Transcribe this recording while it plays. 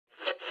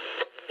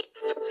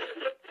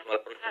Two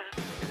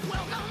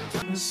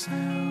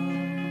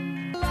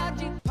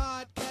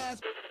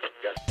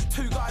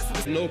guys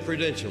with no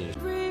credentials.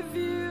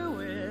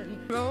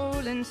 Reviewing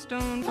Rolling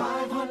Stone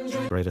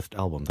 500 greatest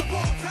album.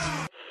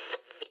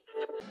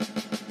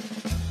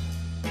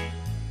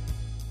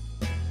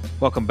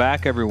 Welcome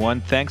back,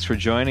 everyone. Thanks for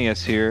joining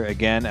us here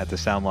again at the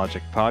Sound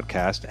Logic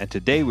podcast. And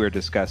today we're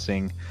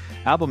discussing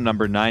album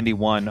number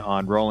 91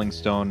 on Rolling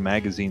Stone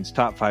magazine's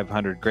Top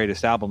 500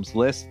 Greatest Albums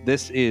list.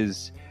 This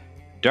is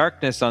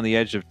Darkness on the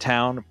Edge of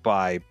Town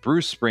by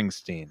Bruce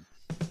Springsteen.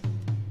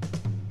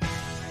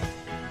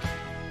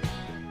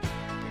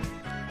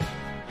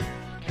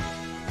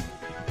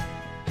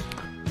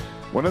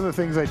 One of the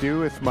things I do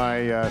with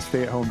my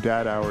stay-at-home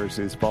dad hours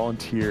is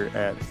volunteer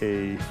at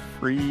a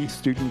free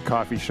student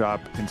coffee shop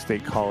in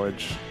State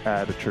College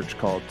at a church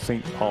called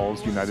St.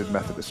 Paul's United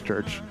Methodist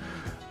Church.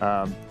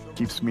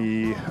 Keeps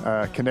me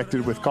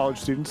connected with college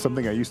students,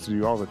 something I used to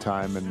do all the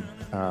time,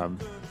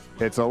 and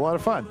it's a lot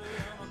of fun.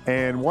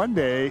 And one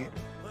day,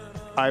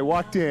 I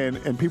walked in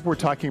and people were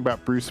talking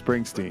about Bruce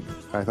Springsteen.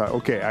 I thought,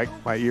 okay,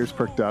 my ears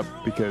perked up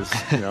because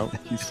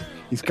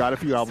he's got a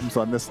few albums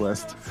on this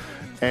list.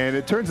 And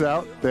it turns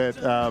out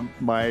that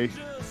my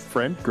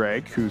friend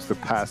Greg, who's the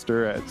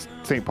pastor at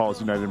St. Paul's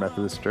United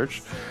Methodist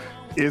Church,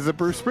 is a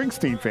Bruce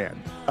Springsteen fan.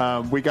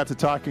 We got to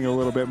talking a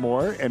little bit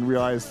more and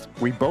realized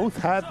we both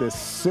had this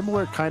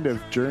similar kind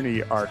of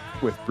journey arc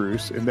with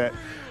Bruce in that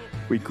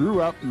we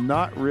grew up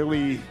not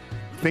really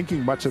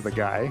thinking much of the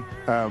guy,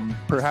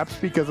 perhaps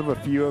because of a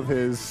few of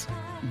his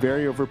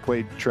very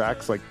overplayed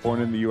tracks like Born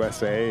in the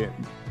USA, and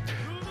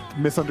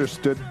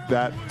misunderstood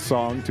that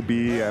song to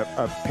be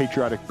a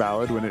patriotic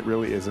ballad when it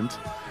really isn't.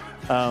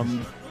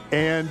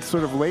 And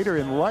sort of later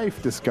in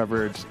life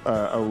discovered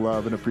a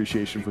love and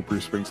appreciation for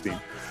Bruce Springsteen.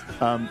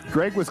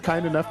 Greg was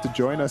kind enough to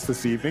join us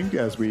this evening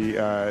as we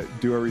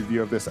do a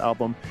review of this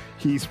album.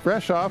 He's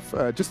fresh off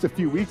just a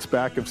few weeks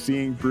back of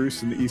seeing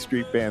Bruce and the E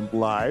Street Band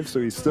live, so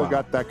he's still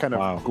got that kind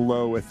of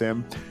glow with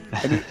him.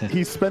 And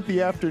he spent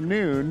the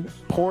afternoon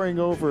poring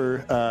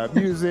over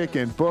music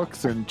and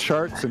books and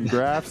charts and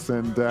graphs,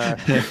 and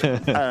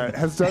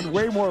has done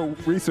way more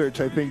research,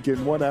 I think,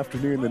 in one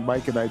afternoon than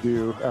Mike and I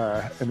do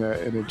in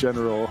a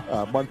general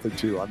month or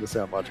two on the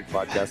Sound Logic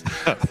podcast.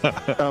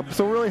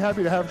 So we're really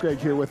happy to have Greg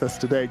here with us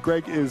today.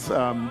 Greg is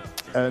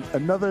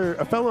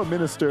a fellow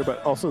minister,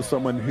 but also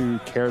someone who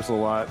cares a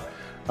lot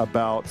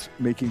about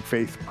making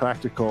faith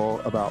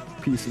practical,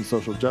 about peace and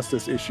social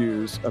justice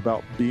issues,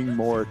 about being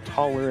more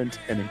tolerant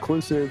and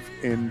inclusive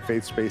in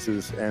faith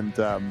spaces, and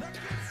a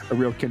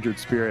real kindred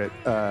spirit.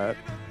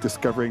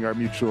 Discovering our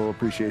mutual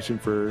appreciation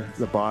for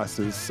the boss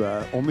has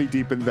only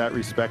deepened that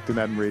respect and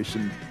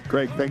admiration.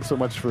 Greg, thanks so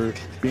much for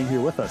being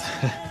here with us.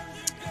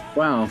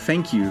 Wow,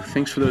 thank you.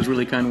 Thanks for those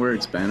really kind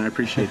words, Ben. I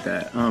appreciate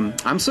that.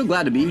 I'm so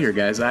glad to be here,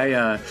 guys.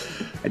 I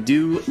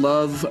do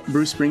love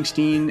Bruce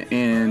Springsteen,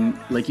 and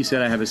like you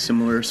said, I have a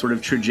similar sort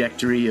of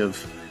trajectory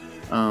of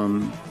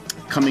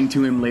coming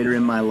to him later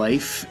in my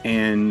life,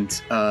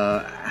 and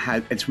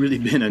it's really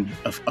been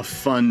a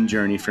fun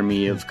journey for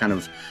me of kind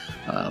of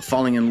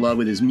falling in love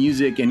with his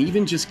music, and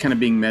even just kind of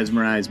being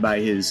mesmerized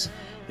by his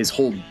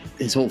whole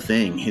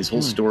thing, his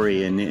whole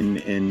story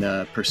and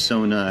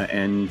persona,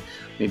 and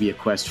maybe a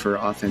quest for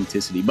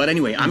authenticity. But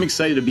anyway, I'm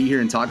excited to be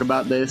here and talk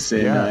about this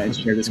and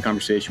share this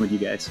conversation with you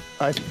guys.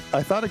 I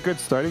thought a good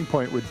starting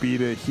point would be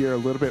to hear a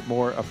little bit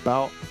more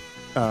about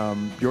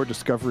your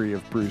discovery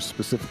of Bruce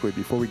specifically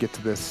before we get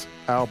to this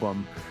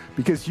album,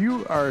 because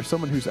you are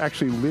someone who's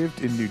actually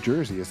lived in New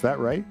Jersey. Is that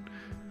right?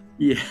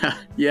 Yeah.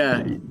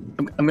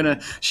 I'm going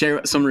to share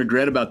some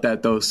regret about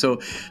that, though.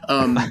 So,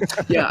 I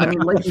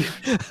mean,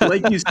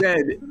 like you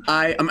said,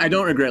 I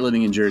don't regret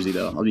living in Jersey,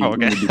 though. Let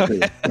me be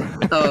clear.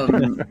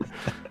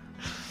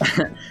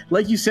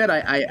 Like you said,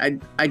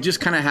 I just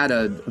kind of had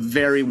a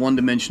very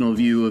one-dimensional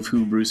view of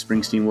who Bruce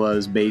Springsteen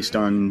was based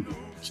on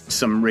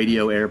some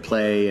radio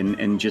airplay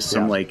and just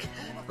some like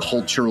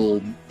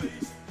cultural,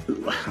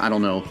 I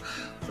don't know,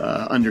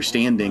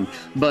 understanding.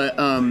 But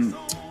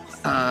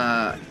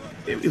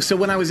so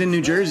when I was in New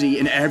Jersey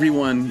and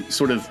everyone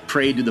sort of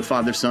prayed to the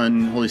Father,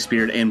 Son, Holy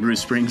Spirit, and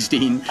Bruce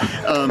Springsteen,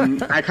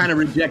 I kind of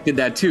rejected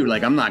that too.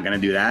 Like, I'm not going to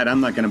do that. I'm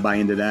not going to buy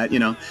into that,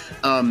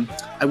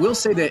 I will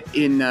say that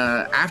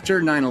after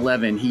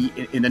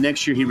 9/11, in the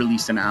next year, he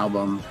released an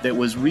album that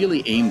was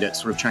really aimed at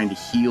sort of trying to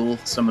heal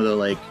some of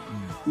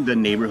the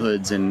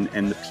neighborhoods and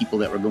the people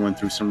that were going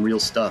through some real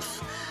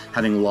stuff,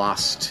 having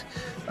lost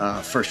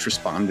first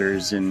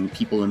responders and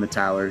people in the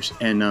towers.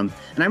 And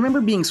I remember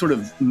being sort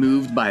of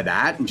moved by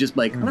that and just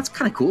like, oh, that's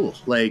kind of cool.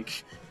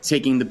 Like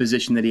taking the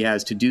position that he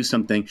has to do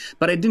something,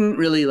 but I didn't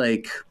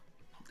really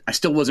I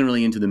still wasn't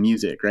really into the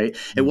music, right?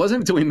 It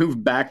wasn't until we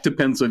moved back to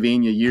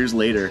Pennsylvania years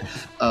later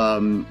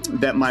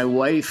that my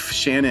wife,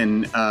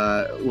 Shannon,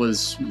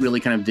 was really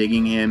kind of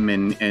digging him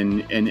and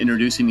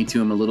introducing me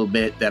to him a little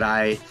bit that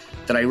I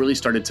really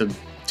started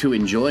to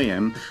enjoy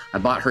him. I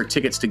bought her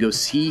tickets to go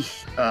see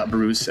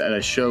Bruce at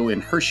a show in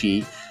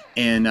Hershey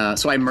And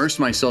so I immersed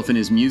myself in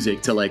his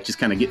music to like just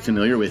kind of get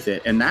familiar with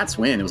it. And that's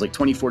when it was like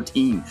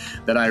 2014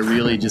 that I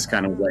really just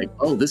kind of like,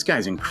 oh, this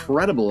guy's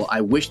incredible.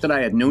 I wish that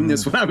I had known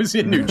this when I was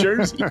in New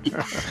Jersey.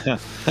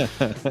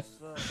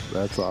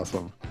 That's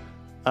awesome.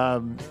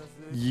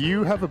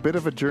 You have a bit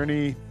of a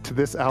journey to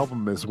this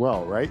album as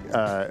well, right?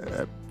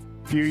 A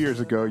few years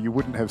ago, you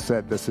wouldn't have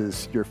said this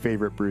is your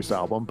favorite Bruce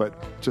album,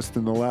 but just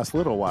in the last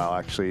little while,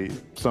 actually,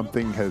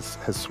 something has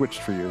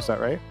switched for you. Is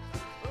that right?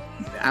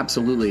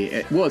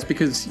 Absolutely. Well, it's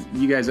because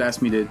you guys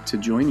asked me to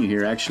join you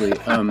here, actually.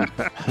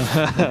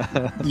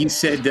 You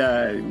said,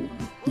 I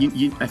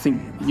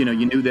think, you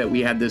knew that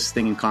we had this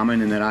thing in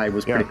common and that I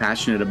was pretty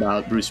passionate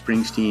about Bruce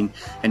Springsteen,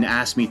 and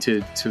asked me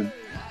to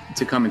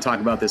come and talk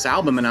about this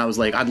album. And I was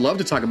like, I'd love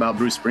to talk about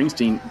Bruce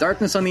Springsteen.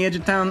 Darkness on the Edge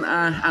of Town,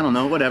 I don't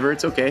know, whatever,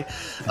 it's okay.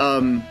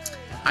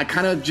 I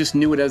kind of just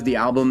knew it as the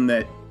album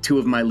that two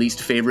of my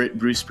least favorite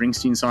Bruce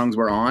Springsteen songs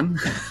were on.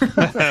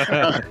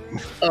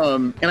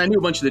 And I knew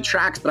a bunch of the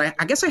tracks, but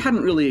I guess I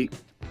hadn't really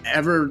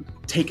ever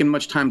taken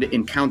much time to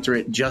encounter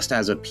it just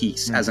as a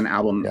piece, as an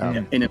album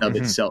in and of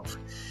itself.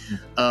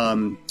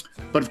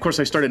 But of course,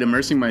 I started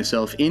immersing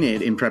myself in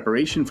it in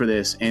preparation for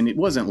this, and it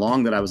wasn't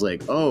long that I was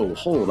like, oh,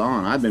 hold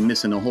on, I've been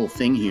missing a whole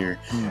thing here.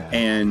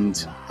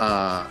 And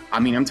I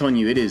mean, I'm telling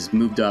you, it has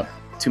moved up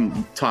to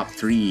top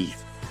 3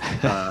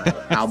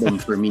 album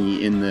for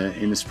me in the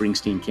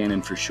Springsteen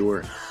canon for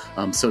sure.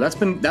 So that's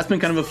been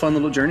kind of a fun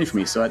little journey for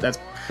me. So that's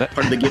part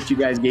of the gift you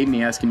guys gave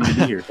me, asking me to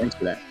be here. Thanks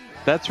for that.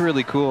 That's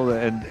really cool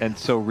and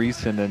so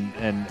recent,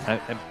 and I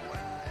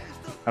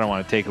don't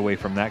want to take away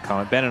from that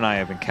comment. Ben and I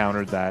have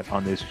encountered that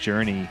on this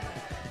journey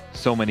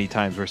so many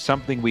times, where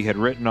something we had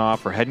written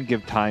off or hadn't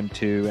given time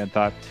to and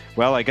thought,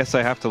 well, I guess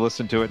I have to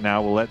listen to it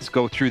now. Well, let's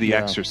go through the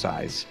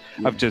exercise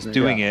of just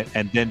doing it,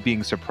 and then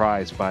being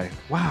surprised by,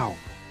 wow,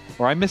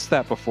 or I missed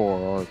that before,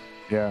 or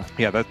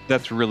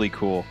that's really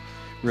cool.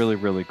 Really,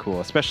 really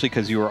cool, especially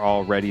because you were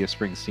already a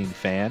Springsteen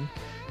fan.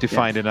 To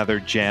find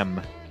another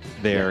gem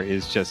there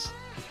is just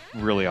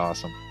really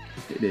awesome.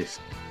 It is.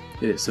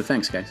 So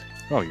thanks, guys.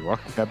 Oh, you're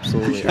welcome.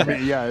 Absolutely. I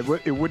mean,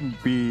 it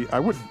wouldn't be, I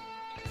wouldn't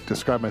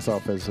describe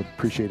myself as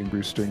appreciating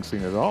Bruce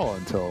Springsteen at all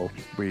until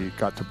we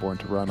got to Born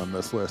to Run on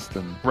this list.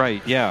 And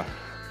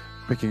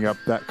picking up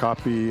that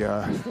copy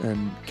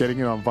and getting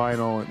it on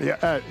vinyl.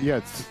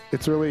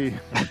 It's really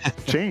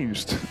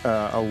changed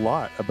a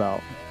lot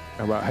about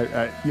how,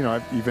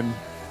 I've even,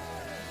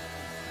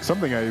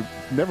 something I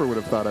never would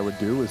have thought I would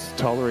do was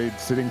tolerate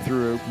sitting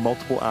through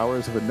multiple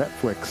hours of a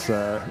Netflix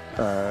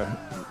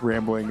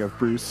rambling of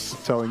Bruce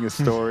telling his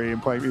story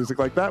and playing music.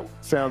 Like, that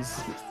sounds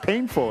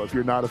painful if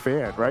you're not a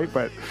fan, right?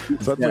 But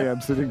suddenly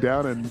I'm sitting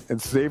down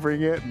and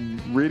savoring it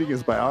and reading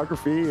his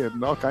biography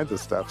and all kinds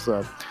of stuff.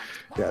 So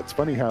it's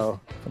funny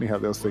how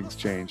those things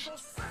change.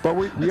 But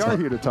we are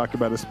here to talk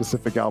about a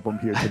specific album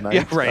here tonight.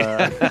 Yeah,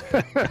 right.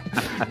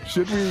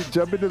 Should we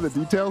jump into the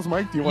details,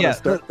 Mike? Do you want to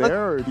start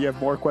there, or do you have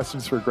more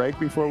questions for Greg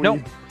before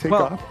we take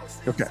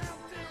off? Okay.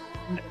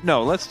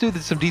 No, let's do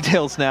some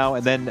details now,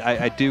 and then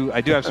I do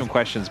have some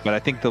questions, but I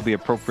think they'll be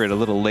appropriate a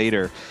little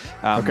later.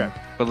 Okay.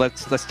 But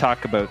let's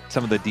talk about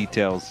some of the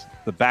details,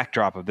 the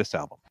backdrop of this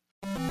album.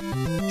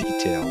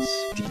 Details.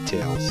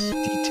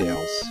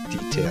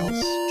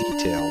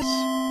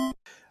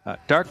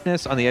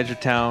 Darkness on the Edge of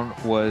Town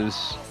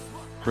was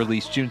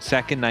released June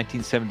 2nd,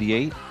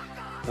 1978.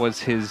 Was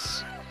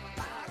his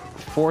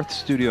 4th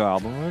studio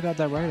album. I got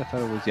that right? I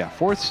thought it was,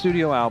 4th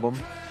studio album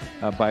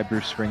by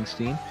Bruce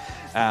Springsteen.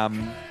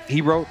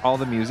 He wrote all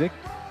the music.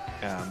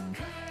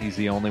 He's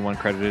the only one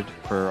credited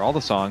for all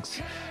the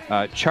songs.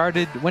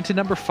 Went to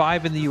number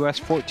 5 in the US,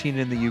 14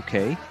 in the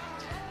UK.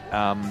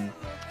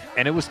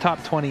 And it was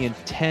top 20 in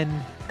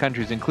 10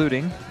 countries,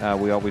 including,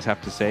 we always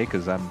have to say,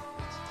 because I'm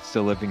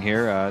still living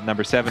here,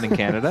 number 7 in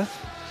Canada.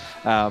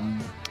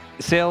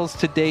 Sales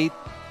to date,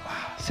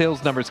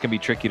 sales numbers can be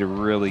tricky to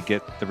really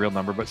get the real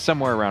number, but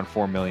somewhere around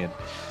 4 million.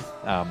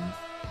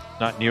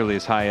 Not nearly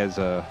as high as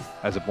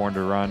a Born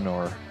to Run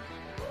or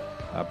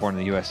Born in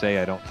the USA,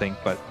 I don't think,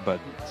 but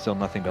still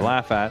nothing to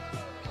laugh at.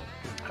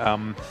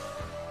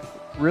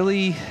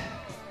 Really,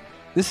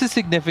 this is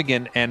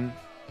significant, and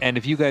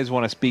if you guys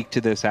want to speak to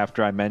this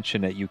after I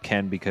mention it, you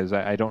can, because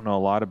I don't know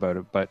a lot about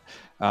it, but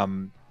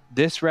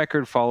this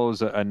record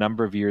follows a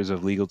number of years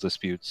of legal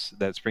disputes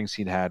that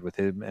Springsteen had with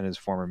him and his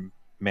former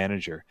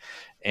manager.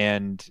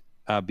 And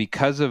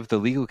because of the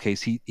legal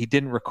case, he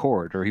didn't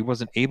record, or he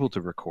wasn't able to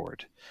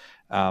record.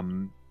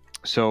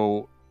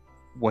 So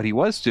what he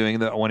was doing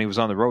when he was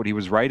on the road, he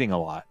was writing a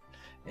lot.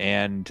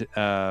 And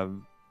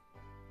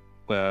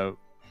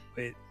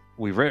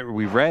we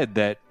read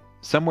that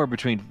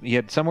he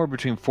had somewhere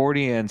between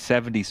 40 and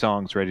 70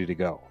 songs ready to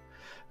go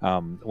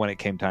when it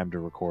came time to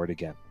record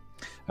again.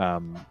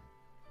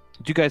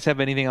 Do you guys have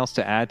anything else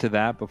to add to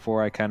that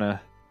before I kind of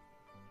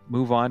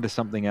move on to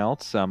something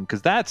else?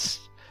 Because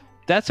that's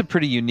a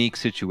pretty unique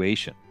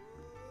situation.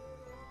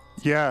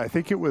 Yeah, I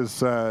think it was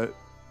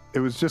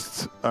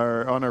just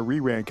on our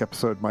re-rank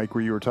episode, Mike,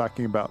 where you were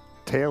talking about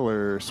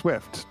Taylor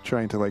Swift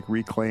trying to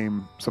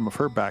reclaim some of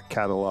her back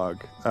catalog.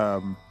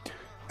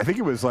 I think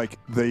it was like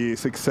the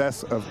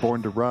success of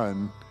Born to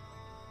Run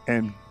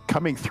and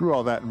coming through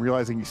all that and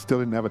realizing he still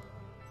didn't have a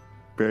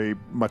very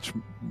much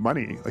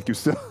money. Like he was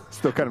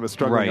still kind of a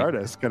struggling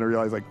artist, kind of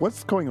realized like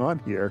what's going on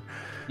here.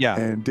 Yeah.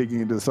 And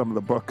digging into some of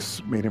the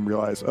books made him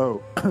realize,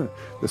 oh,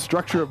 the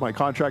structure of my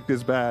contract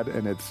is bad.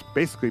 And it's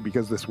basically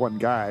because this one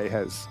guy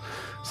has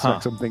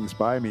stuck some things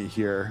by me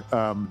here.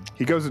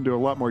 He goes into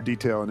a lot more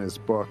detail in his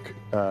book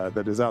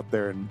that is out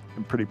there in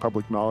pretty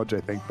public knowledge, I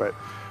think, but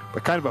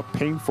kind of a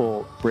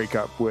painful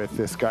breakup with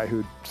this guy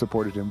who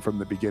supported him from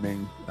the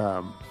beginning,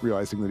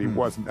 realizing that he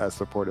wasn't as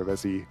supportive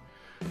as he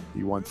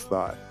once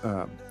thought.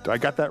 I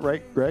got that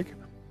right, Greg?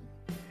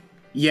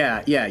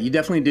 Yeah, you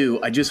definitely do.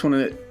 I just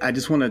want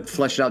to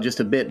flesh it out just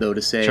a bit, though,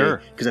 to say,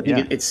 because I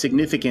think it's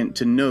significant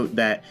to note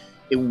that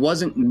it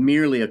wasn't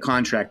merely a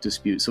contract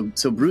dispute.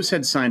 So Bruce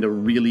had signed a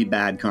really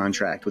bad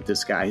contract with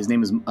this guy. His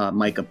name is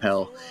Mike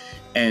Appel,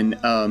 and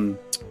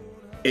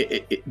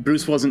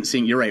Bruce wasn't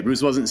seeing. You're right.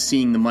 Bruce wasn't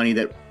seeing the money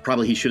that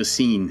probably he should have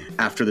seen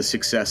after the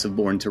success of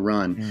Born to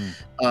Run.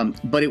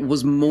 But it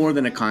was more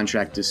than a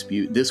contract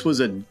dispute. This was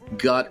a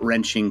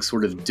gut-wrenching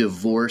sort of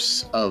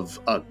divorce of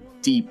a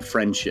deep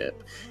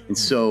friendship. And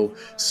so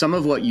some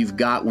of what you've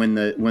got when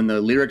the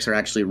lyrics are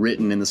actually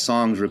written and the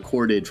songs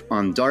recorded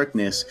on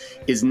Darkness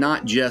is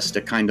not just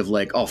a kind of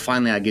like, oh,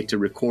 finally I get to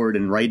record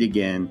and write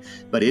again,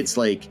 but it's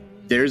like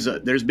there's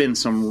been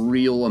some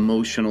real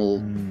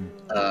emotional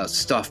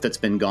stuff that's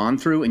been gone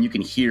through, and you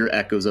can hear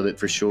echoes of it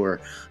for sure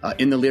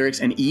in the lyrics,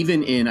 and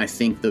even in, I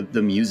think,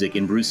 the music,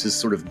 in Bruce's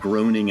sort of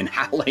groaning and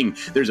howling.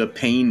 There's a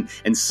pain,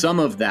 and some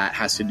of that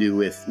has to do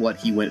with what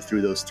he went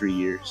through those 3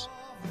 years.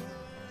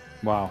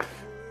 Wow.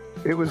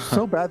 It was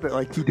so bad that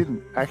like he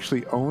didn't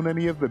actually own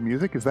any of the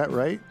music. Is that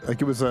right?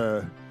 Like it was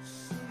there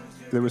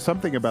was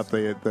something about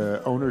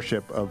the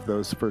ownership of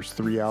those first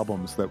 3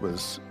 albums that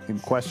was in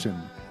question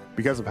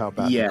because of how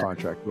bad the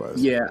contract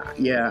was.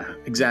 Yeah,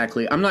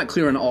 exactly. I'm not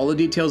clear on all the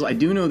details. I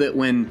do know that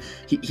when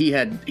he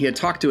had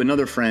talked to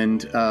another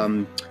friend,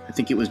 I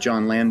think it was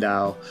John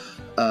Landau,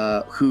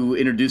 who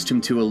introduced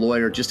him to a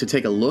lawyer just to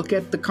take a look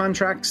at the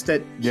contracts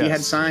that he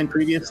had signed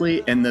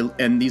previously,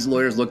 and these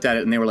lawyers looked at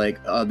it and they were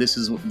like, "This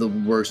is the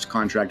worst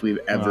contract we've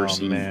ever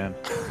seen." Man.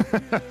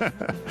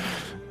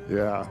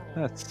 Yeah,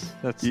 that's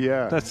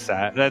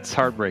sad. That's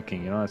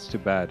heartbreaking. That's too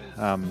bad.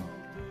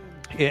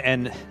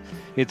 And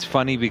it's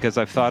funny because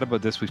I've thought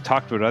about this. We've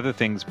talked about other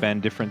things,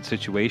 Ben, different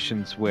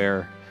situations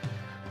where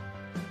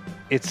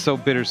it's so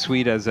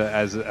bittersweet as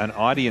an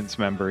audience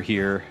member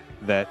here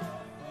that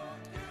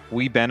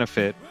we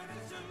benefit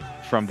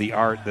from the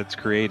art that's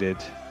created,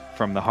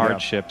 from the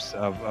hardships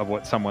of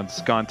what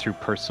someone's gone through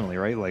personally,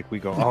 right? Like we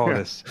go,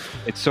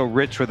 it's so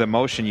rich with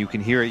emotion. You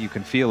can hear it, you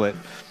can feel it.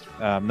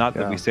 Not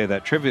that we say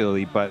that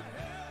trivially, but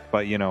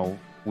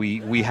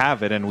we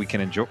have it and we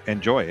can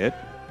enjoy it,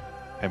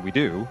 and we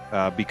do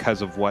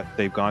because of what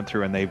they've gone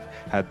through, and they've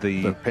had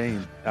the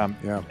pain,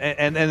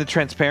 and the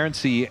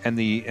transparency and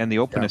the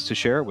openness to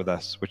share it with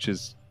us, which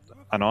is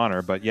an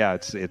honor. But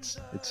it's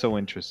so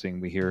interesting.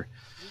 We hear.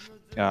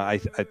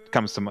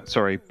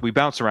 We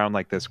bounce around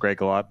like this, Greg,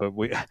 a lot, but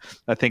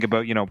I think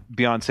about,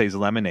 Beyonce's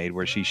Lemonade,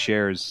 where she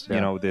shares,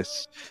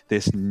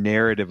 this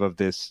narrative of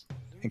this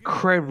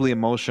incredibly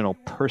emotional,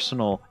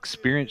 personal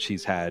experience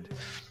she's had.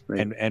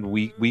 Right. And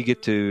we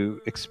get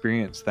to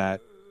experience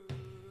that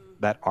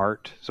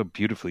art so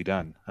beautifully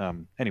done.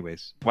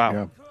 Anyways, wow.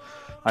 Yeah.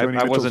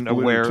 I wasn't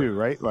aware too,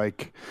 right?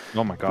 Like,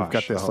 oh my gosh, we've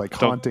got this like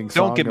haunting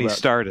song. Don't get me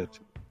started.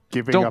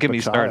 Don't get me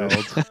started.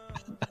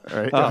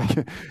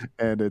 Right?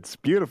 And it's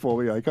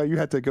beautiful. You're like, you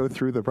had to go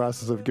through the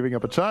process of giving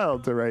up a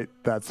child to write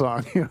that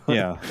song.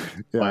 Yeah.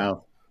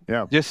 Wow.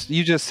 Yeah.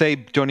 You just say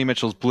Joni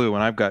Mitchell's Blue,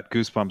 and I've got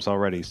goosebumps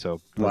already. So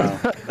wow.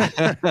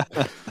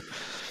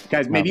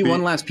 Guys, maybe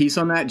one last piece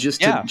on that,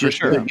 just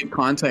to give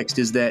context,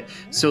 is that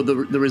so the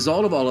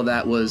result of all of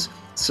that was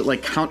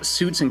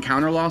suits and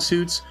counter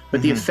lawsuits,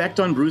 but the effect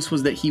on Bruce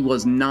was that he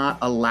was not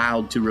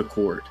allowed to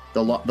record.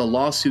 The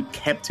lawsuit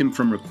kept him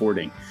from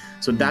recording.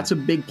 So that's a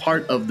big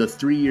part of the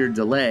 3-year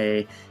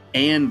delay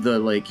and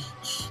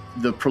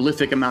the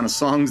prolific amount of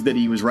songs that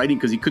he was writing,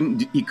 because he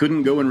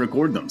couldn't go and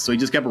record them, so he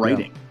just kept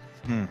writing.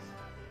 Yeah.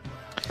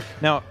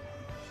 Now,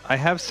 I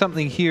have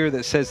something here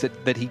that says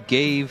that he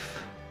gave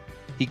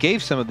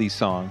some of these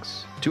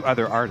songs to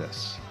other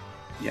artists.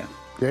 Yeah,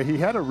 he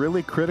had a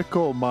really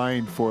critical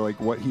mind for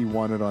what he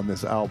wanted on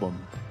this album.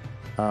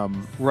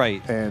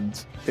 Right.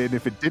 And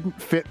if it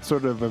didn't fit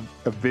sort of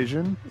a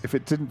vision, if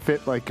it didn't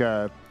fit like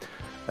a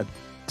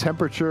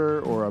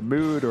temperature or a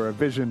mood or a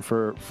vision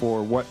for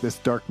what this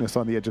darkness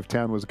on the edge of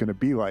town was going to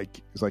be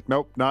like, he's like,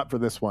 nope, not for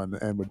this one,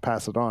 and would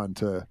pass it on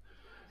to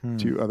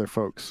other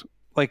folks.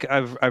 Like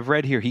I've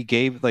read here, he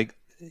gave,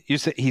 you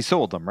said he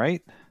sold them,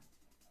 right?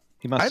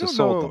 He must have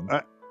sold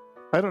them.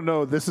 I don't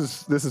know. This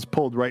is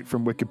pulled right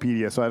from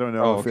Wikipedia, so I don't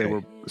know if they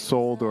were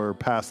sold or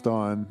passed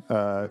on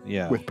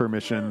with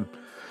permission.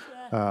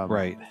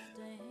 Right.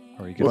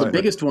 Well, the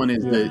biggest one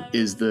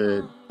is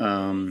the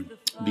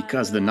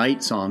Because the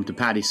Night song to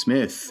Patti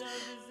Smith,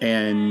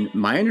 and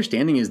my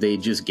understanding is they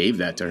just gave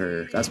that to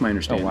her. That's my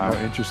understanding. Oh,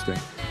 wow, interesting.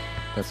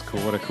 That's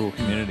cool. What a cool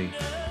community.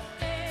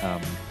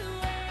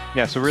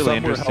 Yeah, so really Some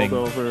interesting.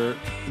 were held over.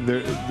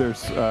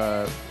 There's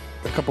a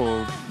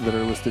couple that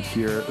are listed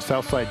here.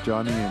 Southside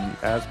Johnny and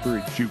the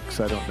Asbury Jukes.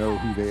 I don't know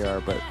who they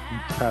are, but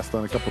passed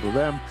on a couple to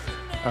them.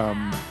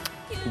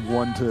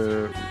 One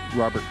to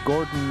Robert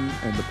Gordon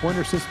and the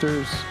Pointer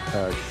Sisters,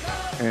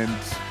 and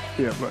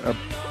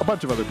a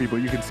bunch of other people.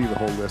 You can see the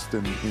whole list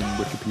in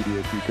Wikipedia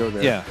if you go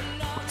there. Yeah.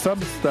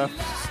 Some stuff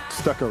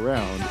stuck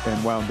around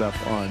and wound up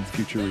on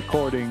future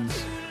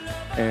recordings,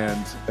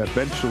 and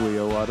eventually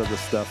a lot of the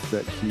stuff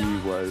that he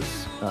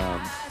was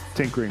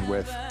tinkering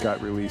with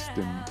got released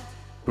in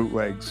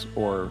bootlegs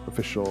or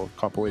official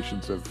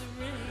compilations of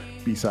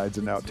B-sides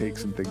and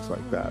outtakes and things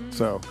like that.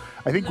 So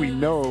I think we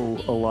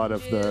know a lot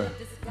of the,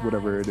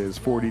 whatever it is,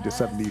 40 to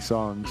 70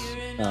 songs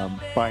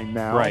by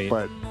now, Right.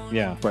 but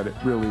it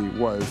really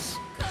was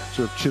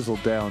sort of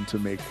chiseled down to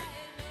make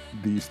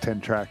these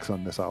 10 tracks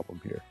on this album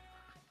here.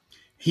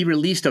 He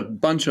released a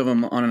bunch of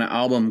them on an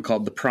album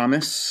called The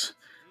Promise,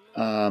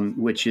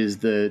 which is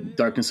the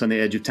Darkness on the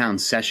Edge of Town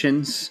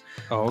sessions.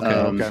 Oh,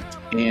 okay.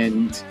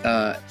 And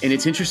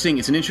it's interesting.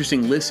 It's an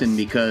interesting listen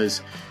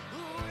because,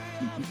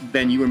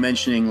 Ben, you were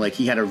mentioning like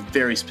he had a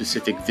very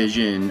specific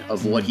vision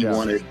of what he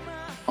wanted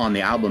on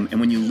the album.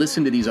 And when you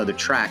listen to these other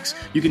tracks,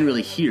 you can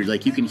really hear,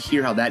 like you can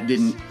hear how that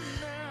didn't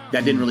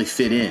really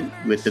fit in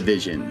with the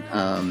vision.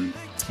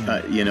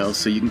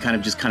 So you can kind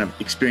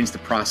of experience the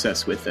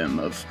process with them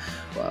of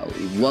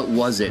what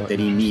was it that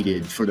he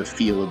needed for the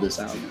feel of this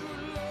album.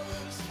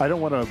 I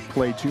don't want to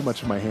play too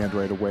much of my hand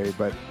right away,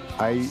 but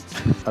I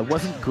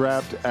wasn't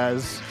grabbed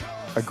as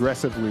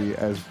aggressively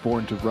as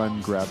Born to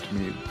Run grabbed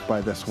me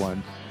by this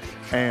one.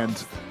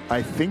 And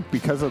I think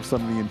because of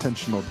some of the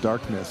intentional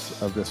darkness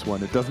of this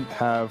one, it doesn't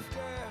have...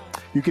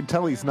 You can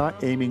tell he's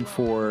not aiming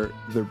for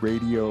the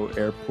radio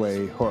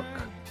airplay hook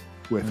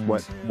with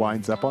what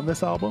winds up on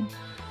this album.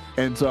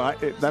 And so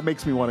that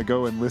makes me want to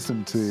go and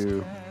listen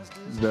to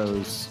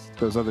those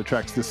other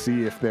tracks to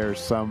see if there's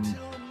some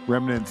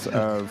remnants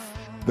of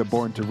the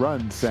Born to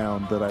Run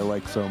sound that I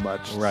like so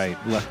much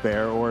left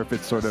there, or if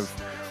it's sort of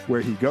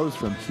where he goes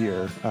from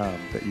here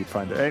that you'd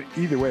find it. And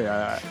either way,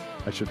 I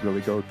should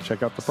really go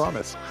check out The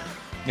Promise.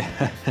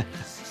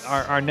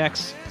 Our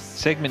next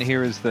segment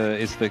here is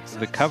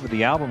the cover,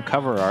 the album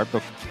cover art.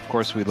 But of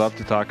course, we love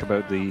to talk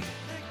about the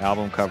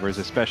album covers,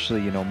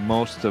 especially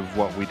most of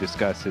what we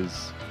discuss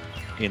is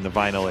in the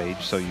vinyl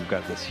age. So you've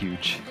got this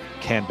huge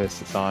canvas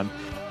that's on.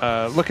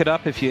 Look it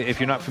up if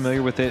you're not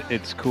familiar with it.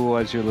 It's cool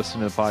as you're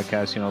listening to the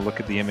podcast. Look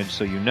at the image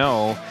so you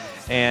know.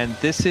 And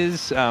this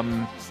is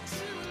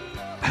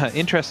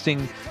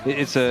interesting.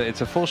 It's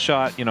a full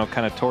shot.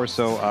 Kind of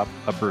torso up,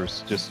 a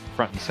Bruce, just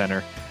front and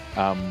center.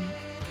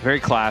 Very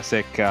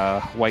classic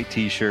white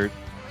T-shirt,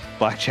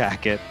 black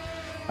jacket,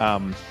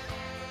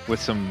 with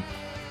some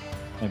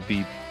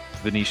maybe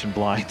Venetian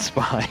blinds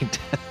behind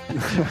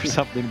or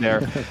something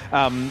there.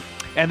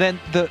 And then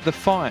the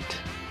font.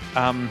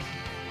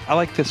 I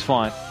like this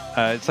font.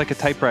 It's like a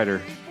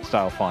typewriter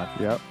style font.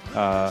 Yep.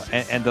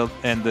 And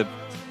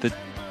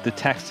the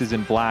text is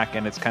in black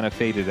and it's kind of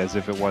faded as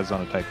if it was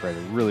on a typewriter.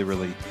 Really,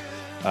 really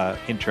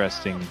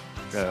interesting,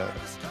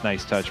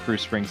 nice touch.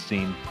 Bruce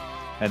Springsteen,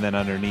 and then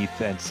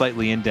underneath and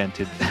slightly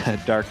indented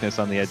Darkness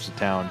on the Edge of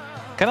Town.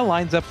 Kind of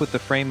lines up with the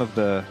frame of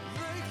the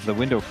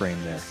window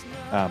frame there.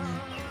 I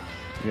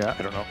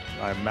don't know.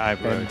 I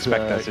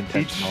expect that's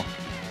intentional.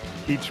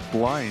 Each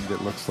blind,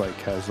 it looks like,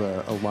 has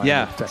a line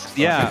of text.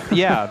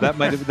 Yeah.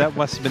 That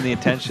must have been the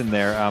intention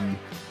there.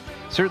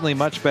 Certainly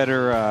much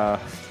better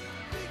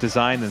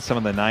design than some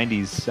of the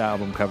 '90s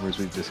album covers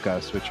we've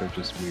discussed, which are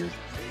just weird.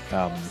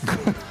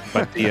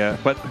 But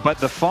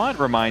the font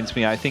reminds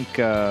me. I think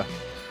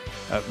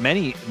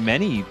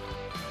many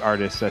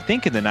artists. I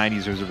think in the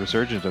 '90s there was a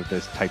resurgence of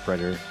this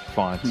typewriter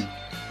font,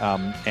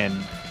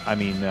 and I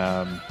mean,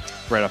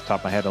 right off the top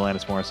of my head,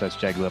 Alanis Morissette's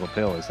 "Jagged Little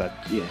Pill" is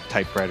that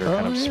typewriter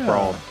kind of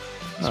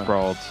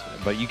sprawled,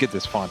 but you get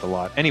this font a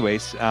lot.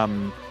 Anyways,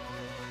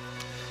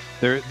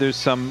 there's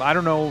some, I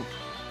don't know,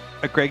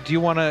 Greg, do you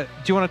want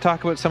to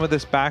talk about some of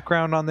this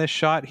background on this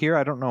shot here?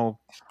 I don't know.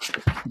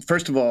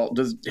 First of all,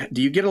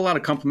 do you get a lot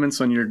of compliments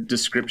on your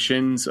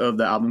descriptions of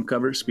the album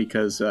covers?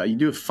 Because you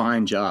do a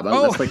fine job.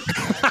 That's like...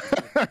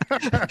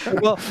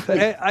 Well,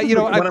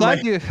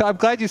 I'm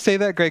glad you say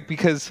that, Greg,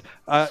 because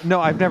no,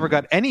 I've never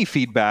got any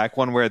feedback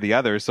one way or the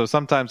other. So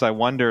sometimes I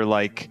wonder,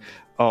 like,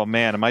 oh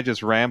man, am I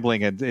just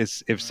rambling? And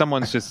if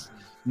someone's just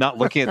not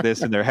looking at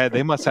this in their head,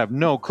 they must have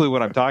no clue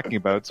what I'm talking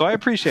about. So I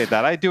appreciate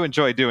that. I do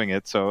enjoy doing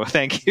it. So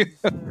thank you.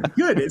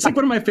 Good. It's like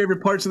one of my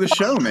favorite parts of the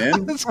show,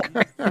 man. That's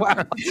great.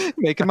 Wow.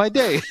 Making my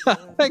day.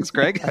 Thanks,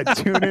 Greg. I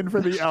tune in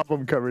for the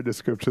album cover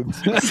descriptions.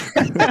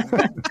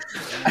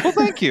 Well,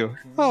 thank you.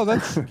 Oh,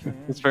 that's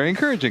very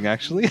encouraging,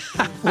 actually.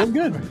 Well,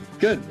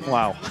 good.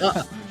 Wow.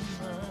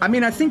 I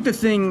mean, I think the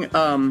thing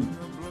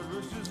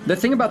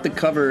about the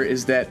cover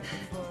is that,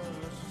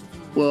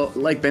 well,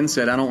 like Ben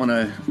said, I don't want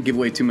to give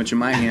away too much of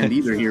my hand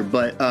either here,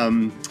 but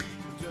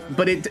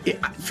but it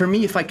for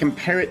me, if I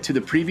compare it to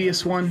the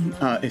previous one,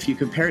 if you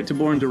compare it to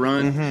Born to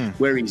Run,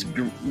 where he's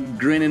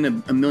grinning a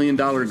 $1 million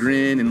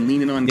grin and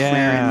leaning on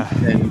Clarence,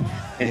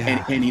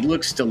 and he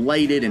looks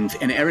delighted,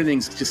 and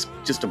everything's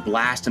just a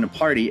blast and a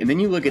party. And then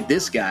you look at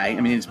this guy.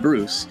 I mean, it's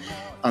Bruce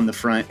on the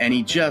front, and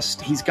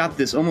he's got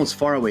this almost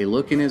faraway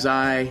look in his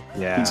eye.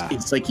 Yeah,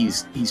 it's like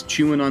he's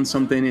chewing on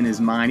something in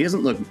his mind. He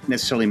doesn't look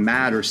necessarily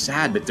mad or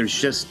sad, but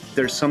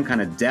there's some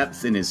kind of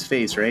depth in his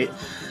face, right?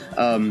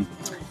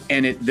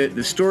 And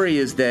the story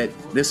is that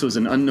this was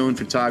an unknown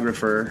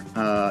photographer,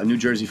 a New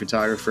Jersey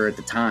photographer at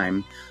the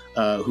time,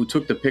 who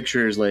took the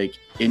pictures like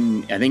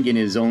in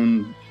his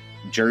own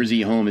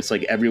Jersey home. It's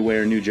like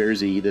everywhere in New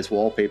Jersey, this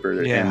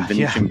wallpaper and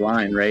Venetian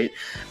blind, right?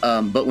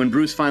 But when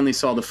Bruce finally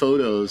saw the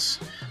photos,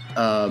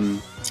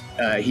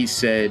 he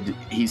said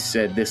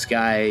this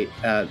guy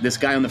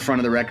on the front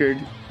of the record,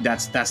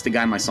 that's the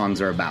guy my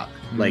songs are about.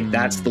 Like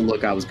that's the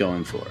look I was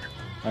going for.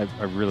 I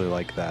really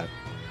like that.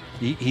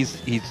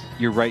 He's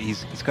you're right.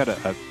 He's got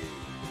a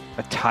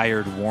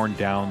tired, worn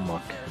down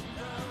look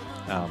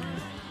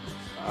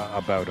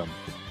about him.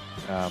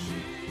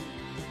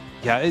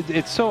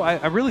 It's so.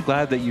 I'm really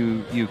glad that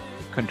you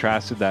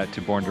contrasted that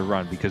to Born to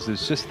Run, because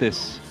there's just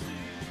this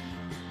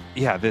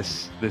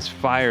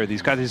fire.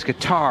 He's got his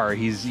guitar.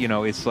 He's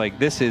it's like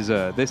this is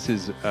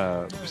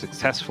a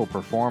successful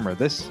performer.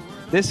 This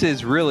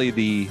is really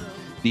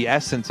the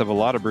essence of a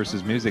lot of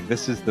Bruce's music.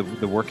 This is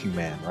the working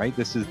man, right?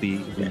 This is the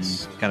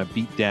kind of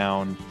beat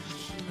down,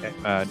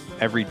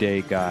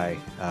 everyday guy.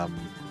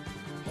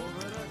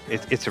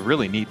 It's a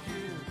really neat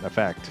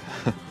effect.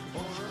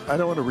 I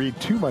don't want to read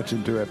too much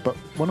into it, but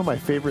one of my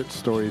favorite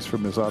stories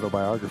from his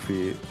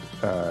autobiography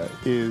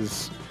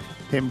is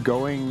him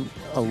going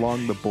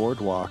along the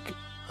boardwalk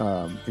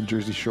in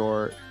Jersey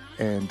Shore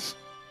and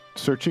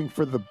searching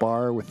for the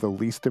bar with the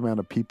least amount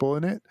of people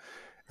in it,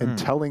 and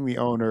telling the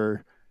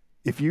owner,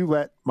 if you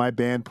let my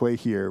band play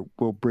here,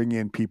 we'll bring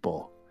in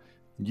people.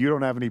 You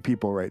don't have any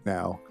people right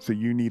now, so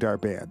you need our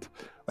band.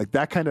 Like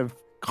that kind of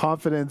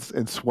confidence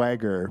and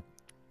swagger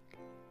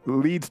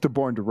leads to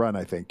Born to Run,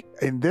 I think.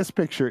 In this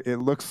picture, it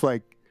looks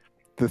like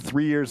the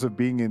 3 years of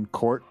being in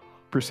court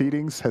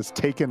proceedings has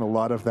taken a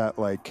lot of that,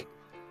 like,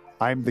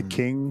 I'm the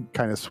king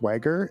kind of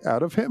swagger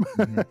out of him.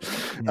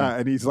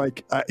 And he's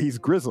like, he's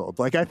grizzled.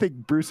 Like, I think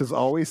Bruce has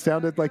always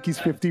sounded like he's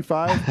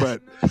 55,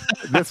 but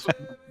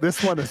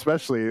this one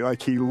especially,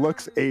 like, he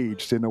looks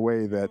aged in a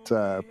way that,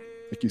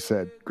 like you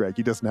said, Greg,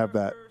 he doesn't have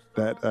that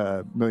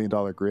 $1 million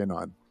grin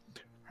on.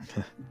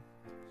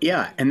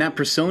 Yeah, and that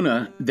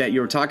persona that you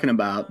were talking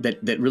about,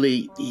 that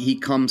really he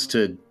comes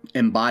to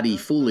embody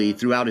fully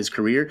throughout his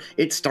career,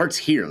 it starts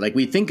here. Like,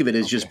 we think of it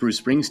as just Bruce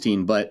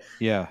Springsteen, but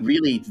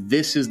really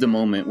this is the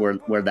moment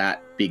where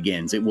that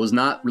begins. It was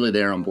not really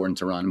there on Born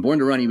to Run. Born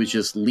to Run, he was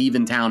just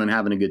leaving town and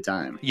having a good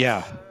time.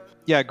 Yeah,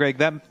 Greg,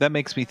 that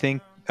makes me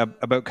think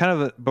about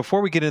kind of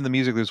before we get into the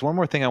music, there's one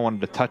more thing I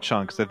wanted to touch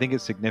on because I think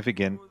it's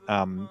significant.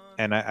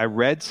 And I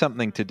read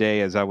something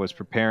today as I was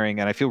preparing,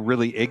 and I feel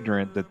really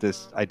ignorant that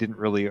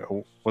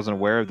wasn't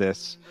aware of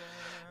this.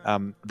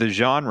 The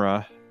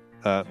genre,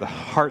 the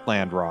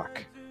Heartland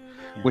rock,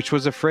 which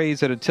was a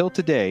phrase that until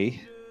today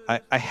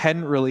I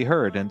hadn't really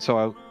heard. And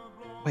so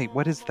wait,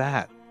 what is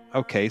that?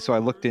 Okay, so I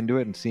looked into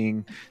it and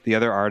seeing the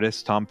other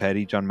artists, Tom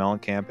Petty, John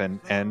Mellencamp,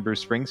 and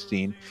Bruce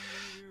Springsteen,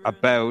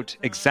 about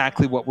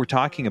exactly what we're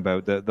talking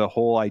about. The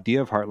whole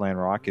idea of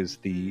Heartland rock is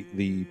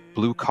the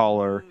blue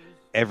collar,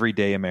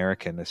 everyday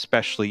American,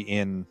 especially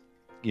in,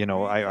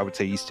 I would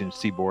say Eastern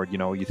Seaboard.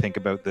 You think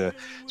about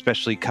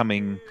especially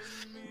coming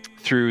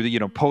through the,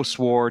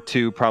 post-war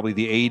to probably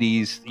the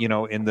 80s,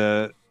 in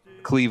the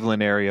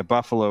Cleveland area,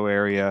 Buffalo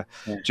area,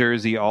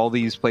 Jersey, all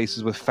these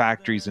places with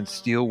factories and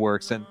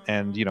steelworks,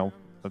 and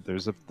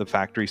there's the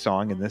factory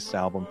song in this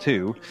album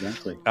too.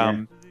 Exactly.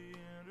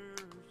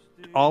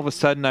 All of a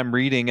sudden I'm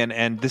reading,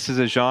 and this is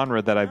a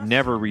genre that I've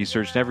never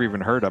researched, never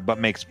even heard of, but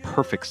makes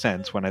perfect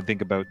sense when I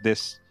think about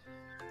this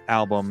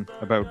album,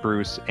 about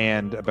Bruce,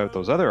 and about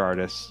those other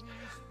artists.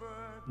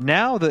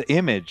 Now the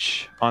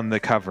image on the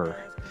cover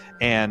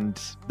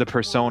and the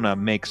persona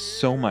makes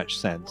so much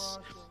sense.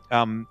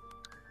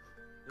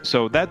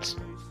 So that's,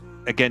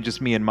 again, just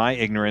me and my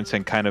ignorance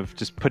and kind of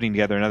just putting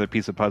together another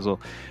piece of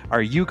puzzle.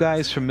 Are you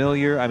guys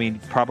familiar? I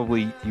mean,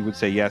 probably you would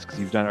say yes because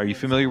you've done it. Are you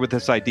familiar with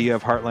this idea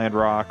of Heartland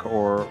rock,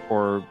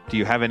 or do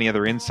you have any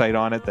other insight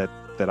on it that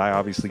I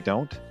obviously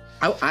don't?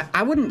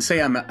 I wouldn't say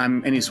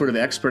I'm any sort of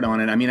expert on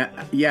it. I mean,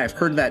 I've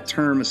heard that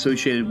term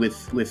associated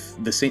with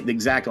the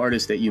exact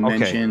artist that you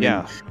mentioned,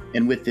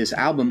 and with this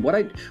album.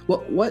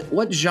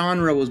 What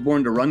genre was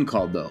Born to Run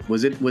called though?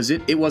 It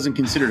wasn't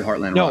considered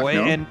Heartland rock?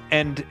 No,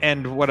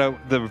 and what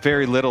the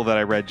very little that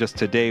I read just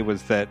today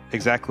was that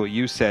exactly what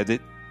you said.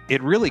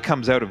 It really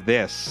comes out of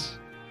this,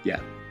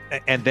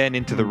 and then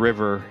into the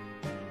river,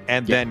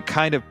 and then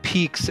kind of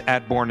peaks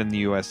at Born in the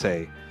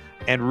USA,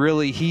 and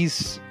really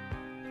he's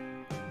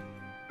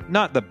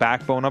not the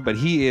backbone of, but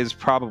he is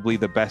probably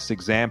the best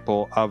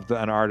example of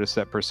an artist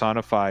that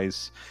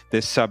personifies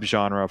this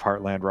subgenre of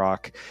Heartland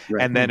rock.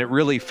 Right. And then it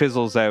really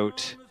fizzles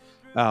out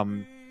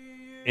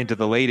into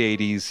the late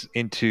 80s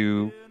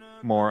into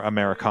more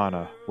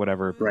Americana,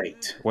 whatever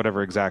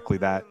exactly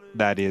that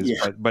is.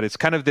 Yeah. But it's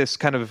kind of this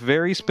kind of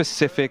very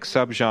specific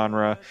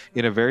subgenre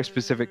in a very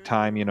specific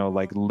time,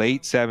 like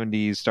late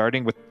 70s,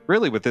 starting with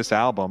this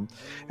album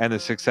and the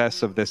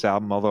success of this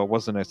album, although it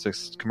wasn't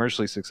as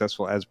commercially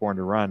successful as Born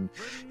to Run.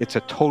 It's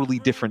a totally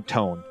different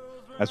tone,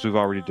 as we've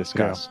already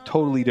discussed.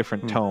 Totally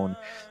different tone.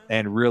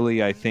 And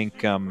really, I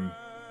think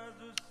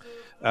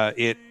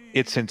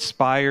it's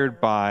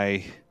inspired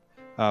by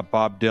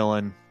Bob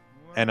Dylan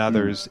and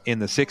others in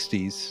the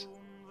 60s.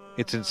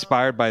 It's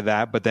inspired by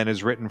that, but then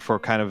is written for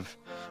kind of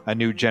a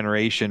new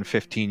generation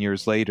 15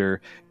 years later,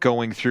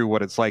 going through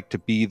what it's like to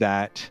be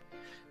that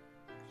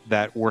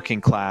working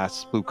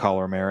class blue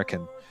collar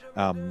American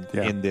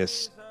in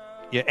this.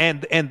 Yeah,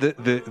 and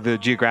the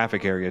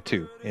geographic area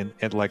too,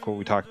 and like what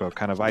we talked about,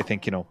 kind of, I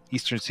think,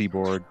 Eastern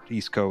Seaboard,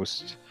 East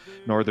Coast,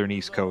 Northern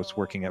East Coast,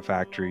 working at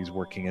factories,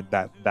 working at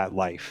that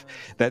life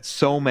that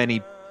so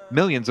many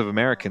millions of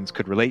Americans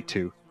could relate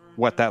to,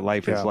 what that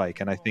life is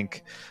like. And I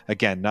think,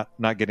 again,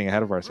 not getting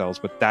ahead of ourselves,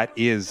 but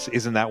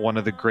isn't that one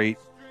of the great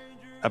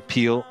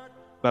appeals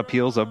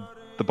of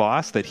The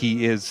Boss, that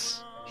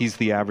he's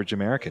the average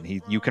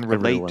American. You can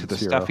relate to the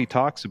stuff he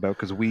talks about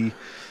because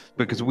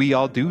we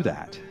all do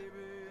that.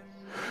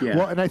 Yeah.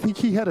 Well, and I think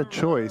he had a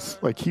choice.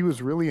 Like, he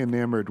was really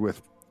enamored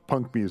with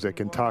punk music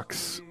and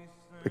talks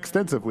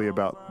extensively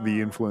about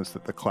the influence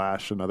that the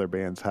Clash and other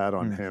bands had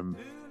on him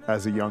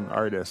as a young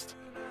artist.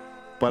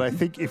 But I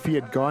think if he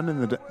had gone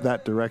in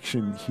that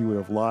direction, he would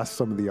have lost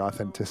some of the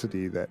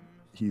authenticity that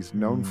he's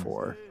known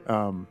for.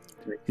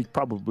 He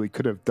probably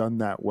could have done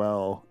that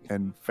well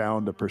and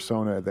found a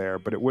persona there,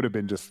 but it would have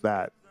been just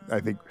that.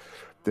 I think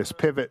this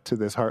pivot to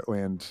this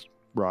heartland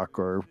rock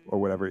or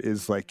whatever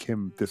is like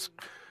him, this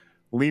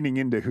leaning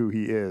into who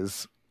he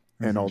is,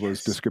 and all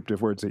those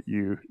descriptive words that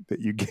you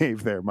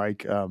gave there,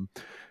 Mike.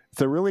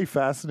 It's a really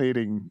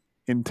fascinating,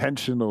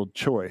 intentional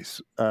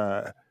choice.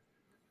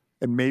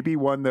 And maybe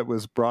one that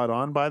was brought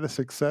on by the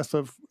success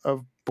of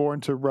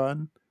Born to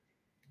Run.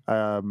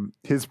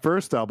 His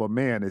first album,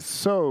 man, is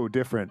so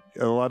different.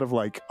 A lot of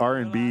like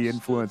R&B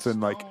influence,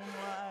 and like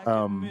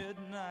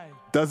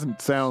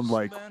doesn't sound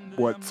like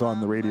what's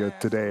on the radio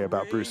today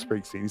about Bruce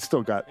Springsteen. He's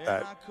still got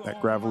that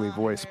gravelly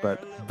voice,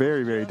 but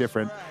very, very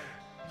different.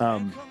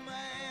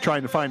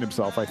 Trying to find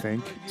himself, I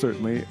think,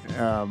 certainly.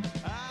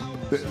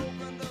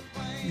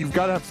 You've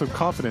got to have some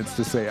confidence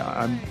to say,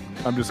 I'm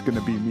just going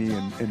to be me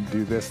and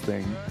do this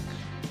thing,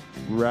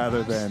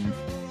 rather than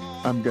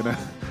I'm going to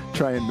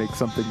try and make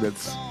something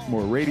that's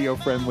more radio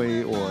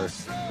friendly or,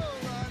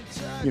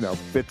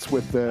 fits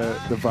with the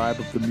vibe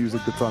of the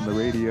music that's on the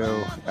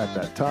radio at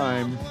that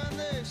time.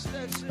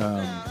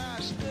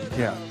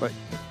 But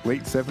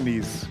late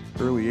 70s,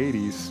 early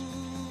 80s,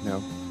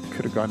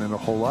 could have gone in a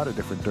whole lot of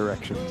different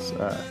directions.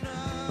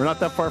 We're not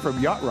that far from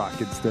yacht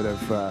rock instead of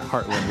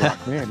heartland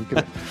rock. Man, you could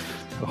have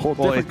a whole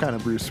different kind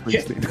of Bruce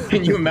Springsteen.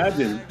 Can you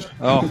imagine?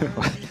 Oh,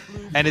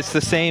 and it's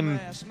the same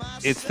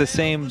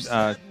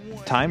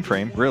time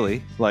frame,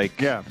 really.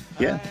 Like,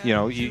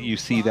 you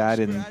see that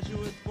in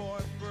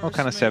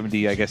kind of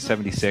 70, I guess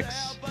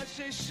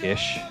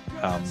 76-ish.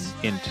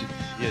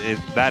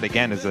 That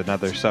again is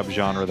another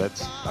subgenre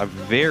that's a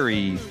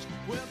very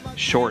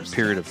short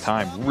period of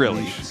time,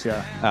 really.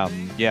 So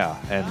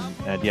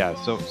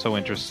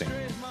interesting.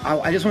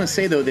 I just want to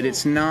say though that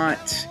it's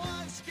not.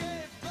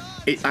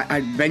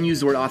 Ben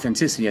used the word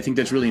authenticity. I think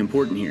that's really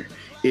important here.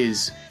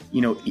 Is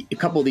a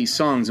couple of these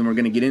songs, and we're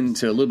going to get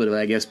into a little bit of it,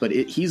 I guess, but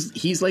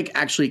he's like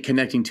actually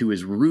connecting to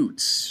his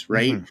roots,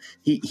 right?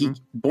 He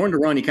Born to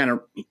Run.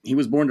 He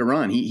was born to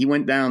run. He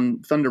went down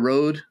Thunder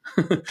Road,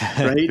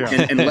 right,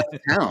 and left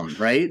town,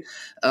 right.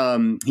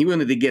 He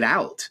wanted to get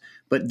out.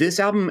 But this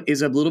album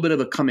is a little bit of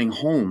a coming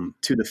home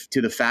to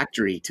the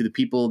factory, to the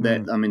people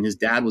that his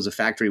dad was a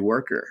factory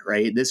worker,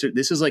 right? This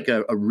is like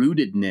a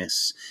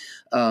rootedness,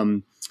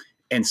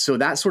 and so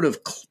that sort of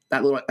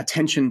that little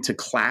attention to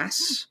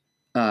class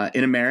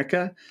in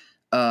America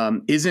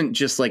isn't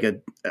just like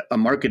a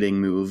marketing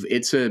move.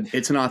 It's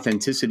an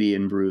authenticity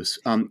in Bruce.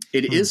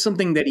 It is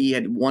something that he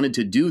had wanted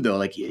to do though.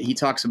 Like he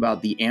talks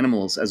about the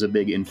Animals as a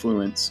big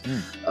influence.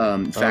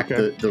 In fact,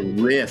 the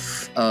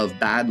riff of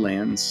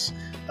Badlands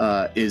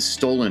is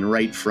stolen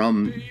right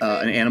from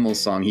an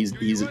Animals song.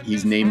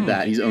 He's named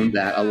that. He's owned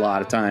that a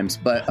lot of times.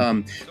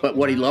 But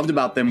what he loved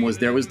about them was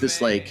there was this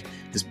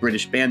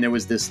British band. There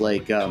was this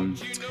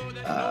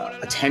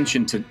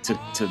attention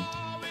to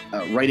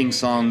writing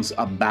songs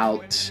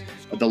about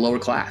the lower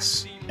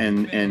class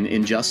and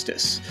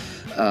injustice.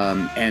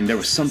 And there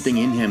was something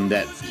in him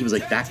that he was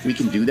like, "That we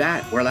can do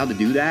that. We're allowed to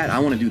do that. I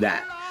want to do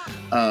that."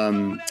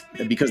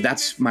 Because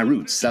that's my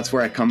roots. That's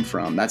where I come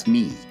from. That's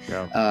me.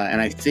 Yeah.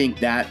 And I think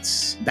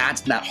that's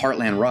that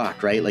heartland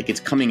rock, right? Like it's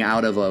coming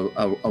out of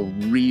a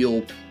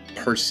real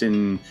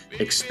person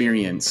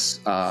experience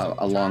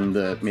along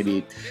the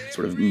maybe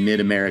sort of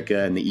mid-America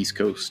and the East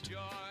Coast.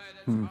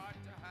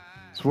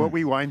 So what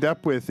we wind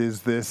up with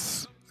is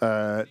this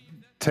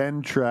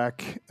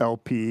 10-track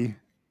LP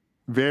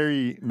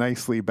very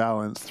nicely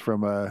balanced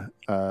from a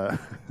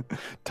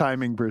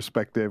timing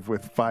perspective,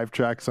 with 5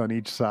 tracks on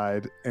each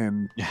side,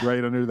 and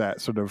right under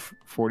that sort of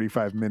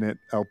 45-minute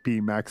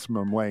LP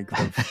maximum length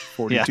of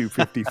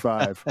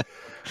 42:55.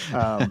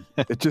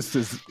 It just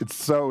is. It's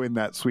so in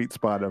that sweet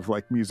spot of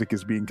like music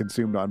is being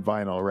consumed on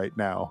vinyl right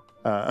now,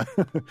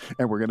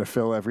 and we're going to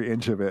fill every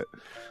inch of it.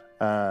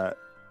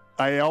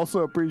 I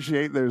also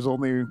appreciate there's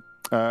only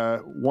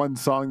one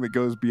song that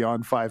goes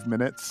beyond 5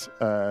 minutes.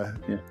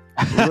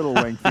 A little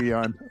lengthy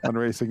on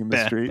Racing in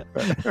the Street,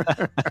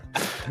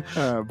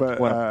 but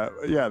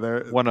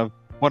they're one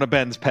of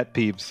Ben's pet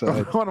peeves.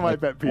 One of my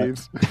pet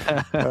peeves.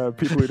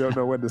 People who don't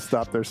know when to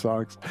stop their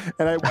songs.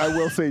 And I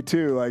will say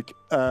too, like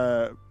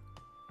I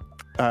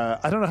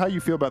don't know how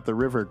you feel about The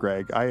River,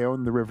 Greg. I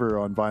own The River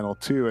on vinyl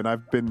too, and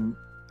I've been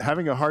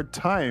having a hard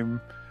time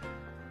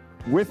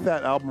with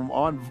that album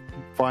on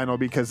vinyl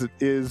because it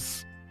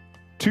is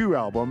 2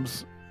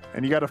 albums,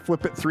 and you got to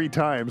flip it 3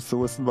 times to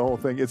listen to the whole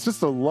thing. It's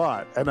just a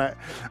lot, and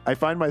I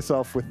find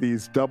myself with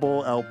these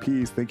double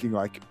LPs thinking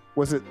like,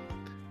 was it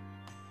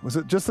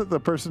just that the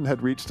person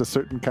had reached a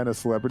certain kind of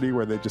celebrity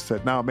where they just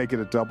said, "No, make it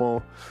a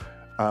double"?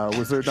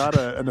 Was there not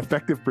an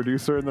effective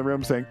producer in the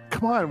room saying,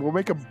 "Come on, we'll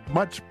make a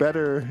much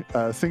better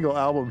single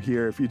album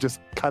here if you just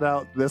cut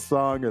out this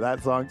song or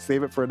that song,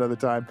 save it for another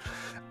time"?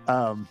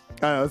 I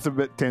know it's a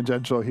bit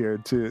tangential here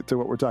to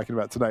what we're talking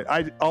about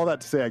tonight. All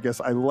that to say, I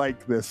guess I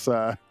like this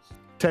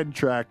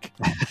 10-track.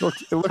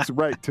 It looks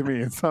right to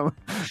me in some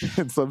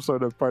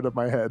sort of part of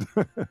my head.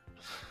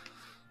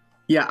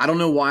 Yeah, I don't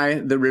know why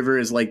The River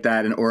is like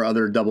that or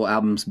other double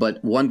albums,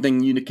 but one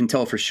thing you can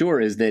tell for sure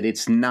is that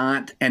it's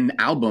not an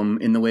album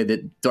in the way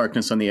that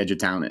Darkness on the Edge of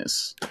Town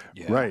is.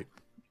 Yeah. Right.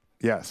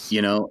 Yes.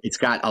 You know, it's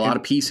got a lot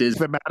of pieces.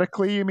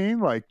 Thematically, you mean?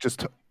 Like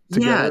just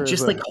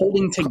just like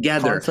holding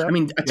together. Concept? I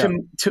mean, I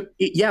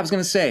was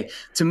going to say,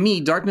 to me,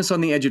 Darkness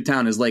on the Edge of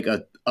Town is like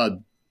a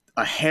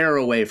hair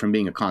away from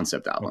being a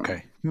concept album.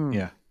 Okay.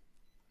 Yeah.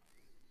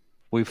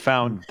 We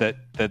found that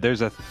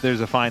there's a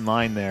fine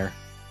line there,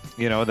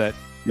 you know, that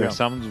there's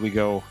some we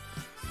go,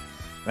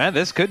 man,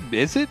 is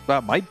it? Well,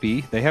 it might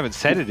be. They haven't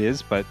said it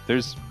is, but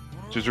there's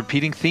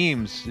repeating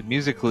themes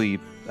musically,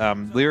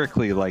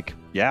 lyrically, like,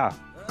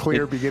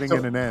 clear beginning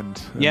and an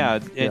end.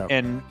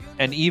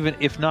 And even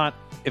if not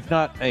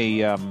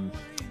a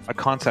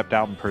concept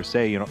album per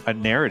se, you know, a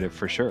narrative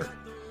for sure.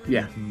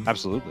 Yeah,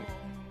 absolutely.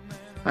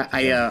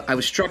 I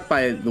was struck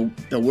by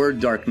the word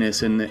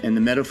darkness and the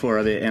metaphor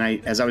of it,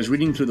 and as I was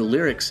reading through the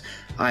lyrics,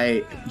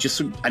 I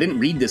didn't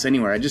read this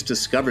anywhere. I just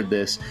discovered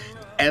this.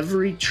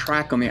 Every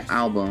track on the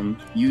album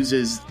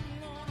uses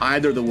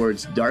either the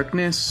words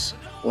darkness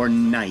or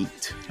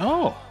night.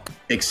 Oh,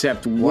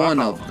 except one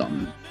of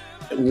them.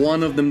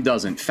 One of them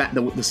doesn't.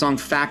 The song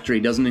Factory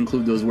doesn't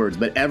include those words,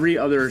 but every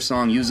other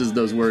song uses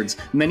those words.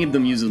 Many of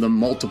them use them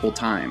multiple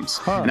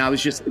times. And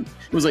it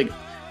was like,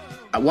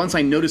 once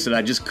I noticed it,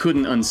 I just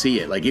couldn't unsee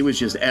it. Like, it was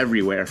just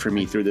everywhere for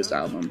me through this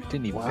album.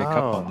 Didn't even pick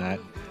up on that.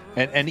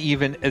 And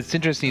even, it's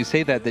interesting you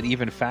say that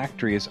even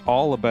Factory is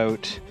all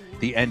about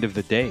the end of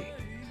the day.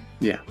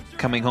 Yeah.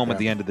 Coming home at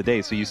the end of the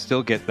day. So you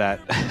still get that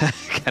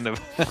kind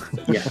of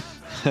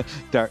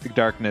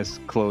darkness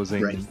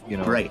closing,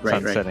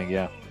 sunsetting. Right.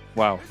 Yeah.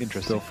 Wow,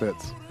 interesting. Still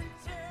fits.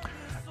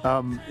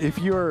 If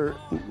you're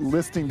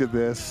listening to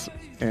this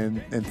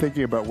and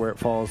thinking about where it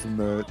falls in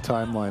the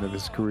timeline of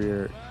his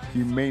career,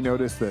 you may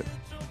notice that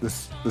the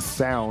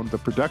sound, the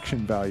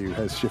production value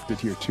has shifted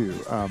here too.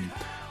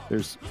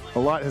 There's a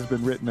lot has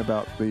been written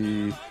about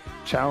the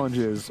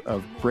challenges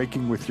of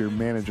breaking with your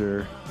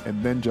manager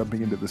and then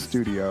jumping into the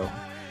studio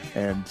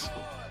and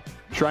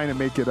trying to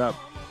make it up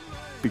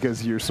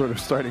because you're sort of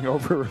starting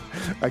over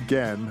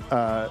again.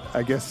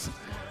 I guess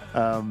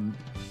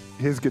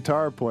his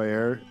guitar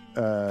player,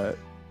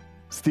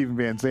 Steven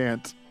Van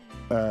Zandt,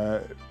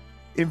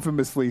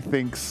 infamously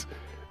thinks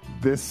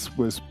this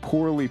was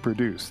poorly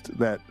produced,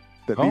 that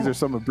these are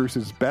some of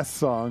Bruce's best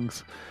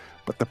songs,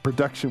 but the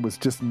production was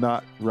just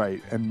not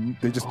right, and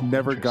they just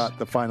never got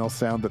the final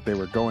sound that they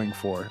were going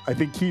for. I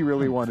think he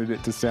really wanted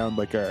it to sound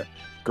like a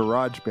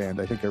garage band.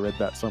 I think I read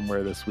that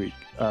somewhere this week.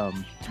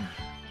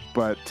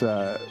 But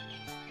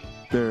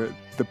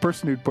the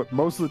person who'd put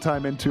most of the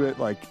time into it,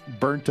 like,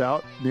 burnt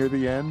out near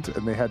the end,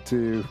 and they had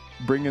to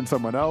bring in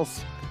someone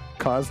else,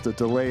 caused a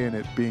delay in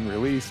it being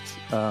released.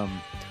 So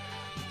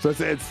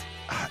it's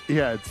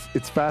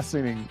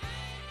fascinating.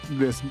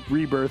 This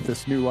rebirth,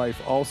 this new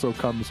life, also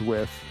comes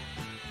with,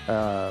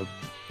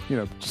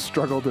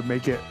 struggle to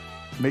make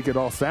it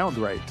all sound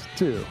right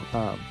too,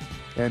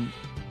 and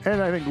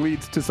I think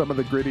leads to some of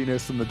the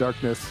grittiness and the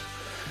darkness.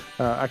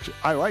 Actually,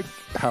 I like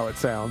how it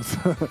sounds,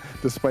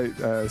 despite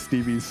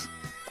Stevie's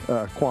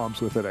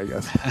qualms with it, I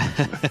guess.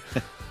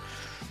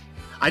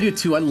 I do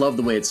too. I love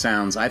the way it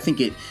sounds. I think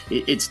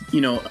it's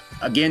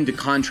again, to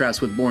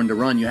contrast with Born to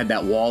Run, you had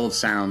that wall of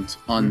sound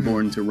on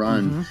Born to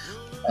Run,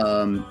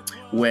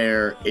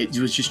 where it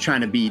was just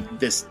trying to be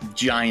this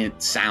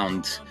giant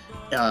sound.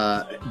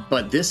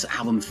 But this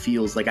album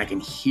feels like I can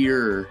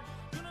hear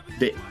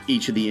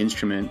each of the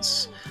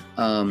instruments.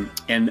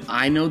 And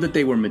I know that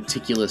they were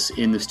meticulous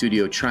in the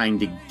studio trying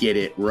to get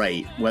it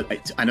right.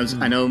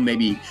 I know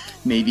maybe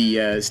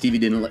Stevie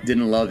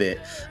didn't love it,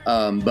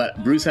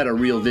 but Bruce had a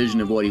real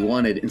vision of what he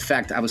wanted. In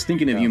fact, I was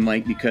thinking of you,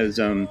 Mike, because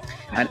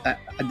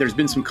there's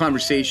been some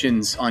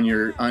conversations on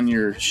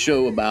your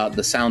show about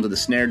the sound of the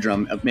snare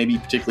drum, maybe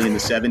particularly in the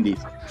 70s.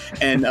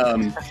 And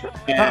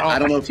I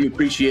don't know if you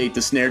appreciate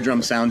the snare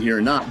drum sound here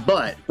or not,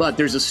 but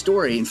there's a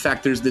story. In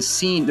fact, there's this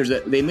scene.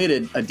 They made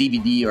a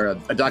DVD or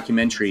a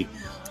documentary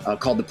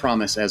called The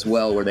Promise as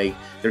well, where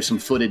there's some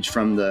footage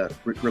from the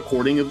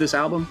recording of this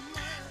album.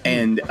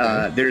 And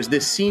there's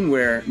this scene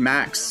where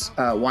Max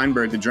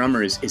Weinberg, the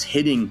drummer, is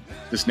hitting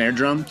the snare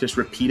drum just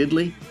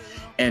repeatedly.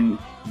 And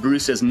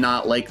Bruce does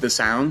not like the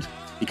sound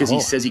because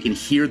he says he can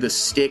hear the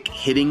stick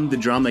hitting the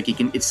drum. Like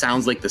it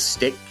sounds like the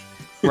stick.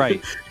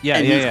 Right. Yeah,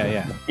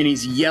 yeah. And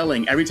he's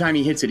yelling. Every time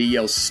he hits it, he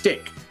yells,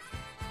 stick,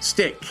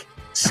 stick,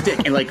 stick,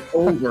 and like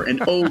over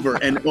and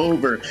over and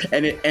over.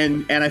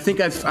 And I think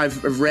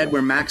I've read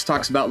where Max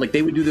talks about like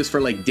they would do this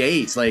for like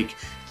days. Like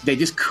they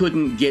just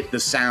couldn't get the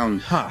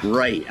sound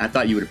right. I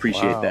thought you would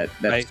appreciate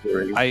that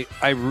story.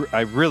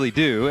 I really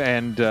do.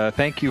 And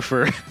thank you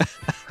for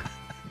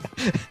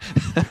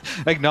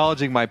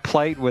acknowledging my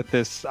plight with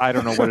this. I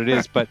don't know what it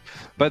is, but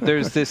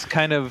there's this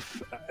kind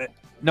of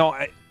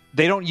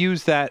they don't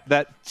use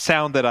that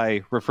sound that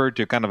I referred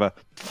to, kind of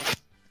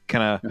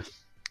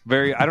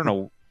very, I don't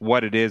know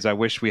what it is. I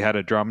wish we had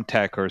a drum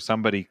tech or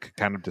somebody could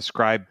kind of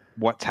describe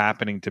what's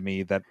happening to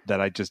me that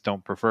I just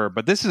don't prefer.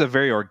 But this is a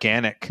very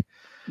organic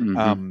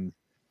kind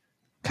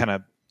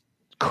of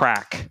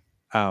crack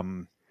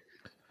that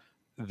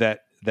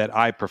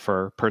I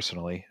prefer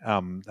personally,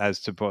 as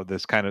to both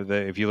this kind of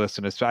if you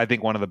listen to, I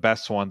think one of the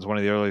best ones, one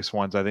of the earliest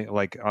ones, I think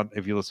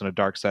if you listen to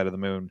Dark Side of the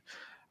Moon,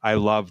 I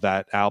love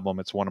that album.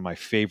 It's one of my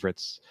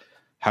favorites.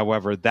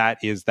 However, that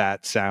is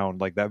that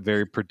sound, like that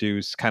very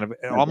produced kind of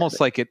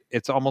almost like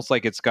it's almost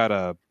like it's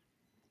got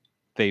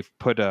they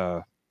played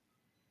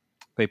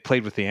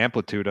with the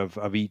amplitude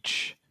of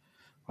each.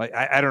 Like,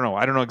 I don't know.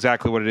 I don't know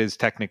exactly what it is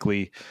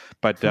technically,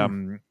 but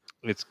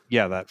it's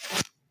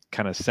that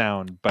kind of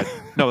sound. But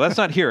no, that's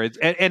not here.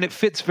 And it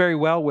fits very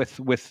well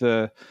with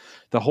the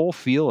whole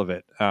feel of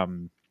it.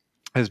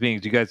 As being,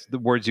 the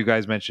words you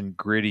guys mentioned,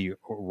 gritty,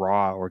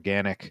 raw,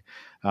 organic.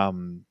 I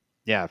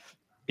love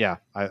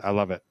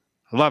it.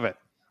 I love it.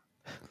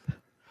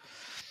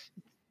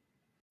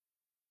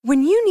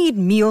 When you need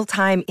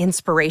mealtime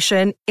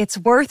inspiration, it's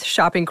worth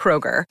shopping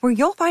Kroger, where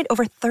you'll find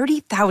over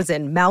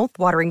 30,000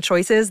 mouth-watering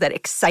choices that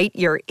excite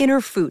your inner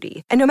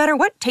foodie. And no matter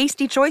what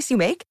tasty choice you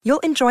make, you'll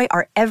enjoy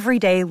our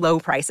everyday low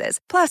prices,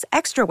 plus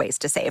extra ways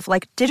to save,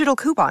 like digital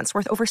coupons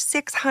worth over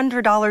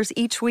 $600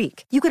 each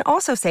week. You can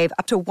also save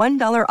up to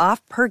 $1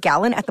 off per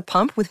gallon at the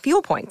pump with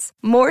fuel points.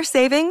 More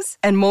savings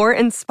and more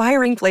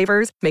inspiring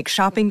flavors make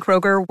shopping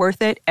Kroger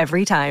worth it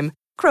every time.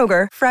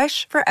 Kroger,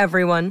 fresh for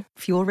everyone.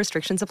 Fuel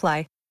restrictions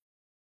apply.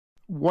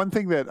 One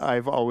thing that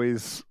I've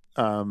always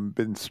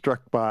been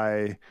struck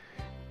by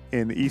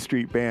in the E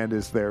Street Band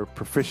is their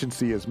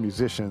proficiency as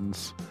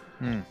musicians.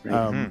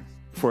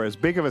 For as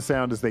big of a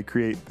sound as they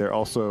create, they're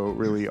also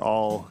really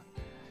all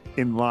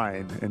in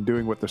line and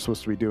doing what they're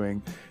supposed to be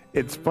doing.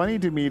 It's funny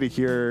to me to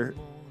hear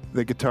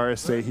the guitarist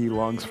say he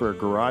longs for a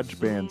garage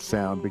band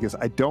sound, because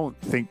I don't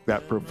think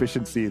that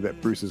proficiency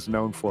that Bruce is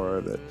known for,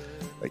 that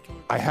like,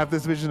 I have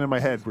this vision in my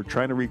head, we're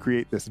trying to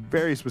recreate this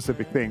very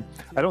specific thing.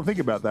 I don't think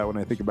about that when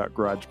I think about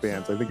garage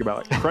bands. I think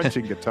about like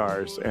crunching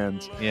guitars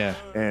and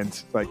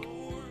like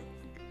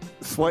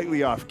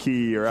slightly off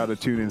key or out of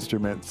tune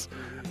instruments.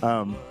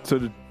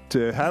 So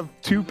to have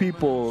two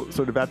people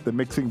sort of at the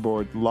mixing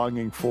board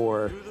longing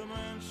for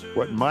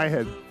what in my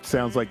head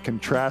sounds like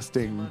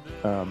contrasting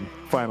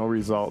final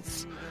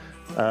results,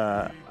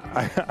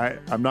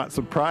 I'm not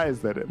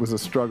surprised that it was a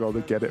struggle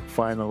to get it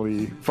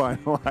finally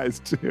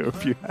finalized too,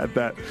 if you had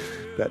that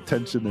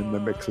tension in the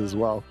mix as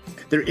well.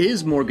 There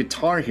is more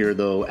guitar here,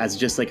 though, as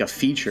just like a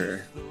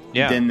feature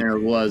than there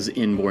was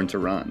in Born to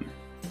Run.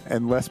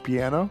 And less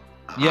piano?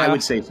 Yeah, I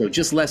would say so.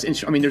 Just less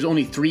I mean, there's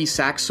only 3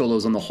 sax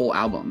solos on the whole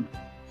album.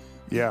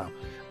 Yeah.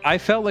 I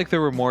felt like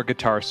there were more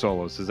guitar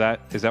solos. Is that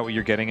what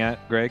you're getting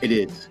at, Greg? It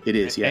is,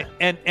 yeah.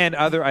 And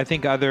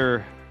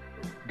other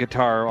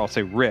guitar, I'll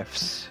say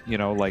riffs,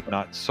 like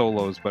not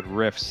solos, but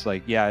riffs.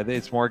 Like,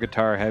 it's more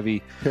guitar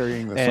heavy.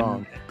 Carrying the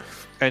song.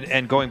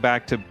 And going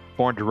back to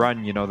Born to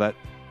Run,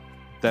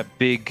 that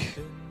big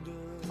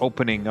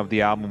opening of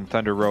the album,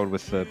 Thunder Road,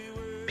 with the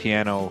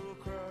piano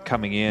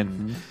coming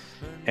in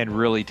and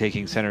really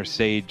taking center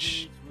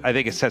stage. I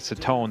think it sets the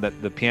tone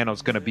that the piano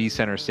is going to be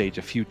center stage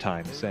a few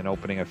times and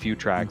opening a few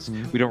tracks.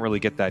 We don't really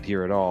get that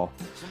here at all.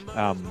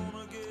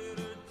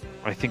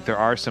 I think there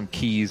are some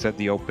keys at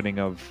the opening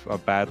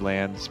of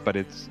Badlands, but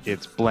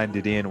it's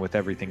blended in with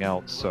everything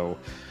else. So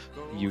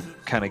you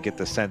kind of get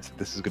the sense that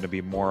this is going to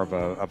be more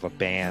of a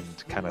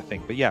band kind of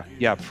thing. But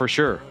yeah, for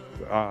sure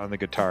on the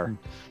guitar,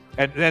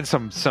 and then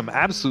some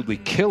absolutely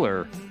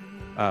killer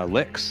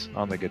licks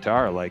on the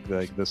guitar. Like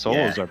the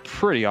solos are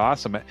pretty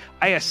awesome.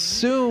 I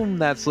assume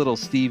that's little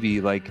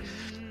Stevie. Like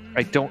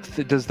I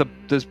don't.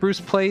 Does Bruce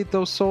play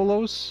those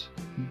solos?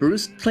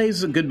 Bruce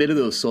plays a good bit of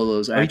those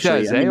solos.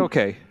 Actually, he does.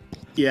 Okay.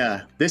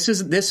 Yeah, this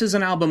is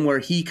an album where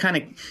he kind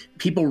of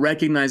people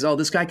recognize, oh,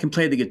 this guy can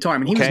play the guitar. I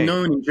mean, he was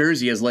known in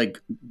Jersey as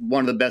like one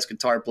of the best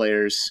guitar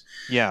players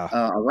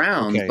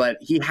around, but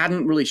he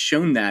hadn't really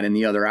shown that in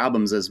the other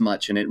albums as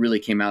much, and it really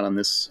came out on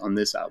this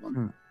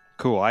album.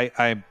 Cool.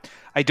 I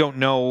don't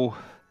know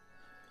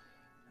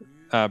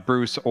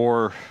Bruce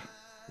or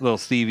Little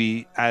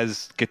Stevie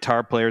as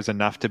guitar players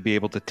enough to be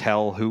able to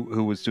tell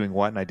who was doing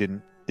what, and I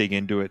didn't dig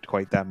into it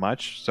quite that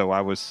much. So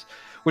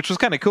which was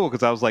kind of cool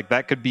because I was like,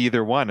 that could be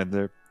either one, and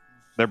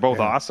they're both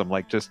awesome.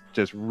 Like just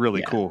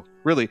really cool,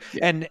 really,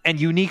 and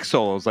unique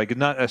solos. Like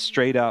not a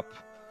straight up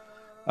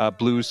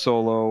blues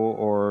solo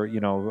or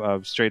a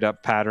straight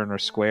up pattern or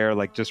square.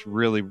 Like just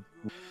really,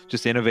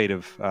 just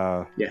innovative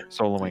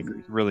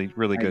soloing.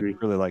 Really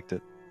good. Really liked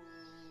it.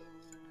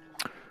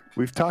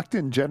 We've talked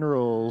in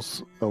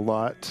generals a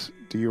lot.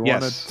 Do you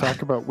want to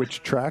talk about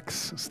which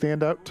tracks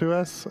stand out to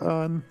us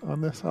on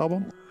this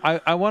album?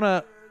 I want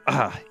to.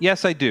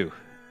 Yes, I do.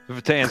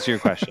 To answer your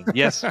question,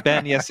 yes,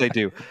 Ben. Yes, I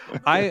do.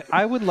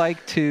 I would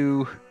like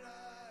to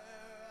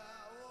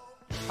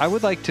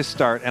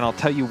start, and I'll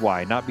tell you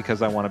why. Not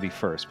because I want to be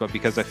first, but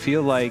because I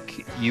feel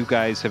like you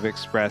guys have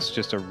expressed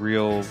just a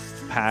real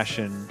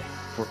passion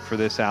for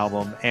this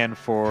album and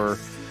for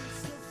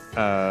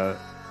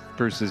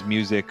Bruce's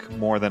music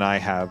more than I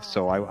have.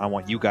 So I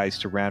want you guys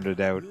to round it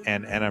out,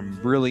 and I'm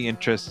really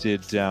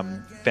interested.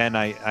 Ben,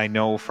 I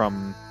know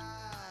from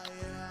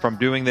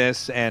doing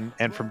this and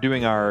from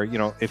doing our,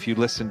 if you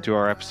listened to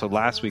our episode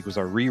last week was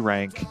our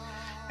re-rank,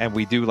 and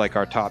we do like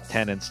our top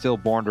 10, and still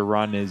Born to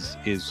Run is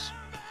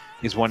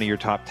one of your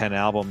top 10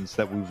 albums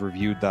that we've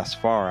reviewed thus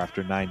far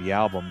after 90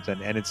 albums,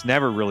 and it's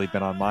never really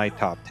been on my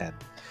top 10.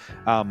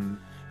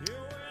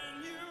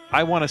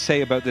 I want to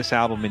say about this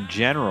album in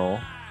general,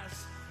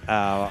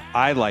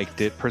 I liked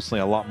it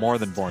personally a lot more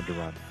than Born to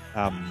Run.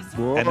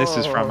 And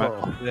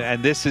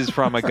this is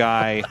from a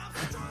guy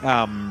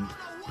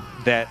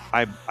that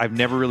I've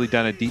never really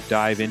done a deep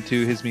dive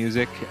into his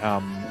music.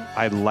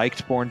 I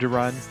liked Born to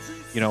Run,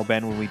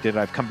 Ben, when we did it.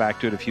 I've come back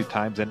to it a few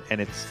times, and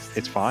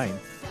it's fine.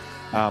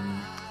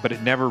 But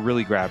it never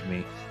really grabbed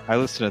me. I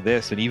listened to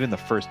this, and even the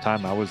first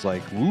time I was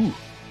like, ooh,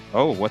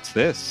 oh, what's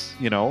this?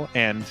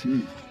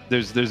 And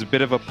there's a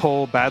bit of a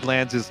pull.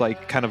 Badlands is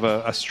like kind of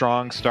a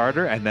strong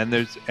starter, and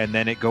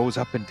then it goes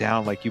up and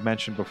down, like you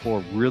mentioned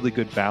before. Really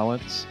good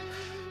balance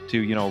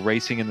to,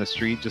 Racing in the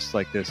Street, just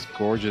like this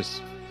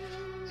gorgeous,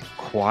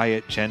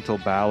 quiet, gentle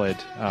ballad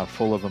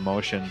full of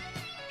emotion.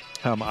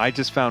 I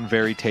just found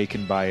very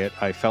taken by it.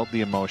 I felt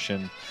the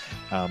emotion.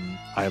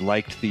 I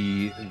liked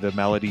the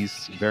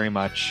melodies very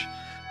much.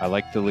 I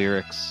liked the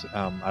lyrics.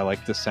 I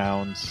liked the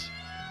sounds.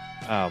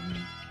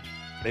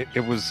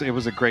 It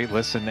was a great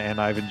listen, and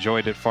I've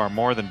enjoyed it far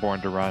more than Born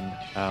to Run,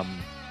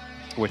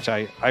 which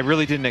I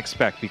really didn't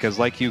expect, because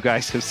like you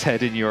guys have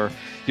said in your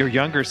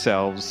younger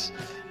selves,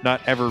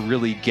 not ever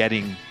really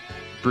getting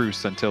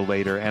Bruce until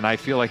later. And I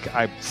feel like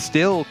I'm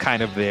still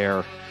kind of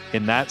there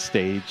in that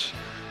stage.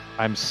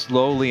 I'm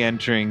slowly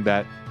entering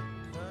that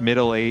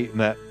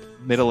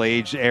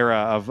middle-aged era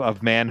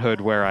of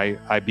manhood where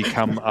I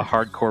become a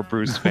hardcore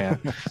Bruce fan,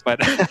 but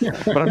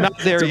I'm not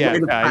there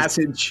yet, guys.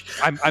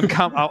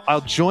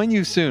 I'll join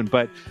you soon,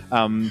 but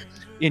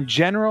in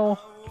general,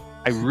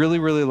 I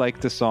really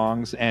like the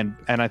songs, and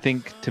I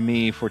think, to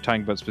me, if we're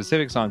talking about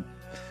specific songs,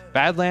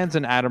 Badlands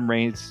and Adam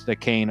Rains the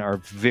Cane are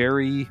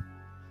very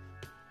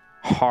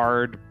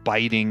hard,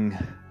 biting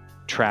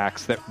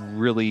tracks that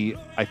really,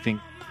 I think,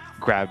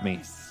 grabbed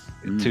me.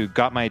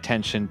 Got my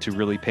attention to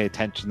really pay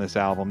attention to this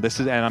album.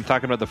 And I'm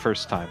talking about the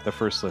first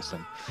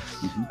listen,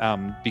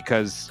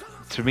 because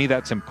to me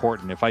that's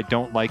important. If I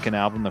don't like an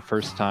album the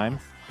first time,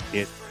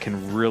 it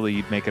can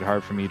really make it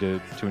hard for me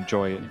to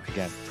enjoy it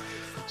again.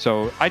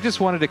 So I just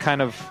wanted to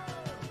kind of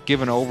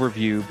give an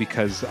overview,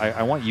 because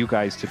I want you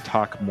guys to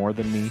talk more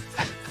than me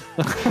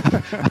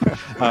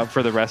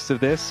for the rest of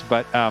this.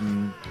 But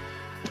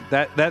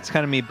that's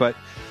kind of me. But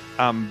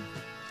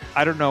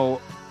I don't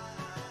know.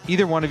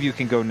 Either one of you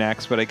can go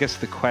next, but I guess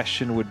the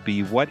question would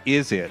be, what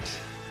is it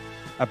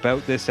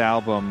about this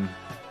album?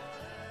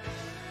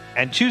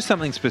 And choose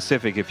something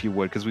specific, if you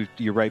would, because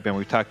you're right, Ben.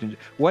 We've talked.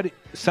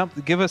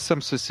 Give us some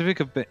specific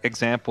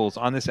examples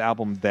on this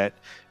album that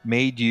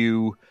made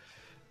you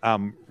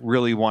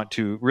really want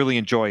to really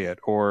enjoy it,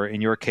 or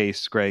in your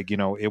case, Greg,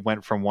 it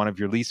went from one of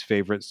your least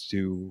favorites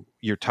to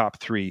your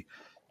top 3.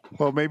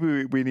 Well,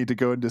 maybe we need to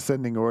go in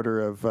descending order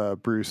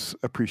of Bruce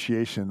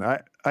appreciation.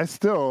 I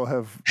still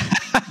have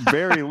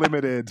very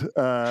limited,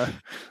 I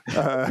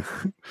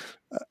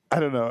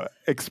don't know,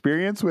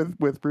 experience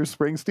with Bruce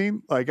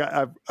Springsteen. Like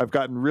I've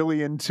gotten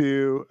really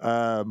into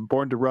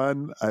Born to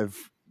Run. I've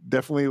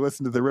definitely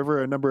listened to The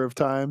River a number of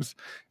times,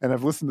 and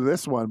I've listened to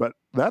this one, but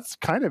that's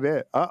kind of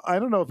it. I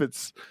don't know if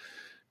it's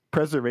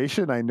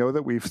preservation. I know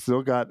that we've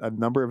still got a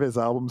number of his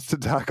albums to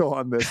tackle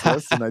on this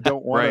list, and I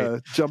don't want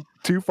to jump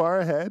too far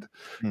ahead.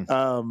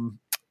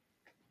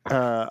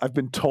 I've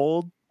been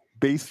told,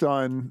 based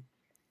on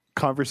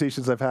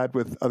conversations I've had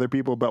with other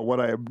people about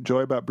what I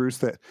enjoy about Bruce,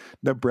 that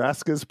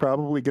Nebraska is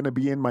probably going to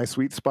be in my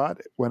sweet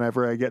spot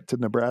whenever I get to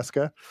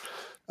Nebraska.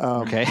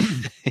 Okay.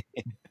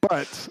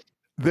 But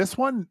this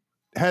one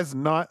has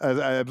not, as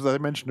I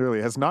mentioned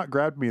earlier, has not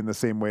grabbed me in the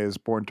same way as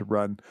Born to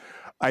Run.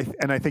 I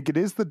think it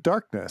is the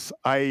darkness.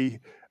 I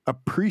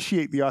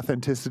appreciate the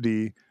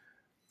authenticity,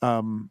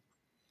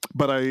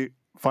 but I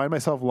find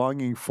myself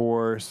longing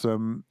for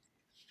something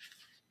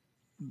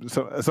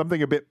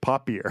a bit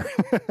poppier.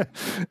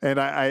 And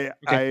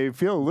I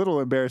feel a little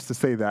embarrassed to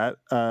say that,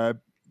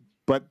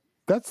 but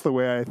that's the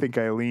way I think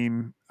I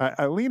lean.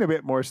 I lean a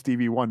bit more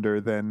Stevie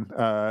Wonder than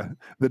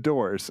the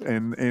Doors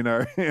in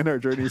our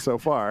journey so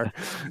far,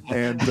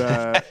 and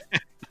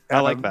I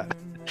like that.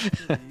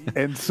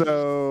 And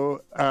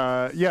so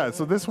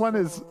so this one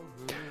is.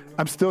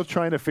 I'm still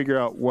trying to figure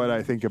out what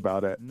I think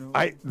about it.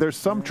 There's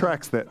some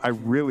tracks that I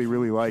really,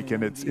 really like,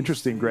 and it's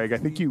interesting, Greg. I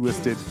think you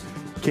listed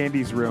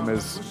Candy's Room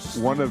as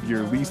one of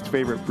your least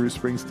favorite Bruce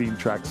Springsteen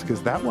tracks,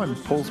 because that one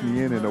pulls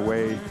me in a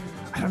way.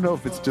 I don't know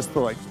if it's just the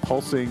like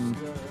pulsing,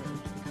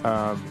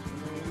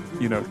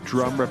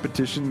 drum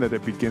repetition that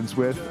it begins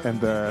with,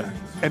 and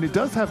it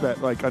does have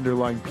that like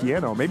underlying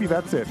piano. Maybe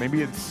that's it.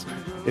 Maybe it's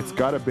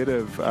got a bit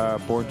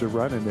of Born to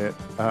Run in it.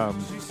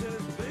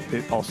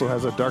 It also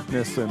has a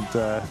darkness and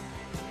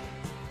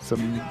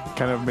some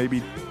kind of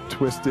maybe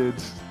twisted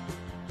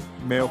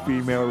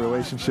male-female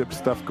relationship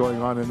stuff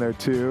going on in there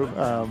too.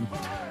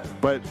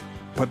 But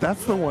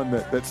that's the one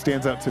that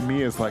stands out to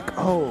me as like,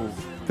 oh,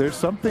 there's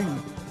something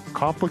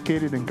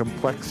complicated and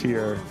complex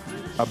here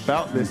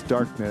about this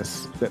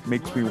darkness that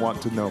makes me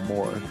want to know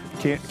more.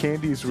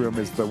 Candy's Room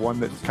is the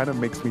one that kind of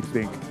makes me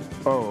think,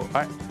 oh,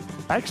 I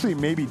actually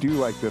maybe do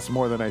like this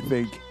more than I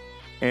think.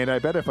 And I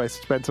bet if I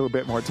spent a little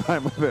bit more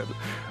time with it,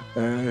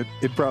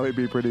 it'd probably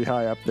be pretty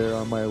high up there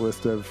on my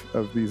list of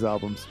these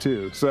albums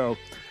too. So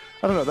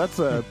I don't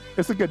know.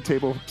 It's a good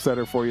table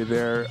setter for you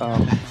there.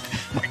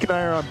 Mike and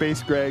I are on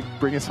bass. Greg,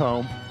 bring us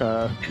home.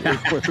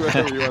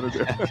 Whatever you want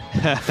to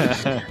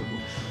do.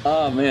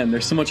 Oh man,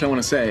 there's so much I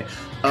want to say,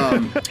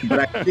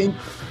 but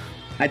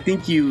I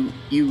think you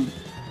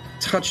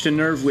touched a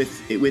nerve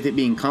with it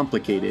being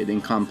complicated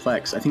and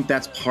complex. I think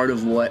that's part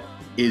of what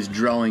is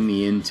drawing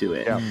me into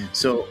it. Yeah.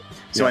 So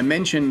I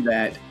mentioned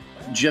that.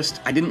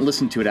 I didn't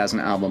listen to it as an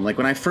album. Like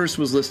when I first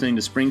was listening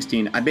to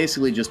Springsteen, I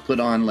basically just put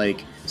on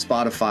like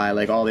Spotify,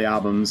 like all the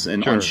albums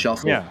and on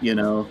shuffle,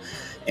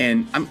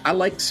 and I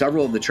liked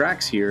several of the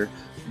tracks here,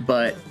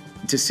 but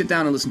to sit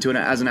down and listen to it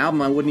as an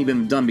album, I wouldn't even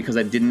have done, because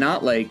I did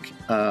not like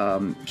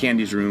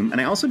Candy's Room, and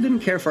I also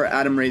didn't care for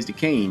Adam Raised a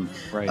Cain.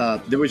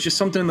 Right. There was just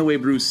something in the way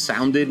Bruce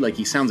sounded, like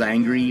he sounds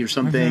angry or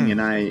something,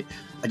 and I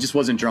just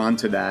wasn't drawn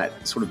to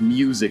that sort of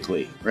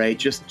musically, right?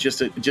 Just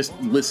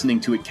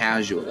listening to it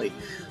casually.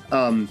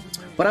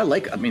 But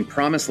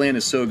Promised Land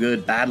is so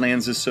good.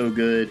 Badlands is so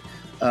good.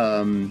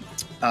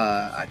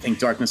 I think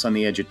Darkness on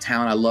the Edge of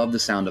Town. I love the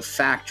sound of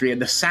Factory.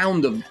 The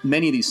sound of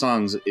many of these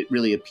songs, it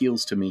really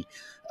appeals to me.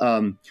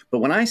 But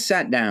when I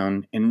sat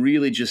down and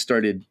really just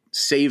started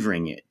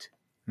savoring it,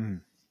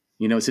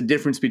 it's a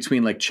difference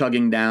between like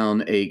chugging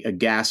down a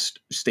gas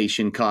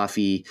station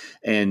coffee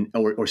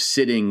or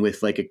sitting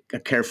with like a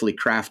carefully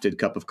crafted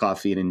cup of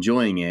coffee and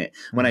enjoying it.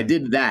 When I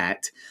did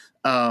that,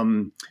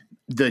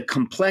 the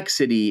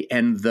complexity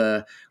and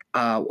the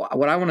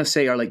what I want to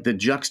say are like the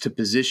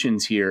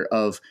juxtapositions here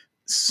of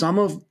some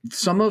of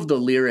the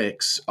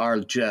lyrics are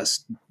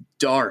just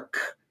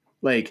dark.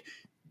 Like,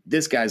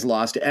 this guy's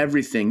lost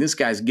everything. This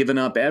guy's given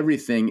up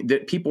everything.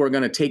 That people are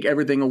going to take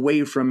everything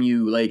away from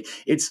you. Like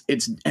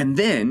and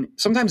then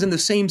sometimes in the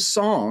same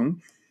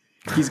song,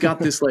 he's got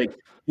this like,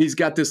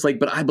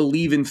 but I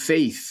believe in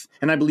faith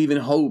and I believe in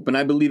hope and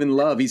I believe in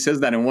love. He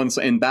says that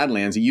in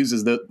Badlands. He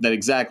uses that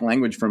exact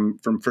language from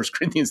 1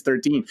 Corinthians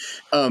 13.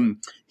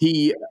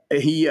 He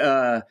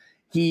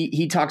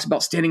talks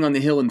about standing on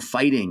the hill and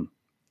fighting.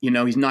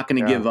 He's not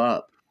going to give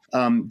up.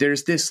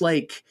 There's this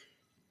like,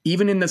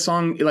 even in the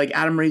song, like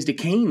Adam Raised a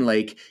Cain,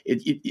 like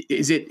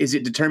is it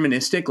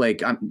deterministic?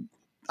 Like I'm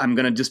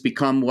going to just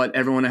become what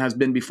everyone has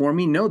been before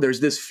me. No, there's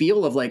this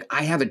feel of like,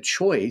 I have a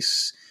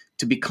choice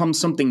to become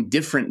something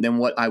different than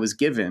what I was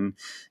given.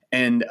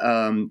 And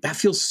that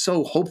feels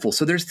so hopeful.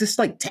 So there's this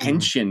like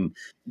tension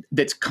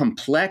that's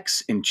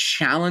complex and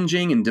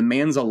challenging and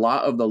demands a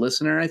lot of the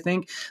listener, I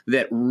think,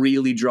 that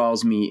really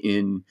draws me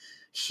in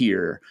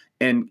here.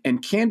 And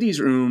Candy's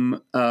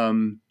Room,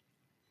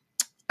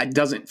 it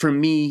doesn't, for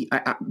me,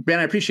 Ben,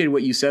 I appreciated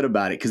what you said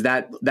about it, because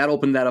that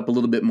opened that up a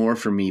little bit more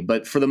for me.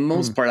 But for the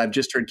most part, I've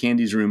just heard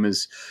Candy's Room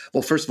as,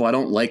 well, first of all, I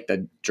don't like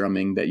the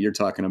drumming that you're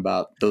talking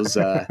about. Those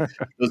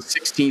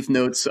 16th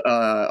notes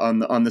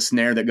on the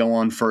snare that go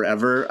on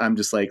forever. I'm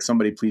just like,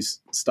 somebody please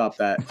stop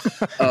that.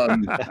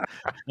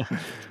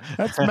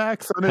 That's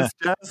Max on his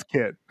jazz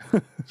kit.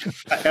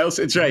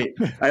 It's right.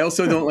 I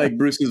also don't like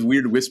Bruce's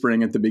weird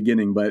whispering at the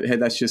beginning, but hey,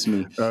 that's just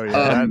me. Oh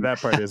yeah, that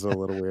part is a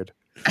little weird.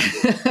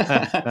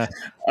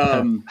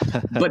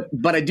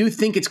 But I do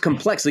think it's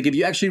complex. Like if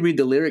you actually read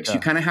the lyrics, you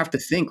kind of have to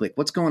think like,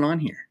 what's going on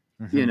here?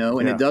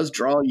 And it does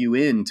draw you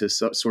into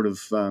sort of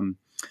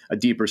a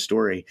deeper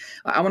story.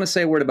 I want to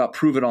say a word about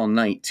 "Prove It All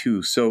Night"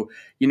 too. So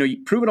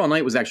 "Prove It All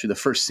Night" was actually the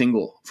first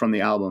single from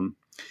the album.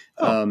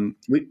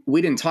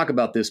 We didn't talk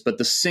about this, but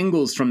the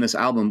singles from this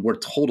album were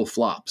total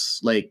flops.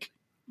 Like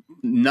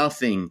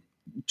nothing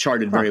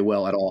charted very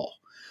well at all.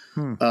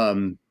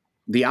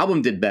 The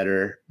album did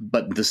better,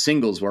 but the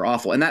singles were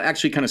awful. And that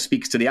actually kind of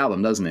speaks to the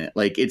album, doesn't it?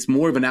 Like it's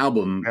more of an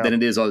album than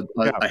it is a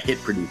hit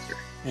producer.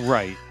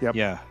 Right. Yep.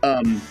 Yeah.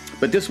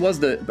 But this was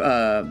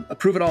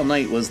 "Prove It All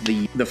Night" was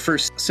the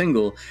first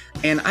single.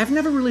 And I've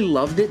never really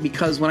loved it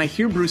because when I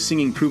hear Bruce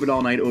singing "Prove It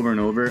All Night" over and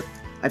over,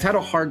 I've had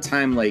a hard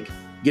time like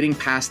getting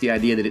past the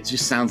idea that it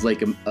just sounds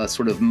like a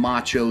sort of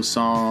macho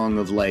song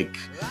of like,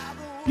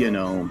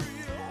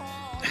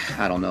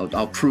 I don't know,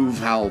 I'll prove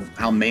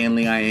how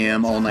manly I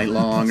am all night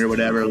long or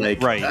whatever.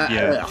 Like, right,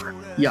 yeah.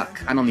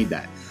 Yuck. I don't need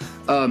that.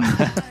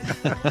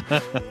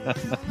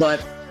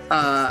 But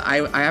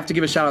I have to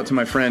give a shout out to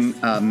my friend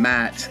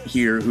Matt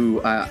here,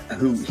 who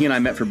he and I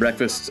met for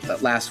breakfast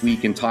last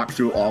week and talked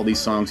through all these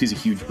songs. He's a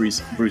huge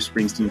Bruce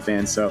Springsteen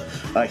fan, so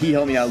he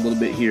helped me out a little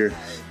bit here.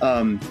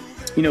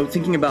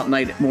 Thinking about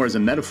night more as a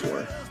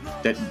metaphor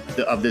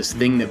of this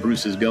thing that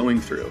Bruce is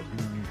going through,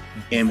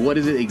 and what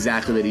is it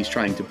exactly that he's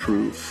trying to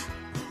prove.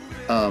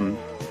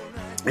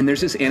 And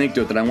there's this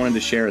anecdote that I wanted to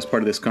share as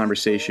part of this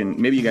conversation.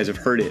 Maybe you guys have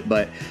heard it,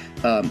 but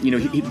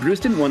Bruce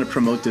didn't want to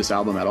promote this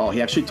album at all.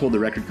 He actually told the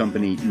record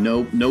company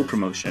no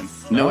promotion,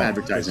 no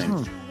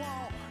advertising.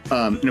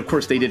 And of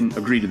course, they didn't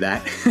agree to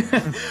that,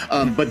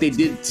 but they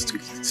did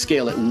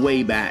scale it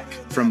way back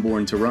from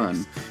Born to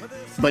Run.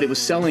 But it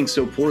was selling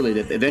so poorly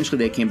that eventually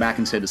they came back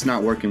and said, it's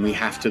not working. We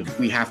have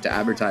to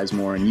advertise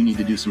more, and you need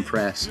to do some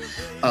press.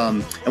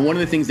 And one of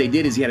the things they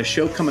did is he had a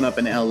show coming up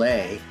in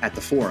LA at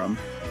the Forum.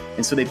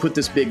 And so they put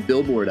this big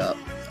billboard up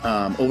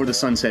over the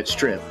Sunset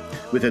Strip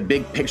with a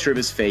big picture of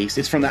his face.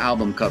 It's from the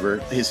album cover,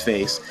 his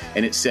face.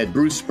 And it said,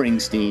 Bruce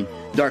Springsteen,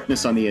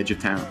 Darkness on the Edge of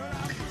Town.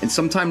 And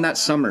sometime that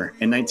summer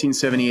in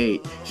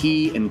 1978,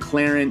 he and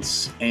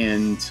Clarence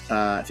and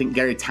I think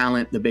Gary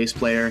Talent, the bass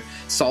player,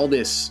 saw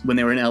this when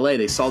they were in LA.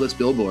 They saw this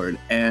billboard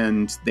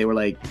and they were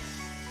like,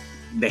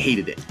 they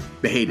hated it.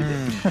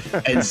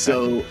 And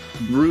so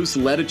Bruce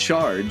led a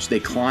charge. They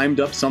climbed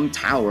up some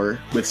tower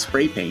with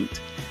spray paint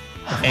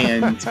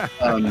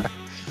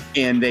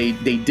and they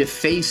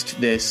defaced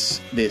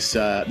this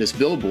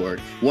billboard.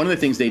 One of the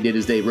things they did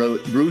is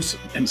Bruce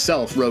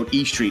himself wrote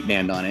E Street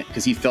Band on it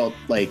because he felt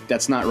like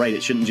that's not right.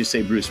 It shouldn't just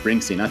say Bruce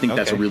Springsteen. I think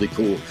that's a really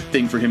cool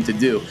thing for him to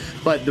do.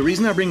 But the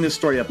reason I bring this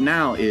story up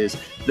now is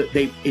that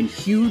they, in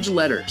huge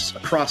letters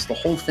across the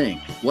whole thing,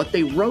 what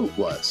they wrote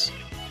was,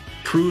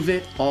 "Prove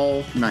It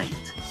All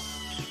Night."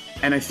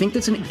 And I think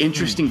that's an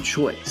interesting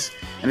choice.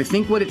 And I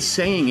think what it's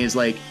saying is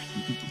like,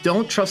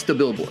 don't trust the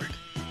billboard.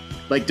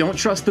 Like, don't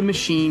trust the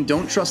machine.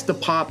 Don't trust the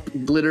pop,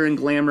 glitter, and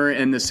glamour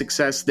and the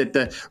success that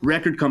the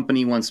record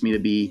company wants me to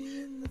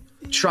be.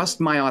 Trust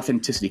my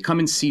authenticity. Come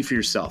and see for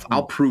yourself.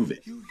 I'll prove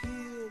it.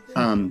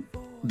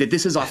 That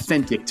this is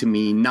authentic to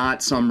me,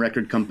 not some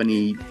record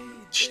company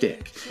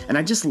shtick. And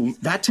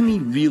that to me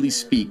really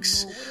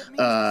speaks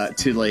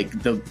to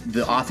like the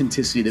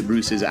authenticity that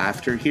Bruce is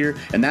after here.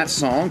 And that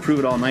song, "Prove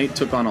It All Night,"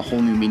 took on a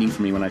whole new meaning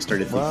for me when I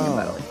started thinking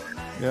about it.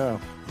 Yeah.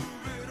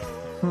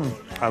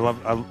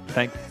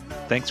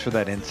 Thanks for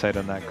that insight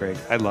on that, Greg.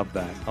 I love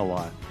that a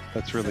lot.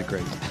 That's really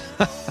great.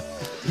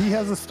 He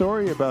has a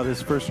story about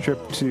his first trip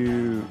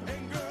to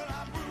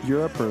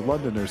Europe or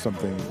London or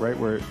something, right?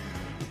 Where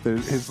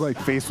his like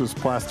face was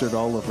plastered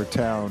all over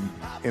town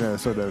in a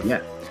sort of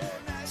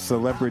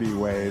celebrity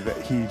way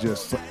that he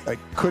just like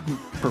couldn't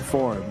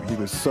perform. He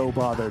was so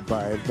bothered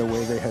by the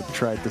way they had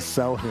tried to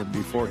sell him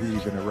before he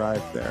even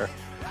arrived there.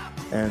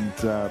 And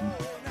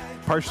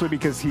partially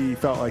because he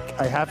felt like,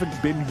 I haven't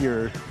been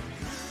here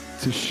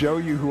to show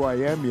you who I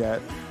am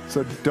yet,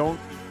 so don't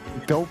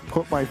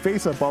put my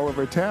face up all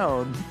over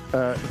town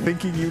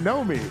thinking you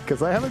know me,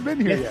 because I haven't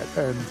been here yet.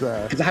 And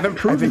because I haven't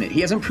proven it.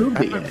 He hasn't proved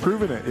it yet. Haven't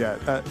proven it yet.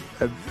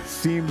 It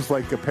seems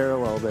like a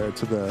parallel there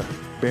to the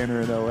banner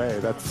in LA.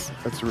 That's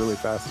really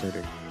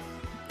fascinating.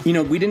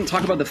 We didn't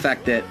talk about the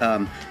fact that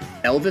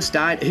Elvis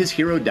died. His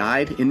hero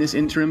died in this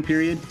interim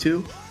period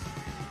too.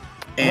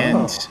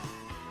 And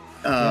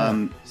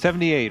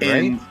 78,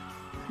 right?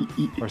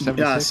 Or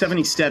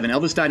 77.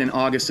 Elvis died in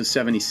August of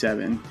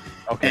 77.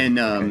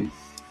 Okay.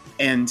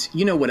 And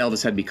you know what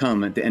Elvis had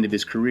become at the end of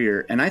his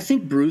career. And I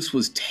think Bruce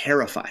was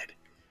terrified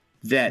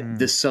that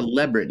the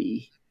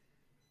celebrity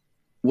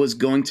was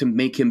going to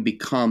make him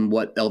become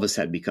what Elvis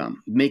had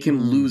become, make him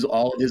lose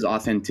all of his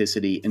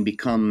authenticity and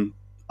become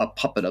a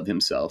puppet of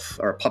himself,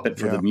 or a puppet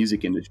for the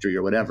music industry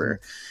or whatever.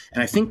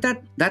 And I think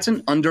that's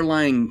an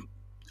underlying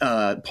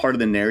part of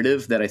the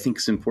narrative that I think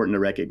is important to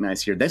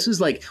recognize here. This is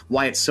like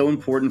why it's so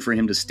important for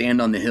him to stand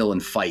on the hill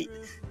and fight,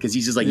 because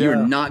he's just like, you're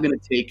not going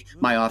to take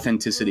my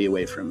authenticity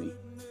away from me.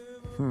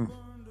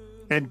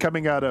 And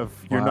coming out of,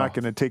 you're not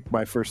going to take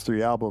my first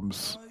 3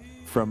 albums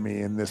from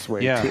me in this way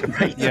too.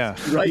 Right. Yeah.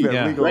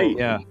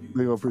 Right.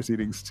 Legal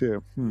proceedings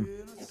too.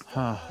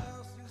 Wow.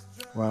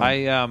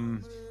 Wow.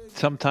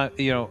 Sometimes,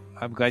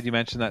 I'm glad you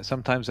mentioned that.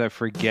 Sometimes I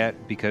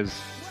forget because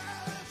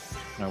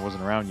I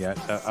wasn't around yet,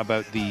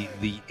 about the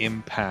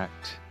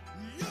impact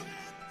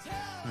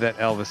that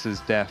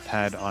Elvis's death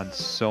had on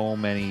so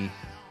many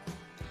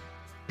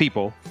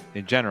people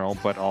in general,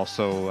 but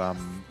also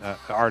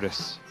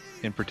artists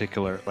in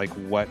particular. Like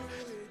what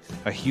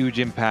a huge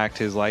impact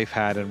his life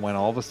had, and when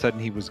all of a sudden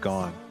he was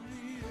gone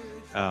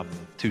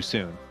too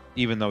soon.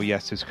 Even though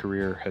yes, his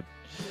career had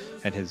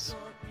and his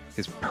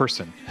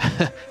person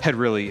had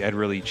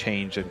really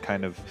changed and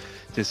kind of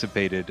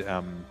dissipated.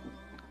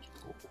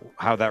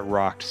 How that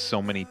rocked so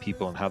many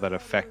people and how that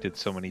affected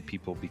so many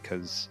people,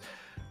 because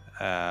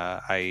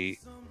I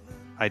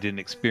didn't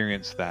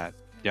experience that.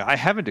 Yeah, I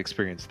haven't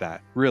experienced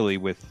that really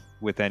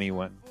with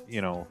anyone,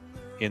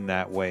 in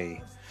that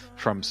way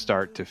from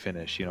start to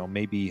finish.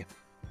 Maybe,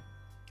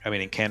 I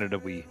mean, in Canada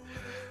we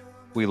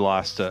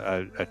lost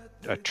a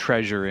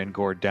treasure in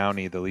Gord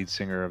Downey, the lead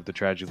singer of the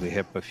Tragically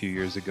Hip, a few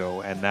years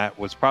ago, and that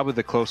was probably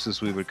the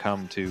closest we would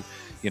come to,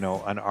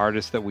 an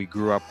artist that we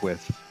grew up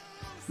with,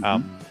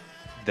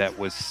 that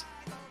was,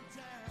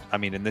 I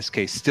mean, in this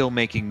case, still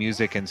making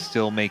music and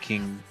still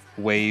making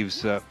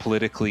waves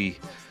politically,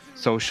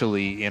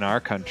 socially in our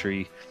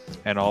country,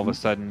 and all of a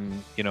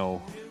sudden,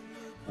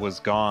 was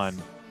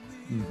gone.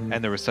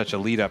 And there was such a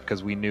lead up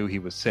because we knew he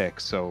was sick.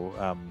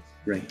 So,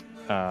 right.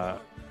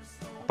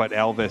 But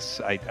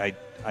Elvis,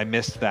 I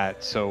missed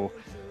that. So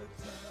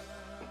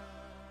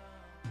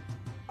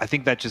I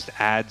think that just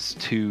adds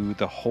to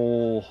the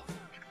whole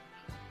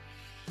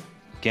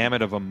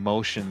gamut of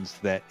emotions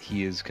that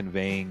he is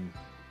conveying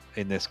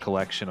in this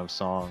collection of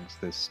songs,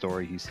 this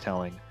story he's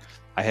telling.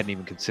 I hadn't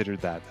even considered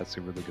that. That's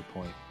a really good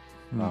point.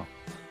 Wow.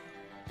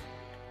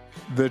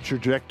 The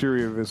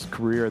trajectory of his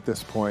career at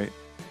this point,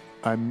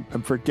 I'm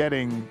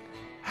forgetting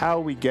how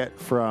we get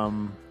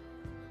from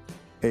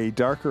a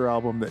darker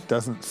album that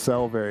doesn't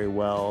sell very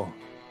well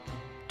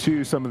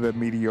to some of the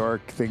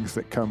meteoric things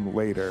that come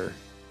later.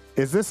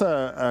 Is this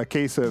a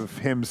case of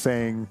him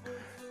saying,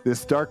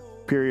 this dark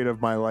period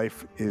of my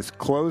life is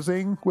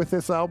closing with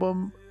this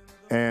album,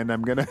 and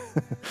I'm gonna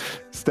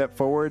step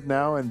forward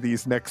now in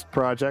these next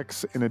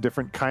projects in a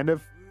different kind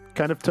of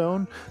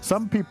tone?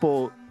 Some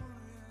people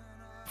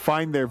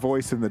find their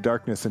voice in the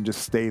darkness and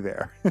just stay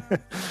there,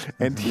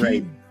 and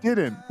he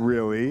didn't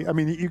really. I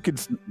mean, you can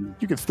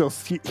still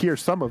hear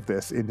some of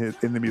this in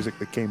the music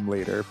that came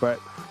later, but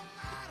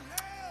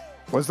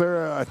was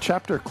there a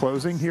chapter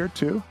closing here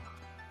too?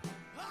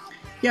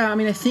 Yeah, I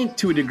mean, I think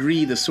to a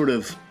degree, the sort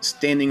of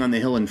standing on the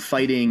hill and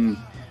fighting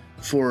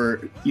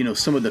for,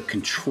 some of the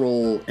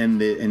control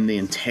and the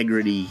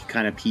integrity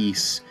kind of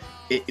piece,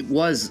 it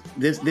was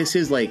this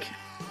is like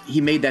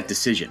he made that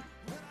decision.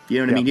 You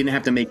know what I mean? He didn't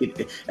have to make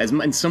it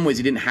in some ways.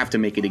 He didn't have to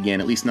make it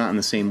again, at least not in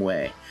the same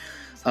way.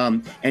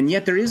 And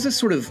yet there is a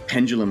sort of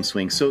pendulum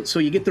swing. So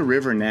you get The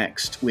River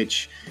next,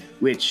 which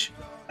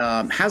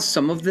has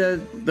some of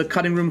the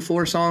cutting room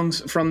floor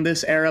songs from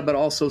this era, but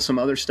also some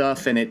other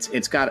stuff, and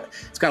it's got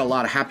a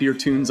lot of happier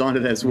tunes on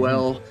it as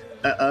well.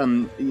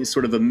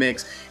 Sort of a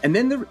mix. And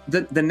then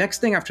the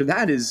next thing after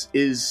that is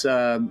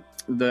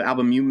the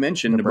album you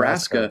mentioned,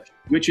 Nebraska,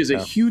 which is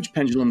a huge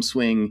pendulum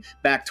swing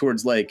back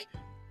towards like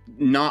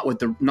not what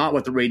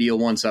the radio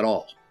wants at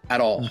all.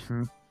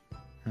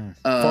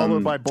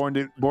 Followed by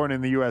Born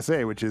in the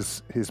USA, which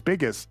is his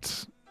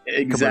biggest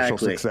commercial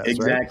success.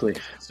 Exactly.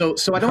 Right?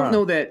 So I don't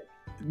know that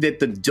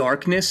the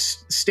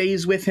darkness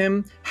stays with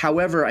him.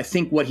 However, I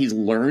think what he's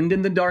learned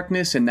in the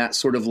darkness, and that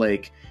sort of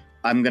like,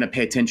 I'm going to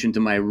pay attention to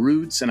my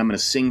roots, and I'm going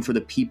to sing for the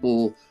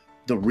people,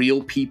 the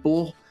real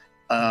people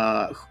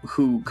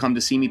who come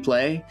to see me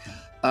play.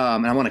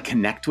 And I want to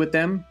connect with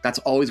them. That's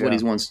always what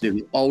he wants to do.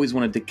 He always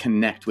wanted to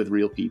connect with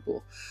real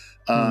people.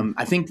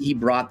 I think he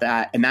brought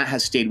that, and that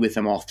has stayed with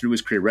him all through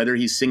his career, whether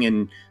he's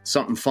singing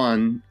something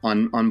fun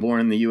on Born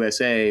in the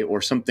USA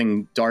or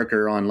something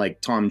darker on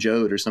like Tom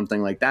Joad or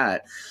something like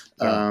that.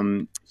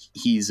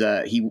 He's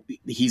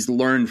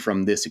learned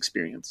from this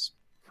experience.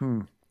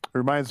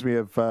 Reminds me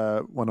of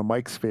one of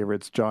Mike's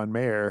favorites, John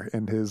Mayer,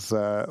 and his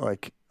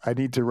I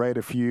need to write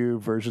a few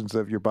versions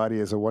of Your Body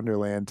is a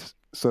Wonderland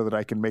so that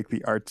I can make the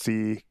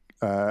artsy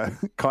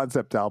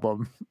concept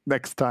album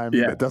next time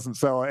that doesn't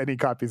sell any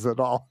copies at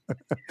all.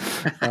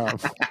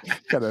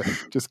 Gotta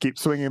just keep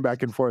swinging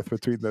back and forth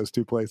between those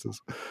two places.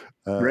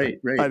 Right.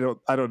 I don't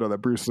know that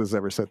Bruce has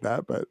ever said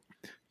that, but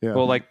yeah.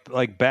 Well,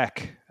 like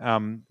Beck,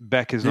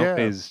 Beck is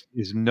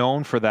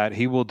known for that.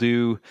 He will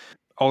do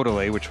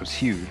Odelay, which was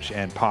huge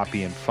and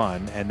poppy and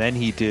fun, and then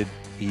he did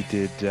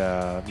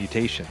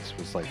Mutations,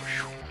 was like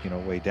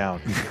way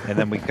down, and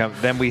then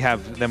we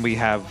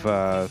have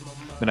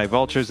Midnight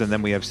Vultures, and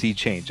then we have Sea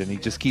Change, and he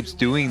just keeps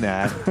doing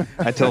that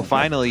until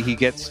finally he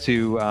gets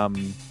to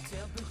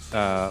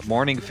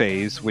Morning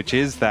Phase, which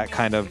is that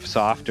kind of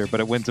softer, but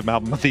it wins him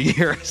Album of the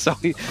Year. So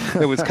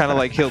it was kind of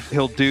like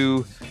he'll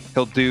do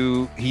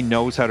he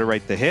knows how to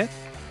write the hit,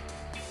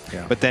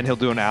 but then he'll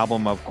do an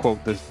album of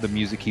quote the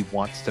music he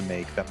wants to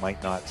make that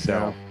might not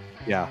sell.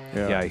 Yeah,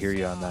 I hear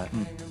you on that.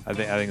 I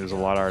think there's a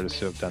lot of artists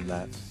who have done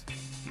that.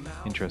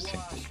 Interesting.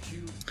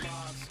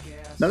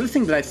 Another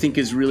thing that I think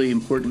is really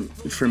important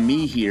for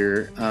me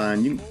here,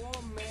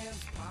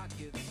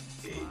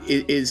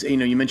 is,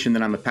 you mentioned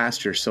that I'm a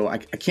pastor, so I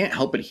can't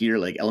help but hear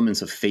like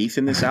elements of faith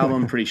in this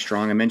album pretty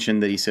strong. I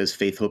mentioned that he says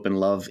faith, hope, and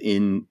love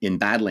in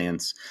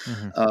Badlands.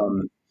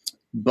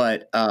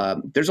 But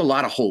there's a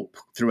lot of hope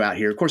throughout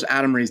here. Of course,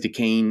 Adam raised a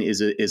Cain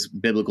is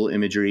biblical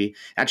imagery.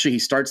 Actually, he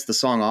starts the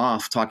song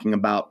off talking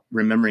about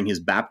remembering his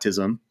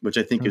baptism, which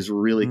I think is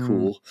really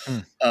cool.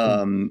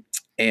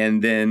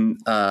 And then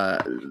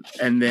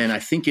I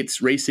think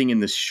it's Racing in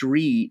the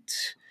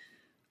Street.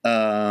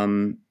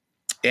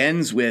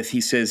 Ends with,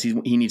 he says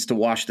he needs to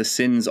wash the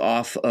sins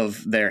off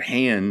of their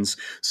hands.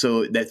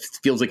 So that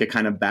feels like a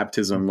kind of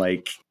baptism,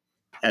 like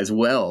as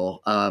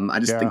well. I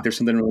just think there's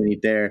something really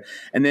neat there.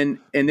 And then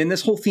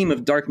this whole theme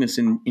of darkness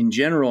in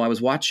general, I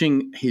was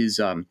watching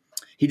his,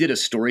 he did a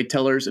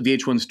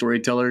VH1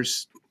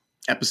 Storytellers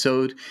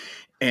episode.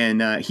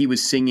 And he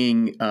was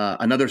singing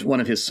another one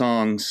of his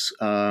songs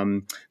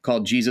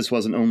called Jesus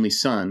Was an Only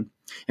Son.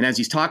 And as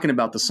he's talking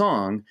about the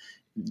song,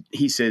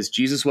 he says,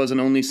 Jesus was an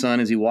only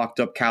son as he walked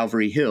up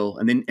Calvary Hill.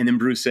 And then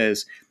Bruce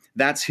says,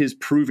 that's his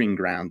proving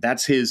ground.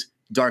 That's his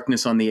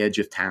darkness on the edge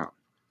of town.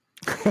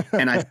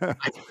 And I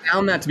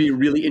found that to be a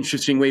really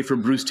interesting way for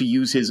Bruce to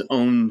use his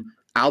own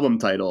album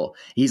title.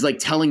 He's like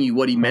telling you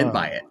what he meant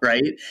by it,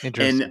 right?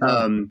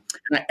 And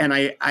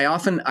I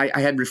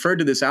had referred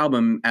to this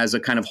album as a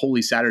kind of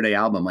Holy Saturday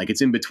album, like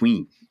it's in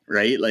between,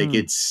 right? Like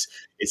it's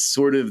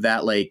sort of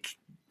that, like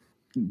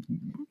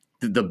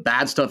the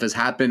bad stuff has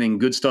happened and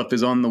good stuff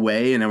is on the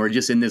way, and we're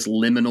just in this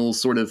liminal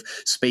sort of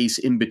space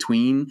in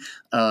between.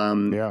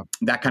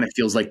 That kind of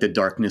feels like the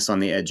darkness on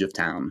the edge of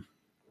town.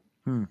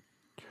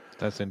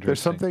 That's interesting.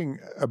 There's something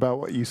about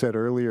what you said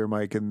earlier,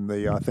 Mike, and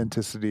the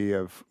authenticity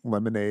of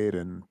Lemonade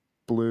and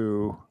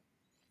Blue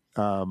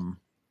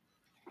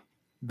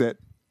that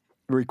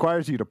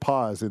requires you to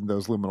pause in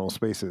those liminal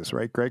spaces,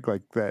 right, Greg?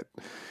 Like that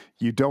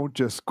you don't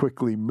just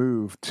quickly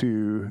move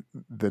to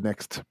the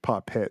next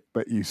pop hit,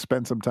 but you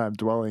spend some time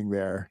dwelling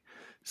there,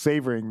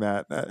 savoring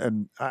that.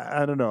 And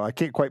I don't know, I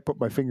can't quite put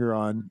my finger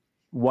on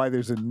why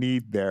there's a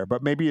need there,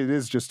 but maybe it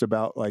is just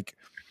about like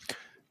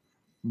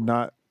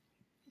not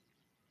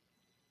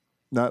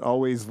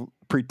always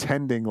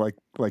pretending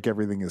like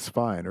everything is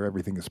fine or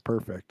everything is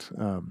perfect.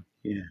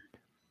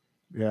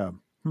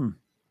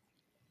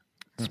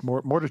 It's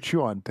more to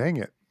chew on. Dang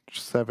it.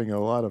 Just having a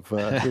lot of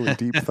really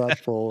deep,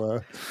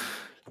 thoughtful,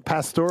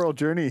 pastoral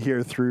journey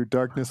here through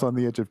darkness on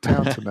the edge of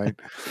town tonight.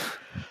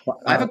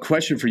 I have a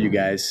question for you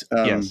guys.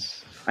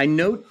 Yes. I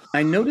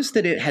noticed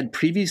that it had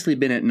previously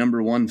been at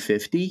number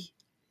 150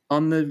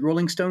 on the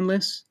Rolling Stone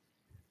list,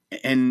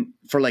 and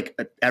for like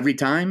every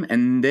time,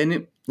 and then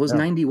it was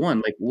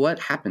 91. Like, what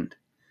happened?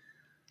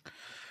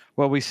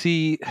 Well, we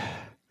see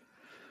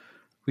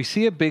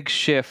a big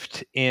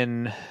shift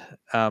in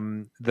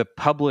the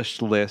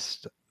published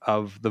list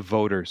of the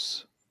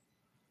voters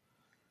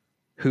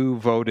who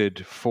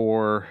voted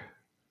for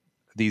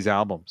these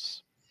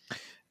albums.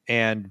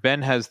 And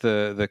Ben has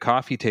the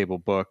coffee table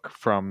book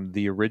from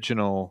the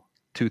original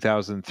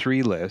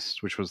 2003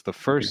 list, which was the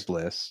first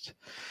list,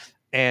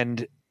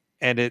 and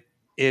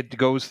it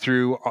goes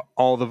through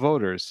all the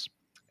voters,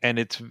 and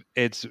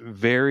it's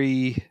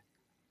very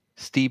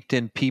steeped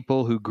in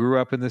people who grew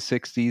up in the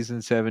 60s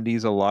and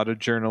 70s, a lot of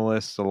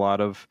journalists, a lot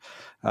of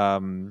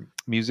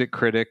music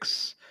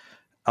critics,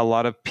 a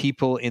lot of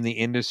people in the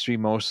industry,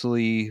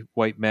 mostly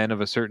white men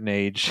of a certain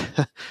age,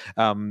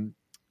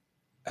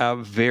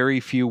 very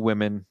few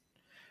women,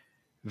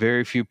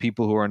 very few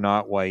people who are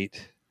not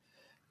white.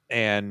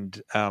 And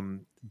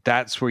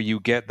that's where you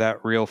get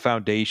that real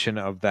foundation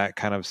of that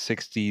kind of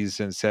 60s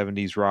and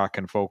 70s rock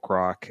and folk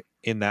rock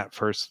in that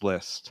first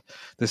list.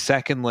 The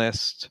second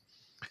list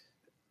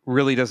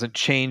really doesn't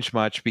change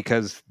much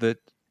because the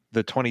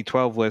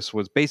 2012 list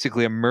was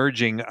basically a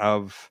merging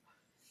of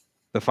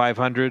the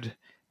 500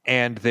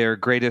 and their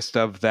greatest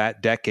of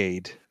that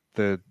decade,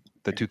 the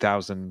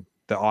 2000,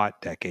 the aught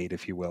decade,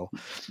 if you will.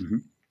 Mm-hmm.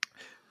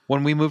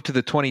 When we move to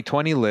the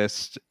 2020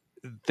 list,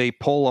 they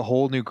pull a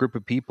whole new group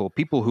of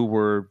people who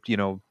were,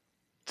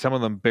 some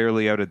of them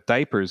barely out of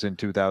diapers in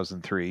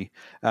 2003.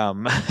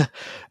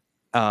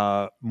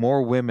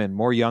 More women,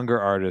 more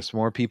younger artists,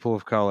 more people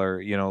of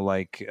color,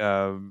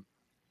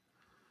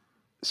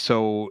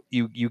 so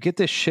you get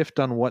this shift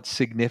on what's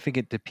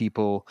significant to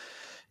people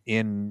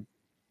in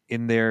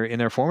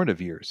their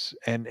formative years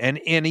and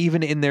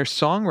even in their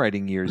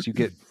songwriting years. You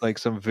get like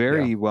some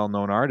very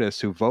well-known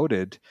artists who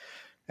voted,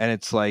 and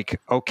it's like,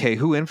 okay,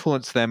 who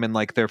influenced them in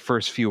like their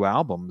first few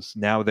albums?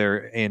 Now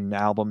they're in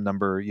album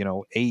number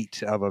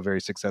 8 of a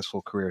very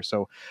successful career.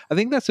 So I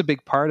think that's a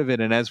big part of it.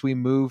 And as we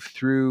move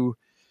through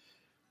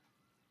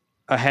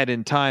ahead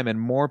in time, and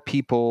more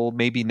people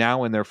maybe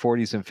now in their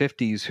 40s and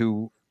 50s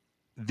who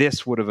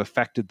this would have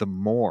affected them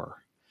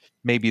more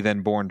maybe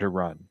than Born to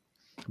Run,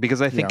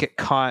 because I think it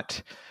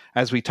caught,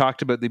 as we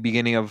talked about the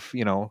beginning of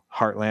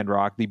Heartland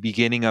rock, the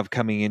beginning of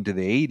coming into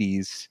the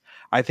 80s.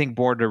 I think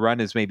Born to Run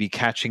is maybe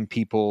catching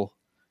people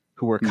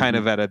who were kind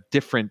of at a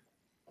different.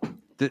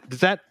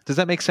 Does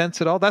that make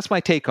sense at all? That's my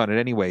take on it,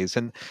 anyways.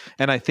 And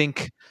I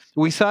think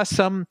we saw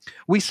some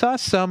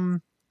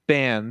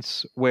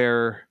bands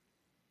where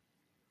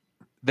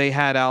they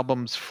had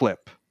albums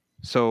flip.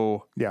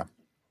 So yeah,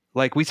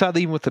 like we saw that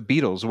even with the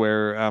Beatles,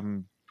 where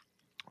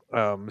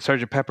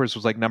Sgt. Pepper's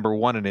was like number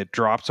 1 and it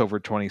drops over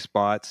 20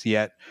 spots,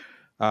 yet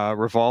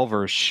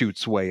Revolver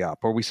shoots way up.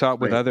 Or we saw it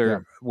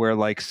with where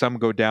like some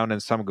go down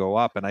and some go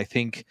up. And I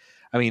think,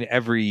 I mean,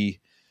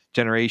 every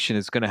generation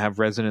is going to have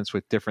resonance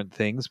with different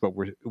things, but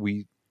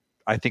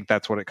I think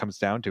that's what it comes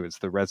down to. It's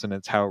the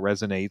resonance, how it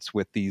resonates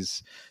with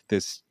this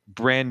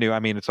brand new, I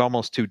mean, it's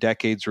almost 2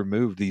 decades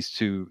removed, these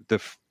two,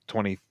 the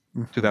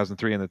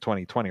 2003 and the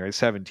 2020, right?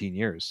 17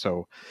 years.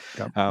 So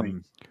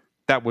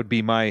that would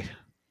be my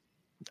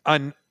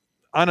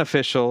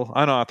unofficial,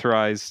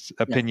 unauthorized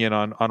opinion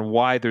on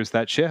why there's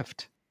that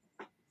shift.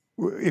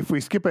 If we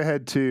skip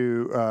ahead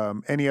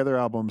to any other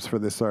albums for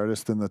this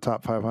artist in the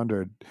top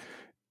 500,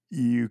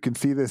 you can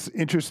see this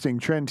interesting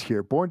trend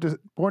here. Born to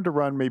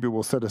Run maybe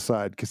we'll set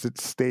aside because it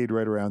stayed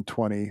right around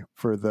 20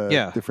 for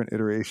the different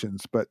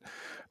iterations. But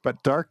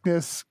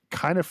Darkness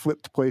kind of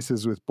flipped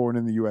places with Born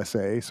in the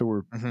USA. So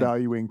we're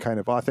valuing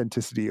kind of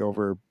authenticity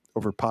over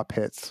pop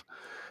hits.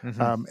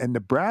 And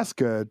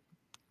Nebraska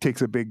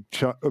takes a big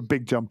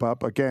jump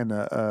up. Again,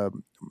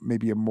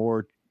 maybe a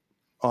more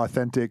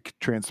authentic,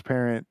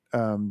 transparent,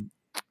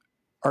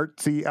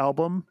 artsy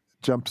album.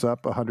 Jumps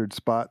up 100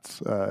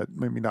 spots,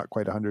 maybe not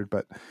quite 100,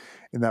 but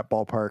in that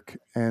ballpark.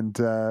 And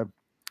The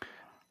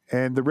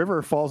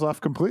River falls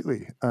off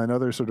completely.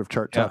 Another sort of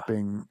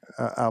chart-topping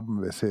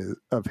album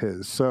of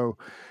his. So,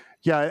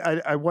 yeah,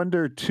 I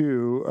wonder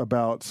too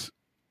about,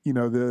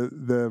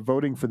 the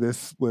voting for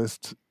this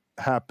list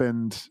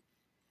happened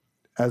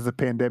as the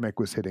pandemic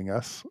was hitting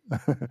us.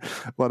 A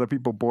lot of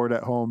people bored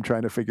at home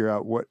trying to figure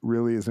out what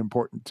really is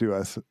important to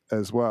us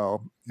as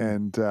well.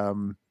 And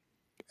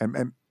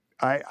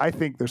I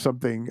think there's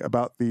something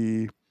about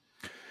the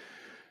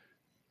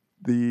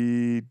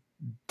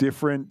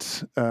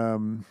different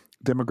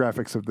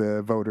demographics of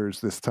the voters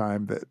this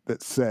time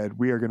that said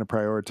we are going to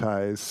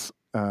prioritize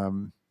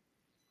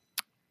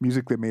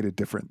music that made a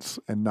difference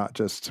and not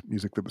just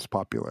music that was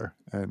popular.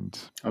 And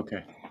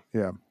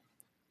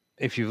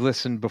if you've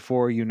listened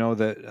before, you know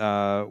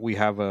that we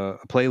have a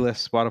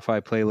playlist,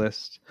 Spotify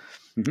playlist.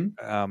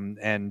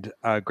 And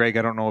Greg,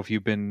 I don't know if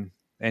you've been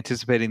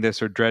anticipating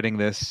this or dreading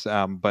this,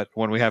 but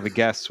when we have a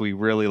guest, we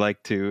really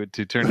like to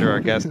turn to our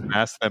guest and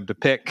ask them to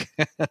pick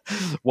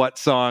what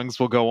songs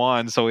will go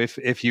on. So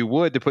if you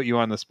would, to put you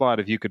on the spot,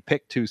 if you could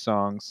pick 2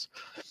 songs,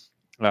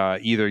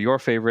 either your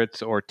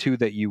favorites or 2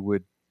 that you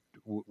would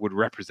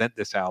represent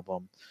this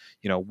album,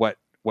 what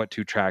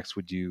 2 tracks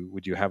would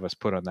you have us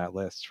put on that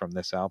list from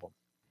this album?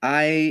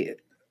 I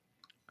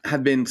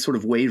have been sort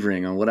of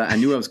wavering on what I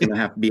knew I was going to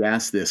have to be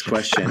asked this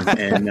question,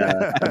 and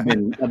I've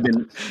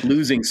been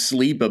losing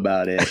sleep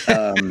about it.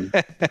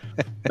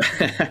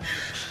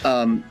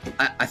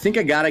 I think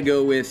I gotta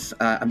go with.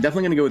 I'm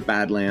definitely going to go with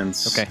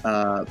Badlands. Okay.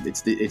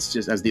 It's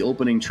just as the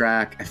opening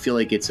track. I feel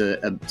like it's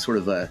a sort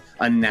of a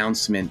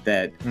announcement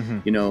that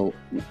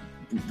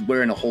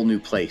we're in a whole new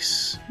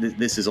place.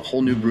 This is a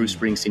whole new Bruce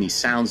Springsteen. He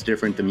sounds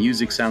different. The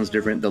music sounds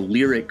different. The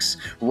lyrics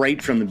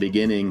right from the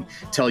beginning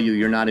tell you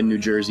you're not in New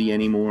Jersey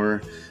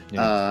anymore.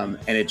 And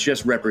it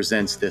just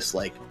represents this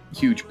like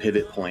huge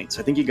pivot point.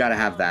 So I think you got to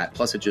have that.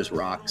 Plus it just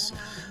rocks.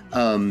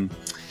 And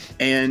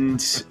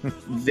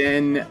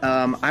then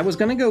I was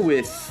going to go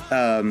with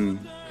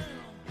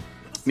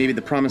maybe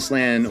The Promised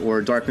Land or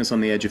Darkness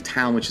on the Edge of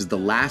Town, which is the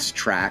last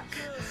track.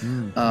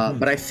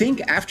 But I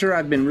think after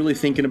I've been really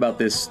thinking about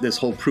this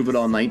whole Prove It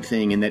All Night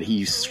thing, and that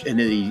he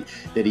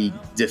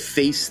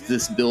defaced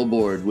this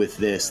billboard with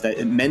this, that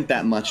it meant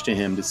that much to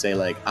him to say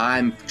like,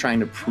 I'm trying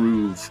to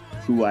prove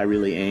who I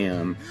really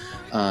am,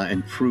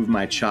 and prove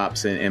my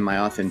chops and my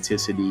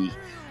authenticity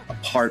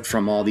apart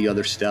from all the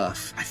other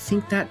stuff. I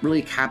think that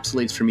really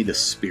encapsulates for me the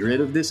spirit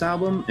of this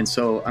album, and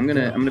so I'm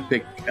gonna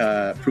pick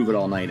Prove It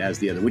All Night as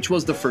the other, which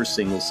was the first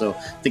single. So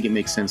I think it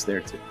makes sense there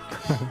too.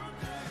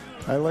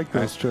 I like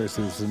those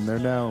choices, and they're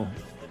now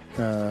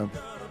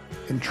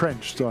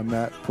entrenched on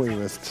that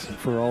playlist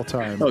for all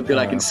time. Oh, good!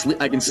 I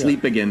can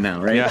sleep again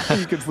now, right? Yeah,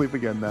 you can sleep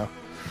again now.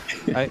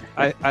 I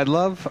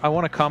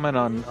want to comment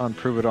on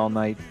Prove It All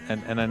Night,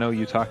 and I know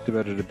you talked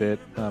about it a bit,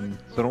 so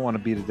I don't want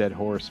to beat a dead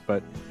horse,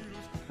 but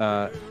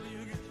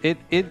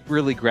it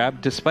really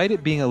grabbed, despite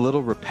it being a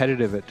little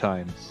repetitive at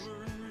times,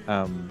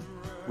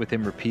 with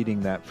him repeating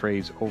that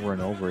phrase over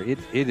and over. It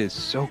is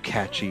so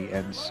catchy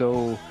and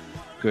so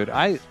good.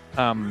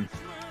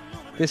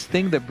 This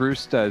thing that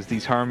Bruce does,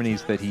 these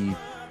harmonies that he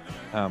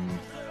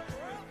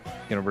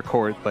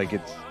record, like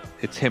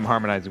it's him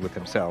harmonizing with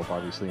himself,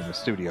 obviously in the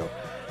studio.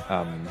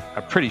 I'm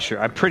pretty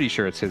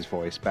sure it's his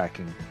voice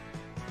backing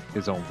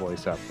his own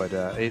voice up, but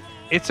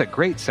it's a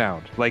great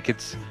sound. Like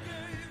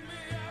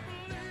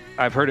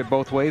I've heard it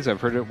both ways.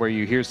 I've heard it where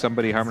you hear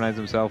somebody harmonize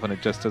himself and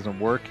it just doesn't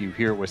work. You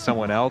hear it with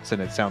someone else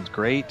and it sounds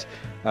great.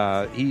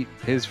 He's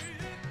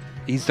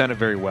done it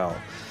very well.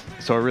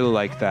 So I really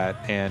like that,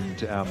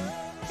 and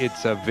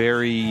it's a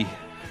very,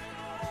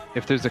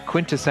 if there's a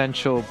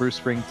quintessential Bruce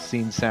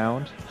Springsteen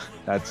sound,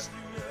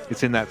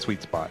 it's in that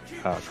sweet spot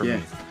for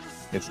me.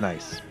 It's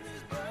nice.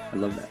 I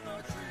love that.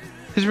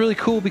 is really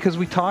cool because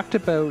we talked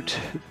about,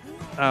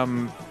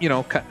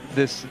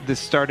 this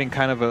starting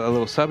kind of a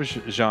little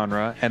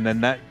subgenre, and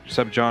then that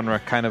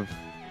subgenre kind of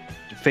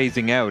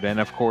phasing out. And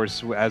of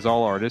course, as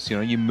all artists,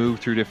 you move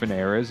through different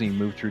eras and you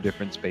move through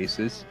different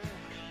spaces.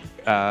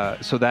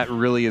 So that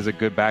really is a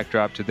good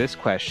backdrop to this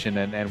question.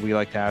 And we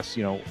like to ask,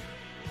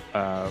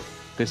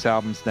 this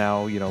album's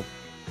now,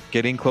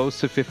 getting close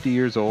to 50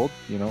 years old,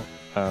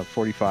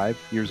 45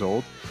 years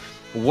old.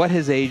 What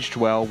has aged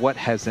well? What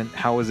hasn't?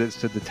 How has it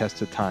stood the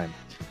test of time?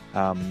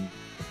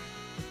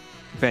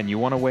 Ben, you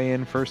want to weigh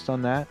in first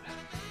on that?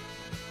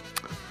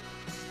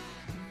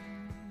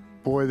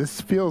 Boy, this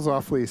feels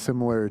awfully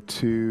similar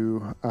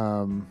to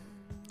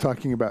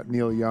talking about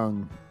Neil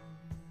Young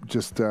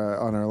just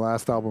on our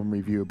last album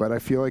review, but I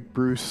feel like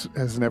Bruce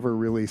has never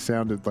really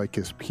sounded like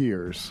his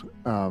peers.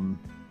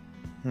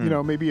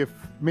 Maybe a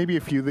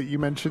few that you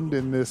mentioned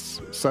in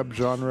this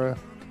subgenre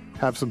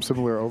have some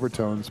similar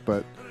overtones,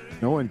 but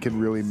no one can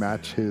really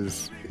match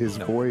his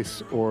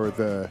voice or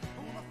the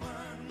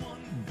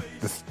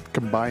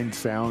combined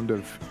sound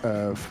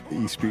of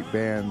E Street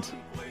Band.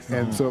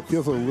 And so it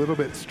feels a little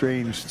bit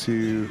strange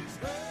to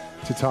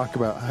talk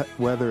about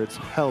whether it's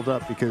held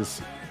up,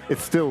 because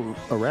it's still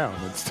around.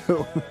 It's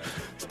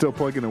still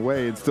plugging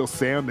away. It's still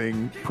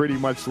sounding pretty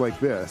much like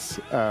this.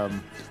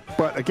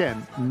 But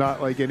again,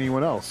 not like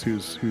anyone else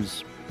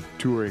who's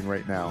touring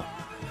right now.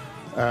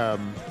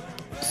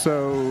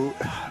 So,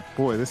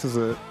 boy,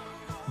 I'm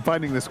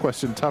finding this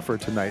question tougher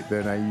tonight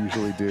than I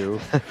usually do,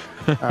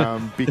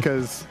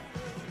 because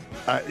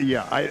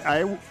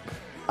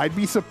I'd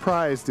be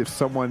surprised if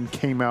someone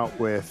came out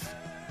with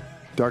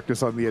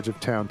Darkness on the Edge of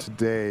Town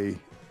today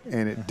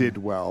and it did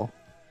well,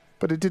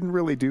 but it didn't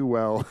really do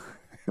well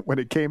when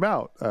it came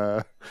out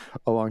a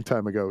long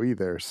time ago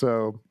either.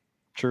 So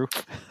true.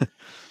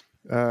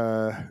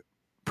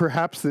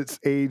 Perhaps it's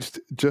aged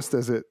just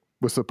as it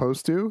was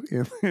supposed to,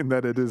 in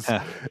that it is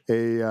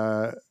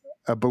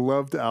a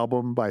beloved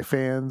album by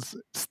fans,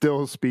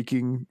 still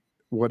speaking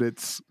what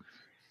it's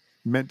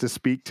meant to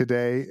speak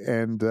today.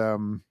 And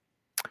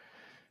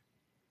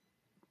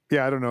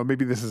I don't know,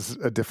 maybe this is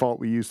a default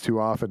we use too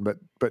often,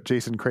 but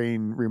Jason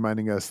Crane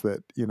reminding us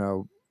that,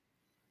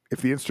 if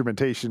the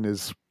instrumentation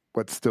is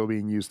what's still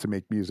being used to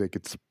make music,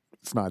 it's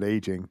not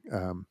aging.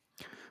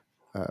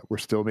 We're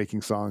still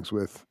making songs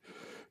with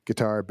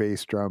guitar,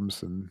 bass,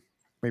 drums, and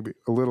maybe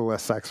a little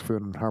less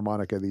saxophone and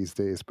harmonica these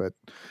days, but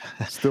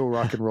still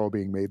rock and roll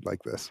being made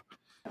like this.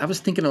 I was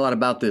thinking a lot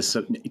about this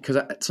because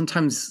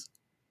sometimes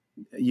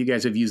you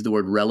guys have used the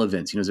word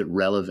relevance. Is it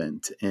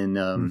relevant? And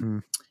I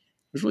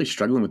was really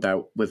struggling with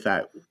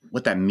that,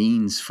 what that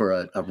means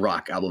for a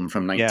rock album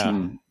from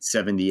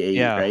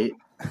 1978, right?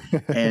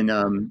 And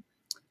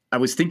I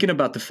was thinking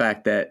about the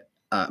fact that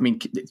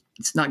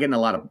it's not getting a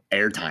lot of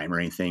airtime or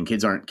anything.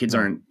 Kids aren't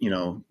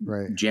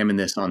jamming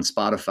this on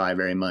Spotify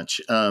very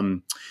much.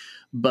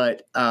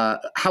 But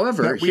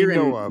however, that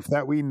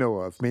we know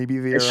of, maybe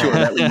they are. Sure,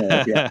 that we know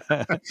of, yeah.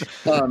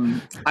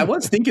 I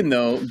was thinking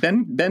though,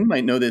 Ben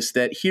might know this,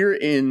 that here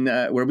in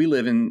where we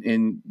live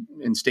in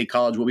State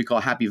College, what we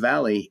call Happy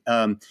Valley.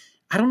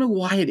 I don't know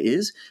why it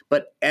is,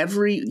 but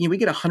we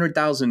get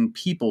 100,000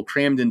 people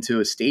crammed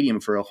into a stadium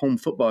for a home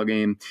football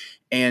game,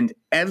 and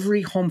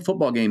every home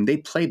football game they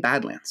play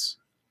Badlands.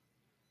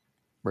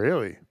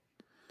 Really?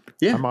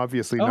 Yeah. I'm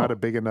obviously not a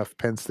big enough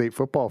Penn State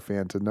football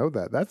fan to know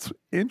that. That's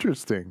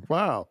interesting.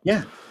 Wow.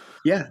 Yeah.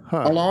 Yeah.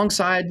 Huh.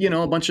 Alongside,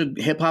 a bunch of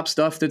hip hop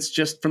stuff that's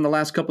just from the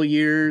last couple of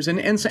years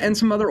and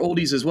some other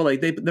oldies as well.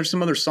 Like there's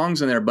some other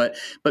songs in there, but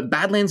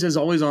Badlands is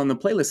always on the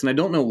playlist, and I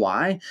don't know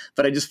why,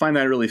 but I just find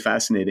that really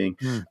fascinating.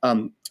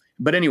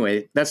 But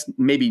anyway, that's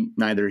maybe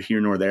neither here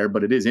nor there,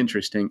 but it is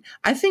interesting.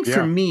 I think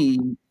for me,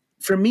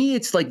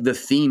 it's like the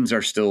themes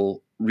are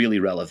still really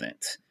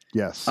relevant.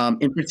 Yes.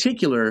 In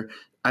particular,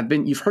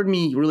 you've heard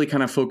me really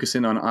kind of focus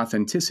in on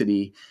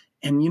authenticity,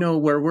 and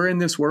where we're in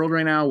this world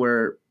right now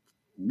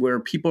where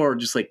people are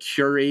just like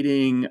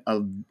curating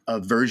a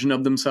version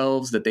of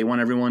themselves that they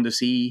want everyone to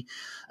see,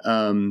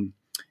 and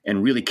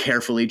really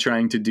carefully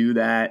trying to do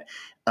that.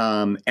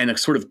 And a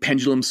sort of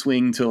pendulum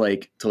swing to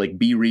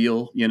be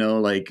real,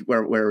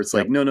 where it's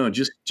like, no,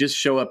 just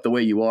show up the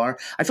way you are.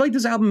 I feel like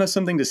this album has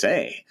something to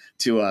say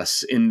to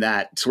us in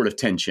that sort of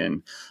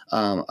tension,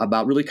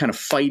 about really kind of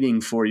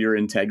fighting for your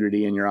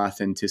integrity and your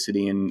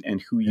authenticity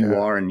and who you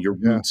are and your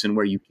roots and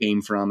where you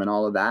came from and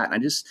all of that.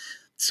 And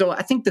so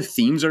I think the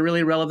themes are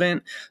really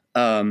relevant.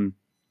 And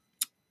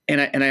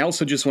I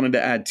also just wanted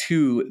to add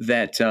too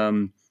that,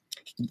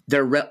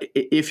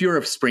 if you're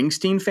a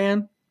Springsteen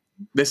fan,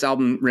 this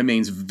album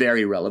remains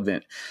very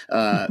relevant.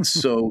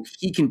 So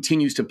he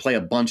continues to play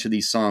a bunch of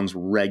these songs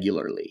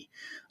regularly.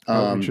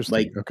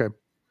 Interesting. Okay.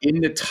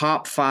 In the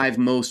top 5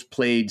 most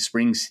played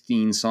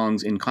Springsteen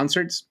songs in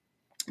concerts,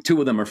 2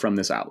 of them are from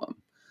this album.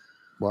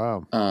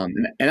 Wow. And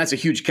that's a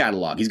huge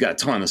catalog. He's got a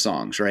ton of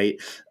songs,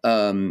 right?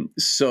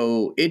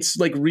 So it's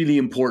like really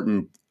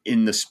important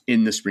in the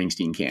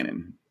Springsteen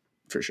canon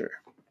for sure.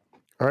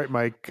 All right,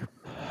 Mike,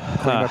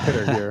 clean up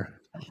hitter here.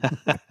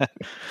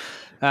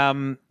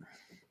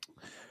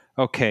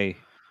 Okay,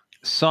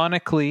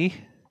 sonically,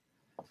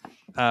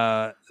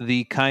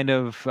 the kind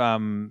of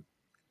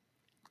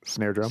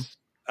Snare drum.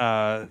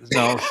 No,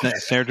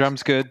 snare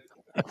drum's good.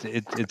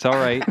 It's all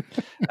right.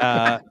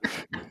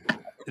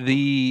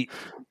 The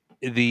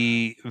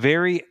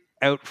very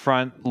out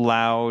front,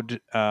 loud,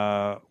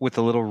 with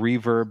a little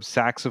reverb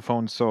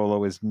saxophone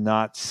solo is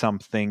not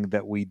something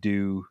that we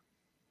do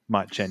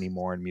much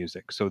anymore in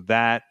music. So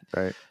that,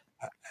 right.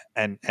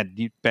 And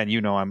you, Ben,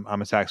 you know,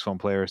 I'm a saxophone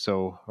player,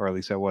 so, or at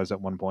least I was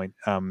at one point.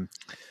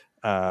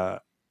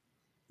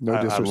 No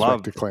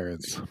disrespect to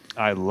Clarence.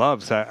 I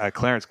love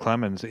Clarence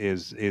Clemens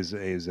is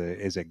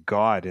a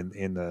god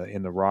in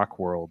the rock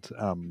world.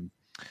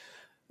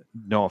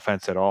 No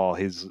offense at all.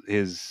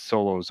 His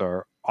solos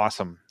are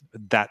awesome.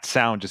 That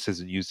sound just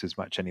isn't used as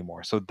much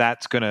anymore. So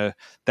that's gonna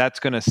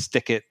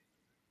stick it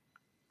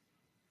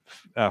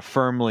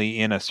firmly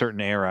in a certain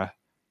era,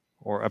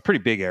 or a pretty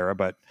big era,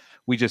 but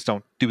we just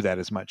don't do that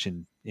as much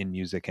in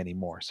music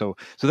anymore. So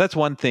that's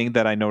one thing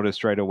that I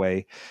noticed right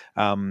away.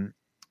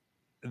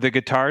 The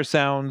guitar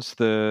sounds,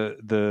 the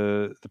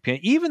piano,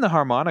 even the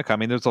harmonica. I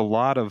mean, there's a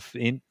lot of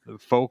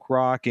folk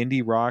rock,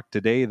 indie rock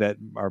today that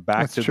are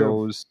back That's to true.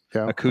 those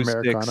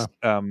acoustics.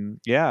 Americana.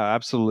 Yeah,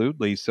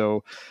 absolutely.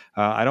 So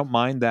I don't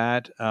mind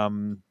that.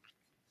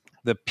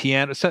 The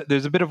piano, so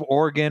there's a bit of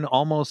organ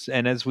almost,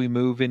 and as we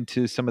move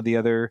into some of the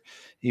other,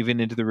 even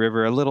into the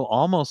river, a little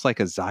almost like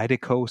a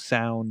Zydeco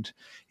sound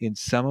in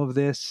some of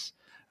this,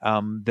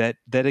 that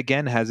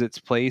again has its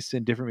place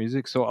in different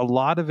music. So a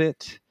lot of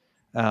it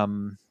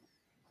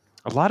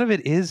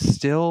is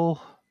still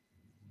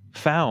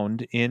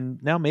found in,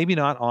 now maybe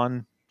not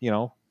on,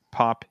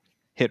 pop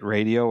hit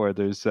radio, or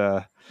there's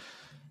no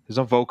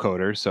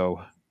vocoder, so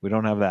we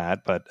don't have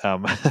that, but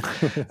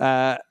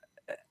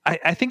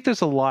I think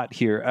there's a lot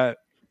here.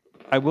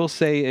 I will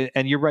say,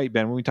 and you're right,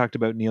 Ben, when we talked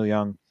about Neil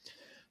Young,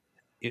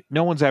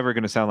 no one's ever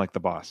going to sound like the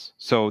Boss.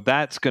 So we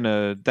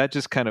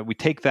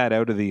take that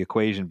out of the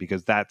equation,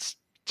 because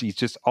he's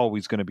just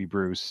always going to be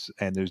Bruce,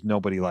 and there's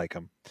nobody like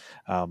him.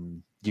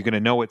 You're going to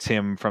know it's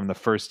him from the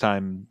first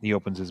time he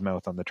opens his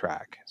mouth on the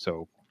track.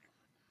 So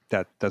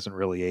that doesn't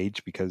really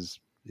age, because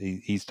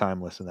he's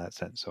timeless in that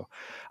sense. So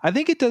I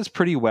think it does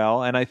pretty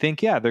well. And I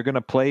think, they're going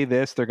to play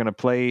this. They're going to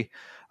play,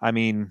 I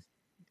mean,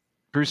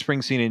 Bruce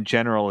Springsteen in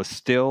general he's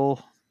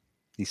still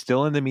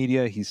in the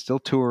media. He's still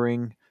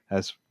touring,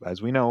 as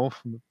we know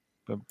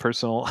from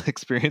personal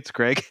experience,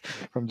 Greg,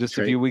 from just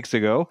a few weeks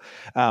ago.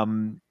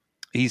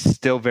 He's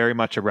still very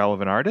much a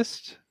relevant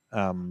artist,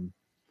 and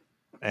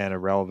a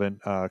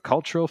relevant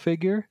cultural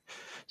figure.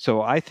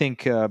 So I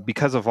think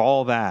because of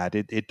all that,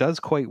 it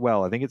does quite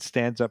well. I think it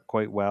stands up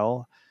quite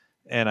well.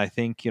 And I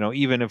think,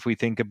 even if we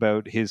think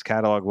about his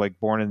catalog, like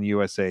Born in the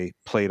USA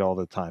played all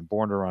the time,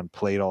 Born to Run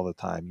played all the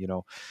time,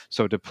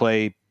 so to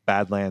play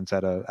Badlands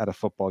at a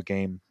football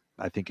game,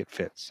 I think it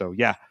fits. So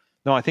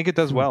I think it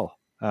does well.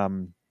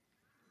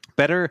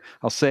 Better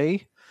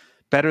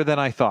than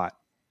I thought.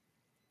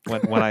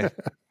 When I'm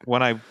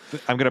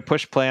going to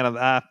push play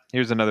on,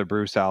 here's another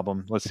Bruce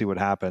album. Let's see what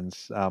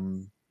happens.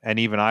 And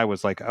even I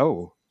was like,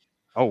 oh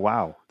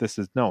wow, this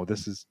is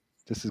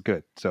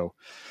good. So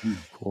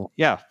cool.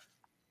 Yeah,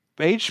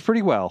 aged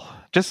pretty well,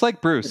 just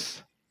like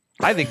Bruce.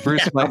 I think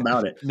Bruce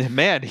about it,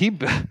 man.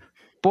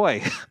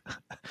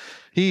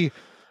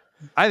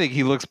 I think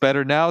he looks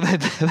better now than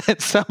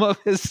some of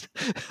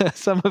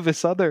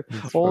his other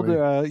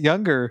older,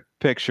 younger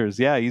pictures.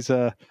 Yeah, he's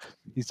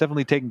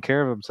definitely taking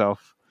care of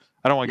himself.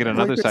 I don't want to get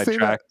another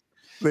sidetrack.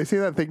 They say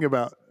that thing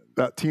about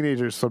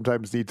teenagers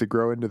sometimes need to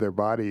grow into their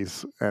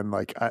bodies, and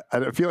like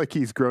I feel like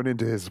he's grown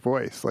into his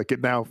voice. Like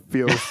it now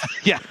feels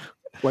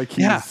like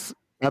he's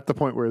at the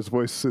point where his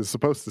voice is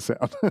supposed to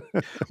sound.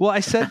 Well, I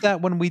said that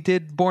when we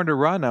did Born to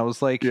Run. I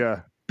was like,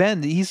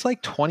 Ben, he's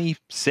like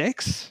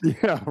 26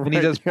 when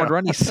he does Born to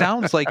Run. He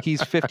sounds like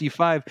he's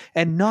 55,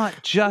 and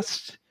not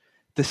just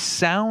the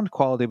sound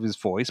quality of his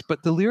voice,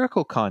 but the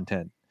lyrical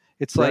content.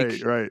 It's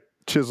like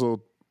chiseled,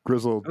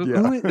 grizzled.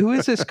 Who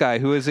is this guy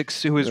who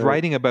is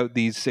writing about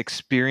these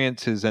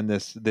experiences and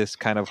this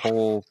kind of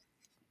whole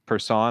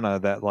persona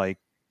that, like,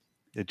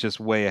 it's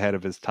just way ahead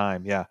of his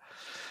time. Yeah.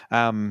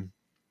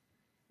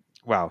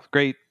 Wow,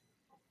 great.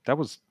 That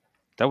was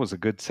a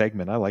good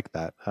segment. I like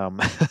that.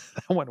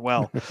 That went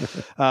well.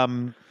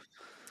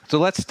 So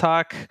let's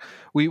talk.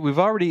 We've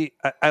already.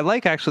 I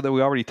like actually that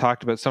we already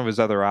talked about some of his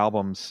other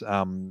albums,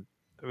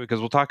 because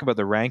we'll talk about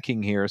the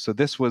ranking here. So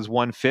this was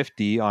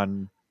 150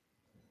 on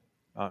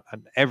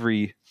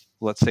every,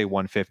 let's say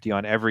 150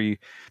 on every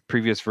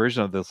previous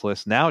version of this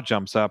list. Now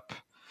jumps up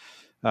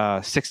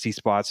 60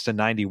 spots to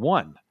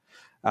 91.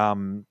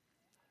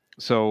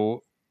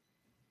 So,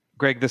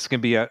 Greg, this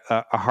can be a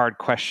hard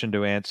question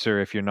to answer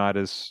if you're not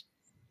as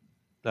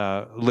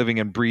living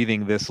and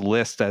breathing this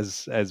list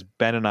as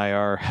Ben and I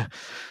are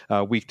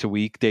week to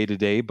week, day to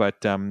day.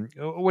 But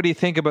what do you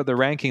think about the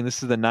ranking?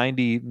 This is the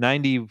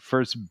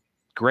 91st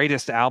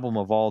greatest album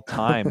of all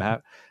time.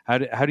 How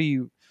do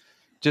you,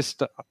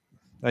 just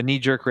a knee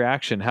jerk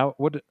reaction?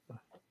 What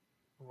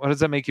does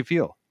that make you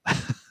feel?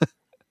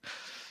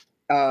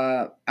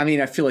 I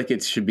mean, I feel like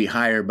it should be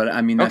higher, but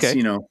I mean, that's,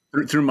 Okay.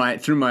 Through my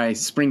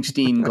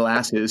Springsteen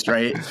glasses,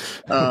 right?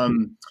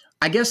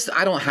 I guess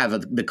I don't have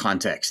the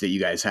context that you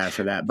guys have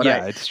for that, but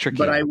it's tricky.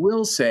 But I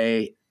will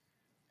say,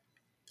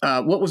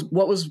 what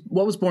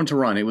was Born to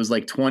Run? It was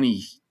like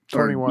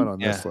 21 on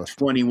this list.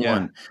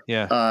 21.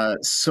 Yeah.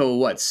 So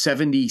what?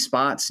 70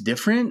 spots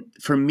different?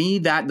 For me,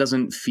 that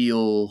doesn't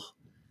feel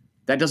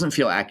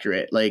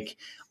accurate. Like,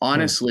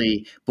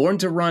 honestly, Born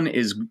to Run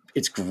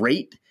it's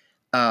great.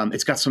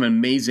 It's got some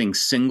amazing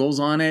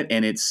singles on it,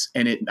 and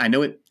I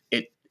know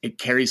it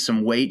carries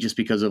some weight just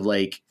because of,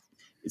 like,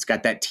 it's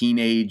got that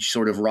teenage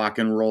sort of rock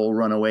and roll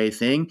runaway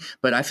thing.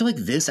 But I feel like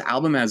this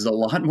album has a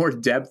lot more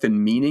depth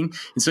and meaning.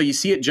 And so you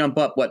see it jump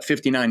up,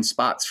 59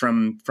 spots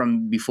from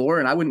before.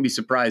 And I wouldn't be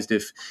surprised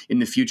if in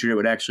the future it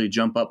would actually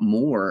jump up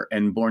more,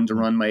 and Born to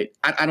Run might,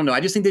 I don't know. I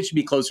just think they should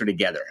be closer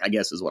together, I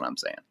guess is what I'm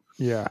saying.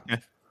 Yeah.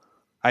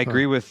 I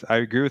agree with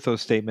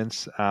those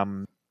statements.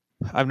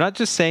 I'm not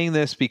just saying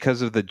this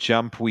because of the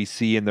jump we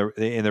see in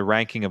the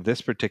ranking of this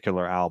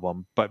particular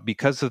album, but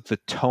because of the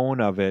tone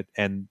of it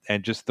and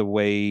just the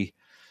way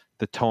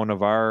the tone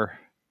of our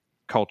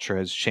culture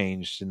has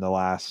changed in the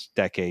last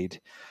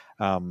decade.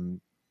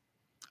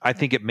 I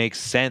think it makes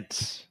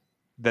sense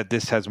that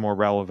this has more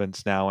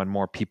relevance now, and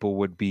more people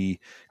would be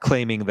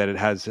claiming that it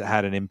has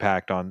had an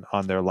impact on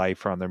their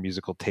life, or on their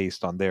musical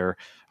taste, on their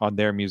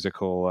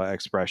musical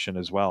expression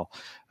as well.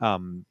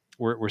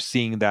 We're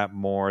seeing that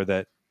more,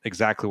 that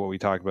exactly what we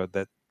talked about,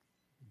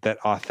 that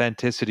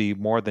authenticity,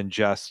 more than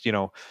just, I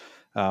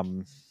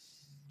want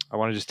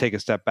to just take a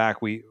step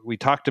back. We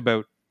talked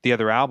about the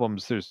other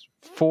albums. There's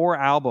 4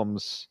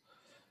 Bruce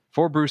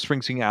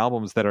Springsteen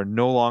albums that are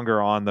no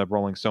longer on the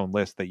Rolling Stone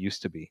list that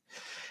used to be.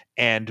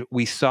 And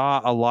we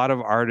saw a lot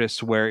of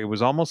artists where it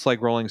was almost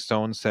like Rolling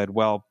Stone said,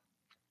 well,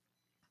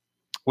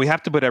 we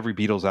have to put every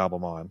Beatles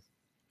album on,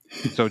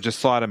 so just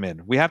slot them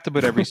in. We have to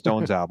put every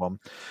Stones album.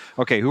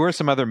 Okay, who are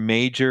some other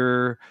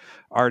major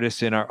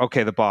artists in our,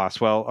 the Boss.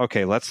 Well,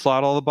 okay, let's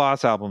slot all the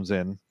Boss albums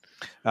in.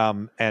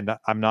 And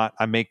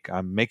I'm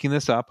making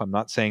this up. I'm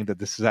not saying that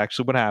this is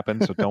actually what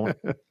happened. So don't,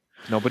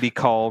 nobody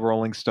call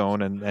Rolling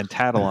Stone and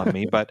tattle on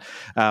me. But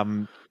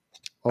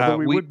although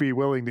we would be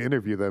willing to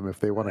interview them if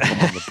they want to come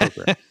on the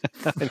program.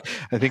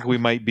 I think we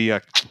might be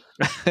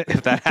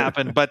if that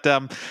happened. But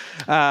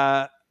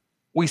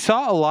we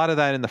saw a lot of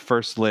that in the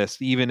first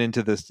list, even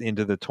into the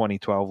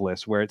 2012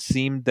 list, where it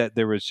seemed that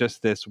there was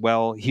just this,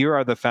 well, here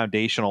are the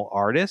foundational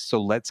artists,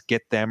 so let's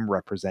get them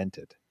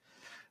represented.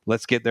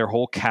 Let's get their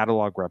whole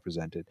catalog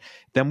represented.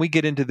 Then we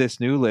get into this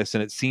new list,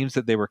 and it seems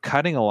that they were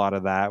cutting a lot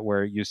of that,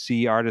 where you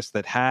see artists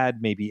that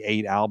had maybe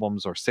 8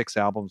 albums or 6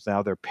 albums,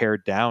 now they're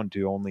pared down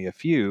to only a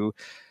few.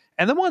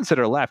 And the ones that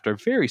are left are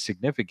very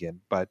significant,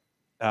 but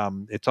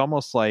it's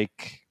almost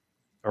like,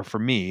 or for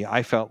me,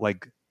 I felt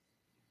like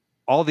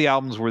all the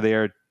albums were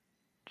there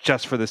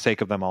just for the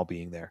sake of them all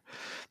being there.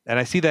 And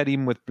I see that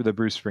even with the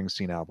Bruce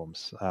Springsteen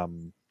albums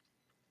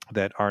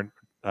that aren't,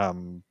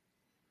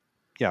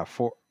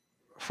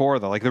 for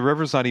them, like The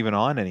River's not even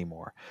on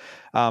anymore.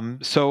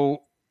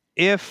 So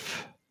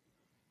if,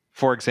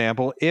 for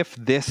example, if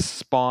this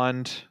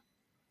spawned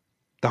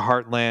the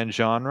Heartland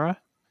genre,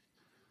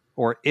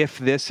 or if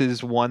this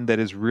is one that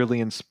is really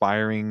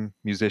inspiring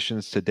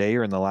musicians today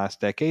or in the last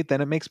decade,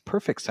 then it makes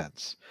perfect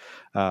sense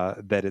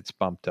that it's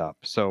bumped up.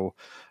 So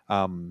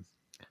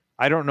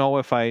I don't know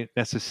if I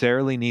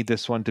necessarily need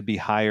this one to be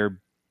higher,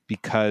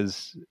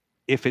 because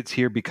if it's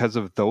here because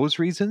of those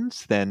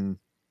reasons, then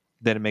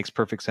it makes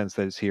perfect sense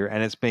that it's here,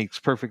 and it makes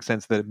perfect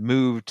sense that it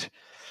moved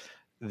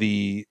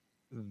the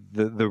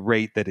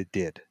rate that it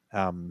did.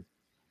 I'm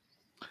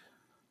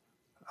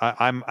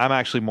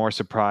actually more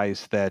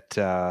surprised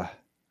that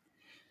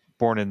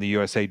Born in the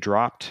USA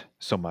dropped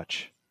so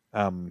much,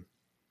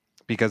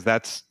 because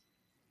that's,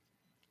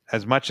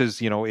 as much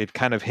as, it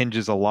kind of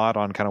hinges a lot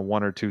on kind of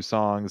 1 or 2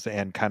 songs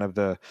and kind of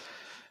the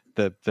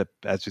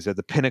as you said,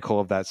 the pinnacle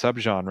of that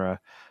subgenre.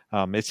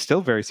 It's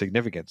still very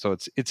significant. So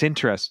it's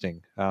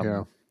interesting.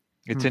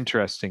 It's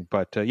interesting,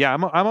 but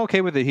I'm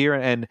okay with it here,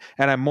 and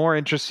I'm more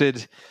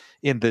interested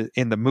in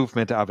the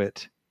movement of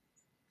it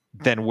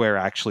than where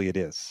actually it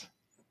is.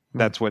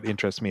 That's what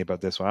interests me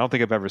about this one. I don't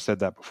think I've ever said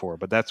that before,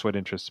 but that's what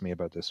interests me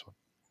about this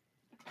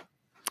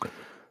one.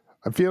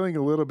 I'm feeling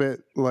a little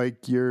bit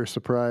like your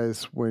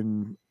surprise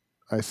when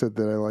I said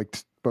that I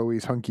liked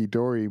Bowie's Hunky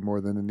Dory more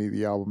than any of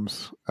the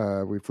albums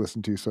we've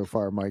listened to so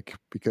far, Mike,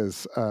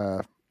 because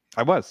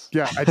I was.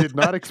 Yeah, I did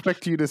not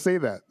expect you to say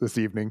that this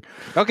evening.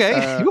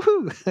 Okay.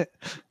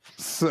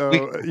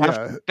 So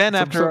Ben,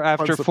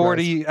 after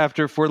 40,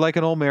 after we're like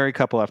an old married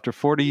couple, after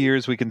 40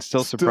 years, we can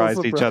still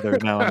surprise each other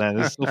now and then.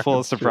 It's still full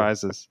of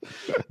surprises.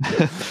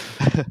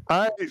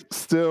 I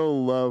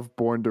still love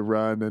Born to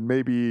Run, and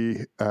maybe,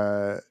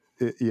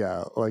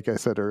 like I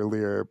said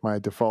earlier, my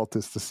default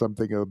is to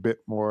something a bit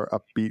more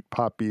upbeat,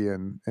 poppy,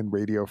 and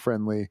radio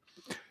friendly.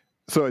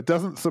 So it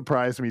doesn't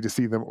surprise me to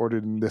see them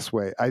ordered in this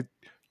way. I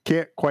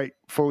can't quite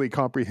fully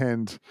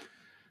comprehend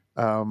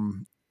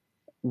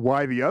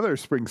why the other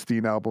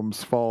Springsteen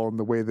albums fall in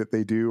the way that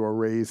they do or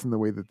raise in the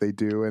way that they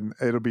do. And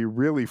it'll be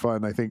really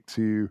fun, I think,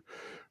 to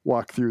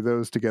walk through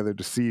those together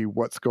to see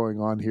what's going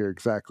on here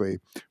exactly.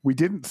 We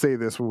didn't say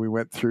this when we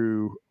went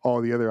through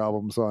all the other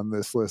albums on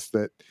this list,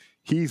 that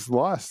he's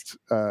lost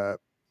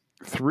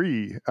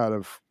 3 out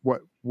of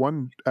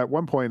at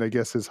one point, I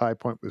guess his high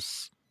point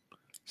was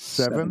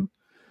 7.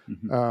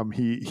 Mm-hmm.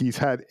 He's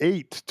had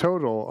 8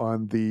 total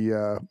on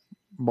the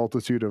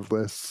multitude of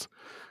lists.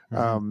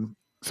 Mm-hmm.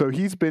 So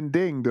he's been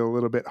dinged a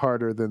little bit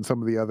harder than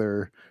some of the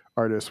other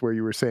artists where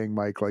you were saying,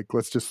 Mike, like,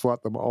 let's just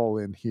slot them all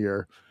in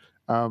here.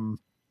 We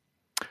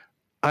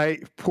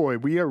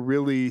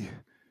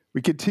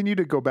continue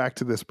to go back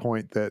to this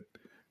point that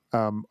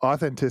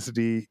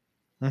authenticity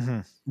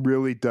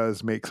really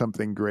does make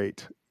something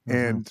great. Mm-hmm.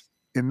 And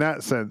in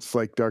that sense,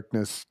 like,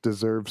 Darkness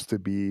deserves to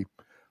be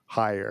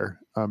higher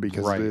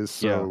because it is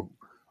so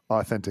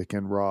authentic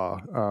and raw.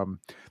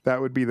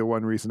 That would be the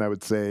one reason I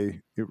would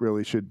say it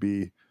really should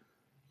be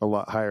a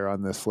lot higher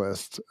on this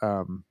list.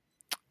 I'm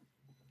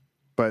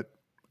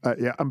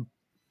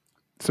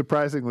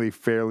surprisingly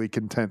fairly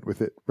content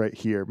with it right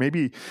here.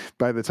 Maybe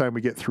by the time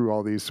we get through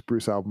all these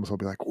Bruce albums, I'll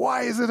be like,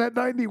 why is it at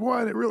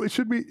 91? It really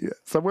should be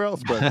somewhere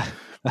else. But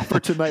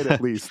for tonight,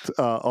 at least,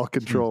 I'll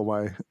control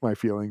my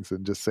feelings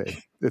and just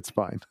say it's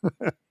fine.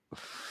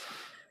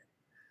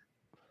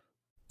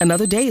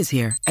 Another day is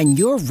here, and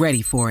you're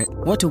ready for it.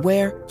 What to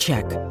wear?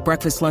 Check.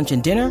 Breakfast, lunch,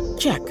 and dinner?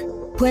 Check.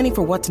 Planning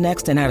for what's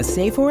next and how to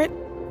save for it?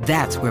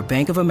 That's where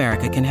Bank of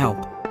America can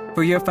help.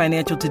 For your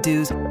financial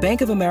to-dos, Bank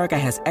of America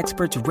has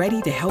experts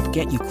ready to help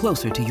get you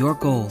closer to your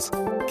goals.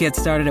 Get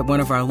started at one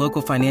of our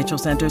local financial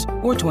centers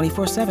or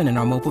 24/7 in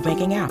our mobile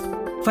banking app.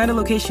 Find a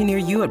location near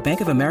you at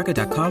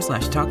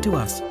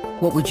bankofamerica.com/talktous.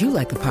 What would you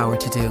like the power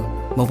to do?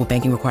 Mobile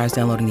banking requires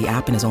downloading the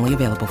app and is only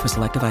available for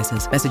select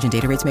devices. Message and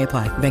data rates may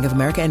apply. Bank of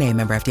America N.A.,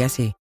 member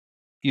FDIC.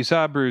 You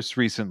saw Bruce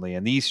recently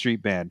in the E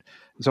Street Band.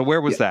 So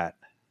where was that?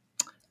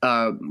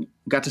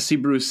 Got to see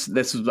Bruce.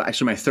 This was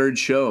actually my 3rd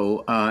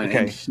show,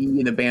 and he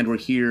and the band were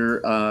here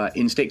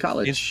in State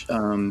College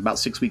about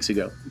 6 weeks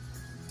ago.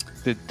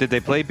 Did they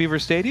play Beaver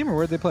Stadium, or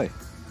where did they play?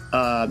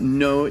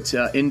 No, it's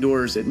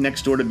indoors,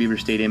 next door to Beaver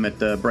Stadium at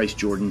the Bryce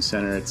Jordan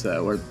Center. It's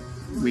where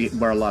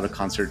a lot of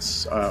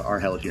concerts are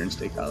held here in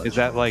State College. Is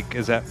that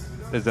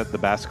the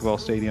basketball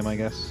stadium? I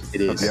guess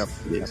it is. Yep.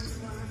 It is.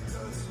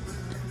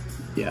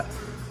 Yeah,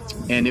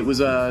 and it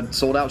was a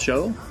sold out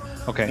show.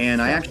 Okay.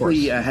 And I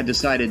actually had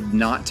decided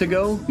not to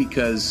go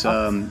because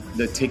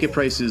the ticket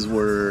prices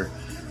were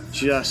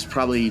just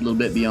probably a little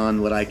bit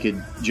beyond what I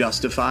could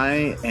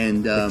justify.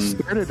 And it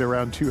started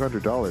around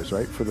 $200,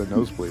 right, for the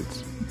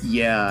nosebleeds.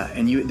 Yeah,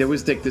 and there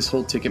was like this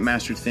whole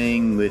Ticketmaster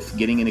thing with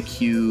getting in a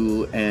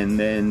queue, and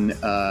then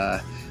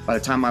by the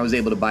time I was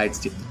able to buy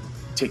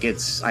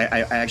tickets,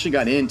 I actually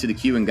got into the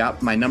queue and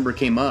my number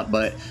came up,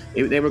 but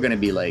they were going to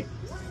be like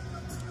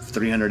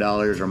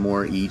 $300 or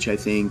more each, I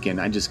think, and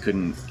I just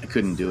couldn't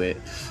do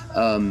it.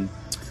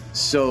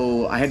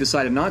 So I had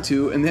decided not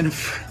to, and then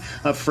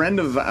a friend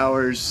of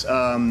ours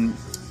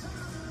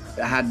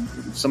had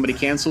somebody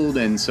canceled,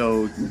 and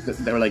so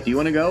they were like, "Do you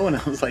want to go?" And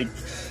I was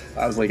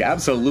like,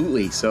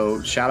 "Absolutely!"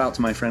 So shout out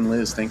to my friend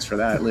Liz. Thanks for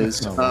that, Liz.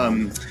 So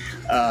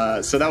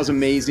that was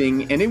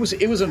amazing, and it was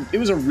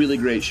a really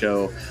great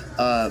show.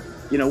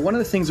 One of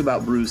the things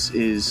about Bruce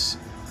is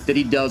that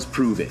he does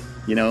prove it.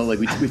 Like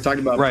we've talked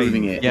about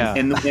proving it. Yeah.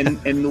 And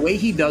the way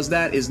he does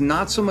that is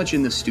not so much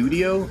in the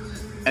studio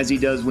as he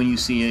does when you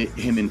see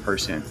him in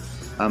person.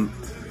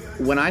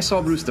 When I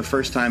saw Bruce the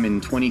first time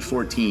in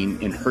 2014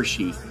 in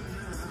Hershey,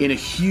 in a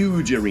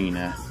huge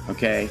arena,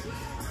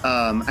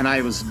 and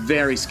I was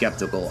very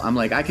skeptical. I'm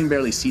like, I can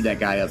barely see that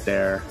guy up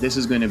there. This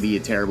is going to be a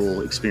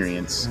terrible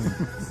experience.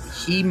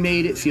 He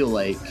made it feel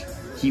like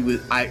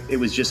it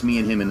was just me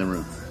and him in the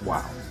room.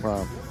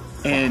 Wow.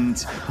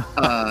 And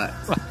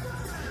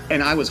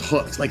and I was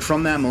hooked. Like,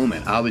 from that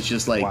moment, I was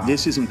just like,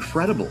 This is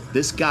incredible.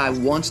 This guy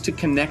wants to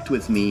connect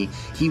with me.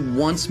 He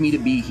wants me to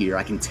be here.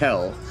 I can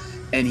tell.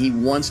 And he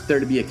wants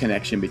there to be a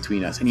connection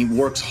between us. And he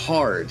works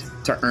hard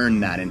to earn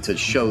that and to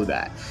show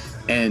that.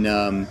 And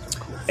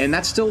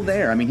that's still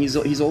there. I mean,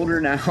 he's older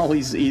now.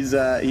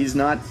 He's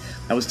not.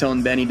 I was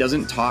telling Ben, he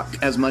doesn't talk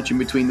as much in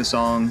between the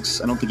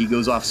songs. I don't think he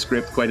goes off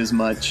script quite as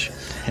much.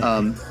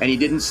 And he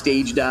didn't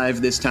stage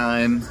dive this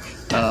time.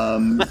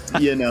 But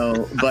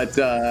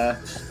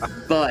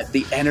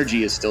the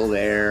energy is still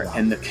there,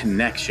 and the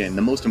connection,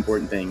 the most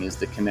important thing is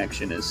the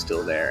connection is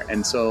still there.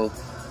 And so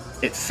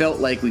it felt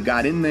like we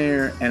got in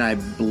there and I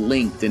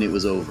blinked and it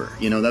was over.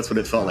 That's what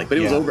it felt like. But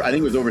it was over. I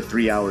think it was over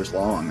 3 hours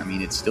long. I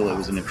mean, it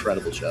was an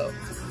incredible show.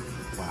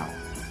 Wow.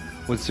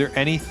 Was there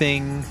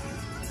anything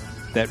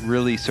that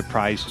really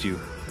surprised you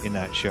in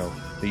that show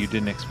that you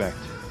didn't expect?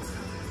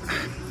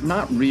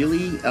 Not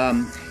really.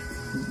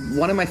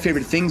 One of my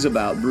favorite things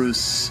about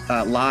Bruce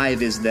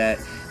live is that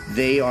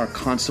they are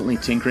constantly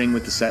tinkering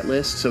with the set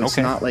list. So it's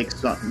not like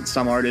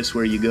some artists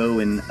where you go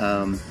and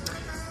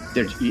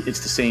it's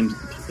the same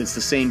it's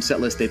the same set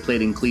list they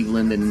played in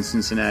Cleveland and in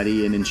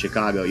Cincinnati and in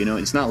Chicago. You know,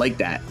 it's not like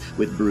that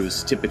with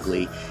Bruce.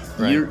 Typically,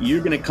 right. You're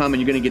going to come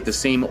and you're going to get the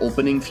same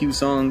opening few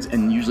songs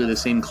and usually the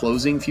same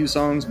closing few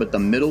songs, but the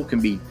middle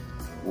can be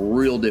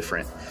real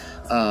different.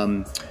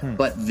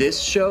 But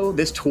this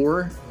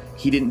tour,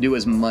 he didn't do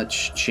as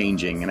much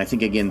changing. And I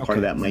think, again, part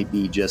of that might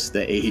be just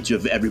the age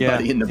of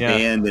everybody in the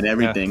band and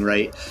everything,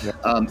 right?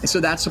 Yeah. So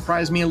that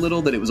surprised me a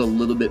little, that it was a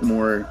little bit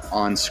more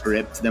on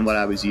script than what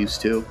I was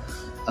used to.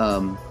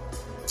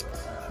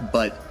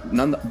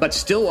 But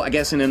still, I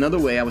guess in another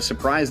way, I was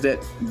surprised that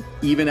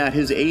even at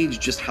his age,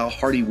 just how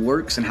hard he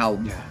works and how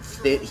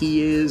fit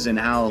he is and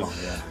how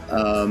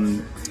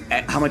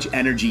much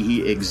energy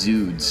he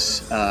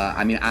exudes.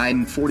 I mean,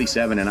 I'm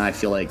 47 and I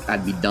feel like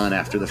I'd be done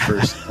after the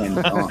first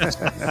 10 songs.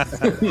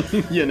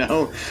 You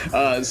know?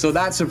 So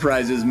that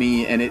surprises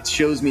me, and it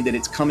shows me that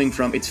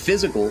it's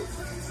physical,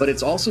 but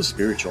it's also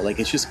spiritual. Like,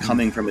 it's just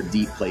coming from a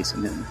deep place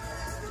in him.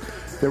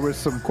 There was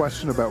some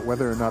question about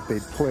whether or not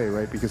they'd play,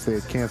 right? Because they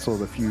had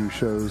canceled a few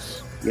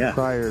shows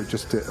prior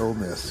just to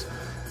illness.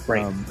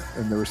 Right.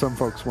 And there were some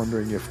folks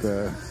wondering if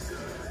the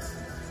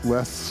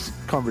less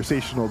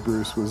conversational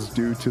Bruce was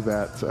due to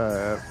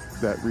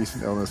that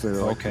recent illness. They were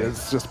like,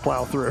 let's just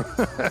plow through.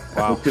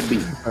 Wow. It could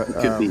be.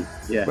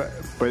 Yeah.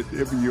 But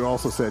you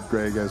also said,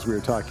 Greg, as we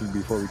were talking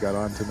before we got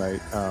on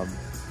tonight,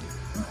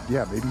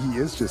 maybe he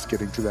is just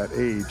getting to that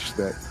age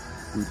that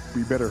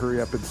we better hurry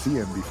up and see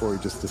him before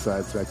he just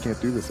decides I can't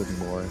do this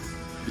anymore.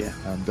 Yeah,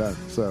 I'm done.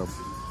 So,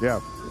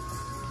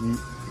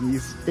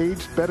 he's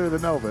aged better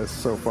than Elvis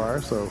so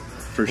far. So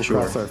we'll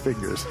cross our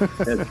fingers.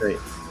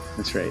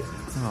 That's right.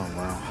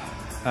 Oh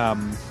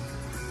wow.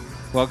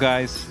 Well,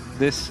 guys,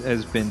 this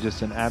has been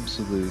just an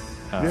absolute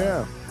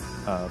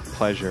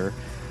pleasure.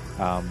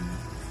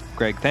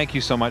 Greg, thank you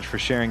so much for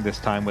sharing this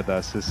time with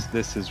us.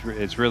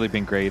 It's really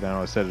been great. I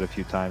know I said it a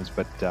few times,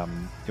 but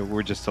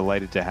we're just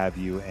delighted to have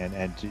you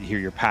and to hear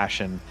your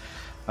passion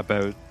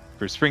about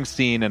Bruce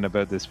Springsteen and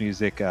about this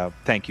music.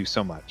 Thank you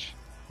so much.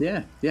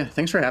 Yeah.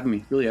 Thanks for having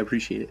me. Really, I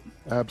appreciate it.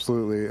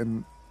 Absolutely.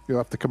 And you'll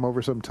have to come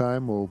over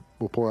sometime. We'll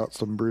pull out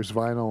some Bruce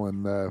vinyl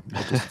and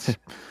we'll just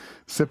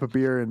sip a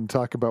beer and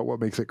talk about what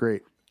makes it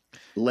great.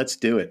 Let's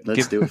do it.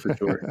 Let's do it for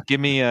sure. Give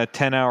me a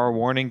 10-hour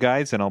warning,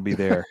 guys, and I'll be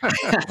there.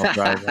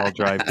 I'll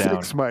drive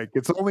down. 6, Mike.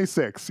 It's only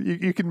 6.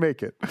 You can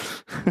make it.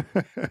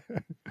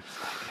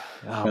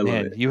 Oh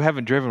man, you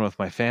haven't driven with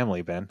my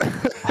family, Ben.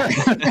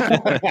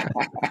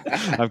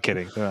 I'm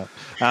kidding.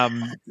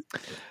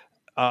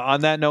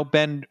 On that note,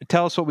 Ben,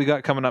 tell us what we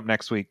got coming up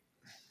next week.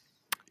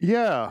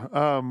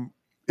 Yeah.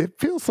 It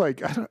feels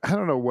like I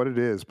don't know what it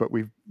is, but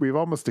we've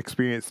almost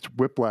experienced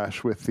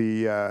whiplash with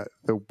the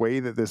way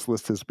that this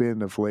list has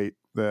been of late.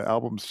 The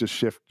albums just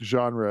shift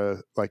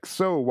genre like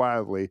so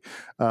wildly.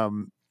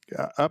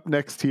 Up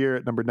next here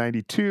at number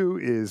 92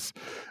 is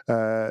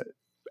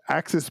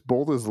Axis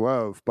Bold as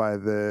Love by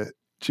the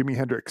Jimi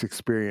Hendrix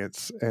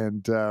Experience,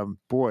 and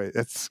boy,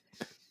 it's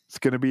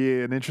going to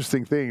be an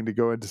interesting thing to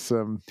go into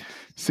some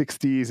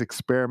 60s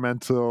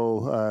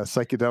experimental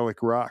psychedelic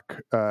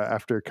rock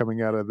after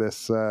coming out of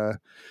this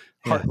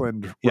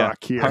Heartland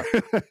rock here.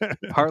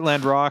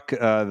 Heartland rock,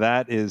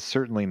 that is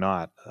certainly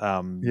not.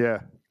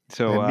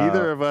 So and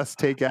neither of us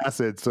take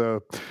acid,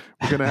 so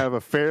we're going to have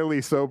a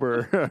fairly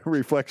sober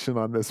reflection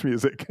on this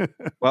music.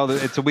 Well,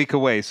 it's a week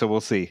away, so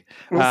we'll see.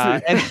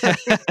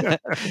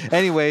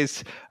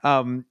 Anyways,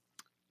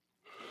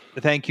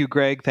 thank you,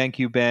 Greg. Thank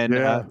you,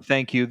 Ben.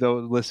 Thank you, though,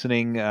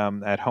 listening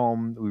at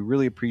home. We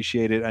really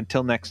appreciate it.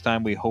 Until next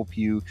time, we hope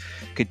you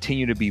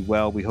continue to be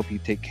well. We hope you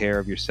take care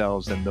of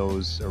yourselves and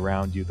those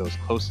around you, those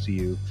close to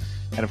you.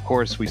 And, of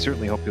course, we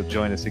certainly hope you'll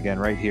join us again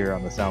right here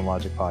on the Sound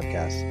Logic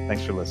podcast.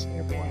 Thanks for listening,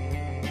 everyone.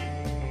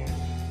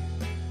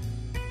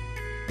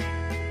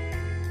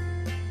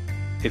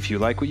 If you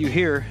like what you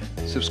hear,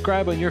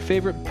 subscribe on your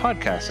favorite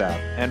podcast app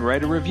and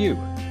write a review.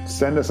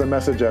 Send us a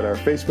message at our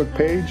Facebook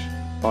page,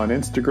 on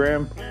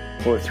Instagram,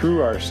 or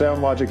through our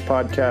Sound Logic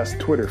Podcast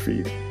Twitter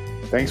feed.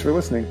 Thanks for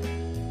listening.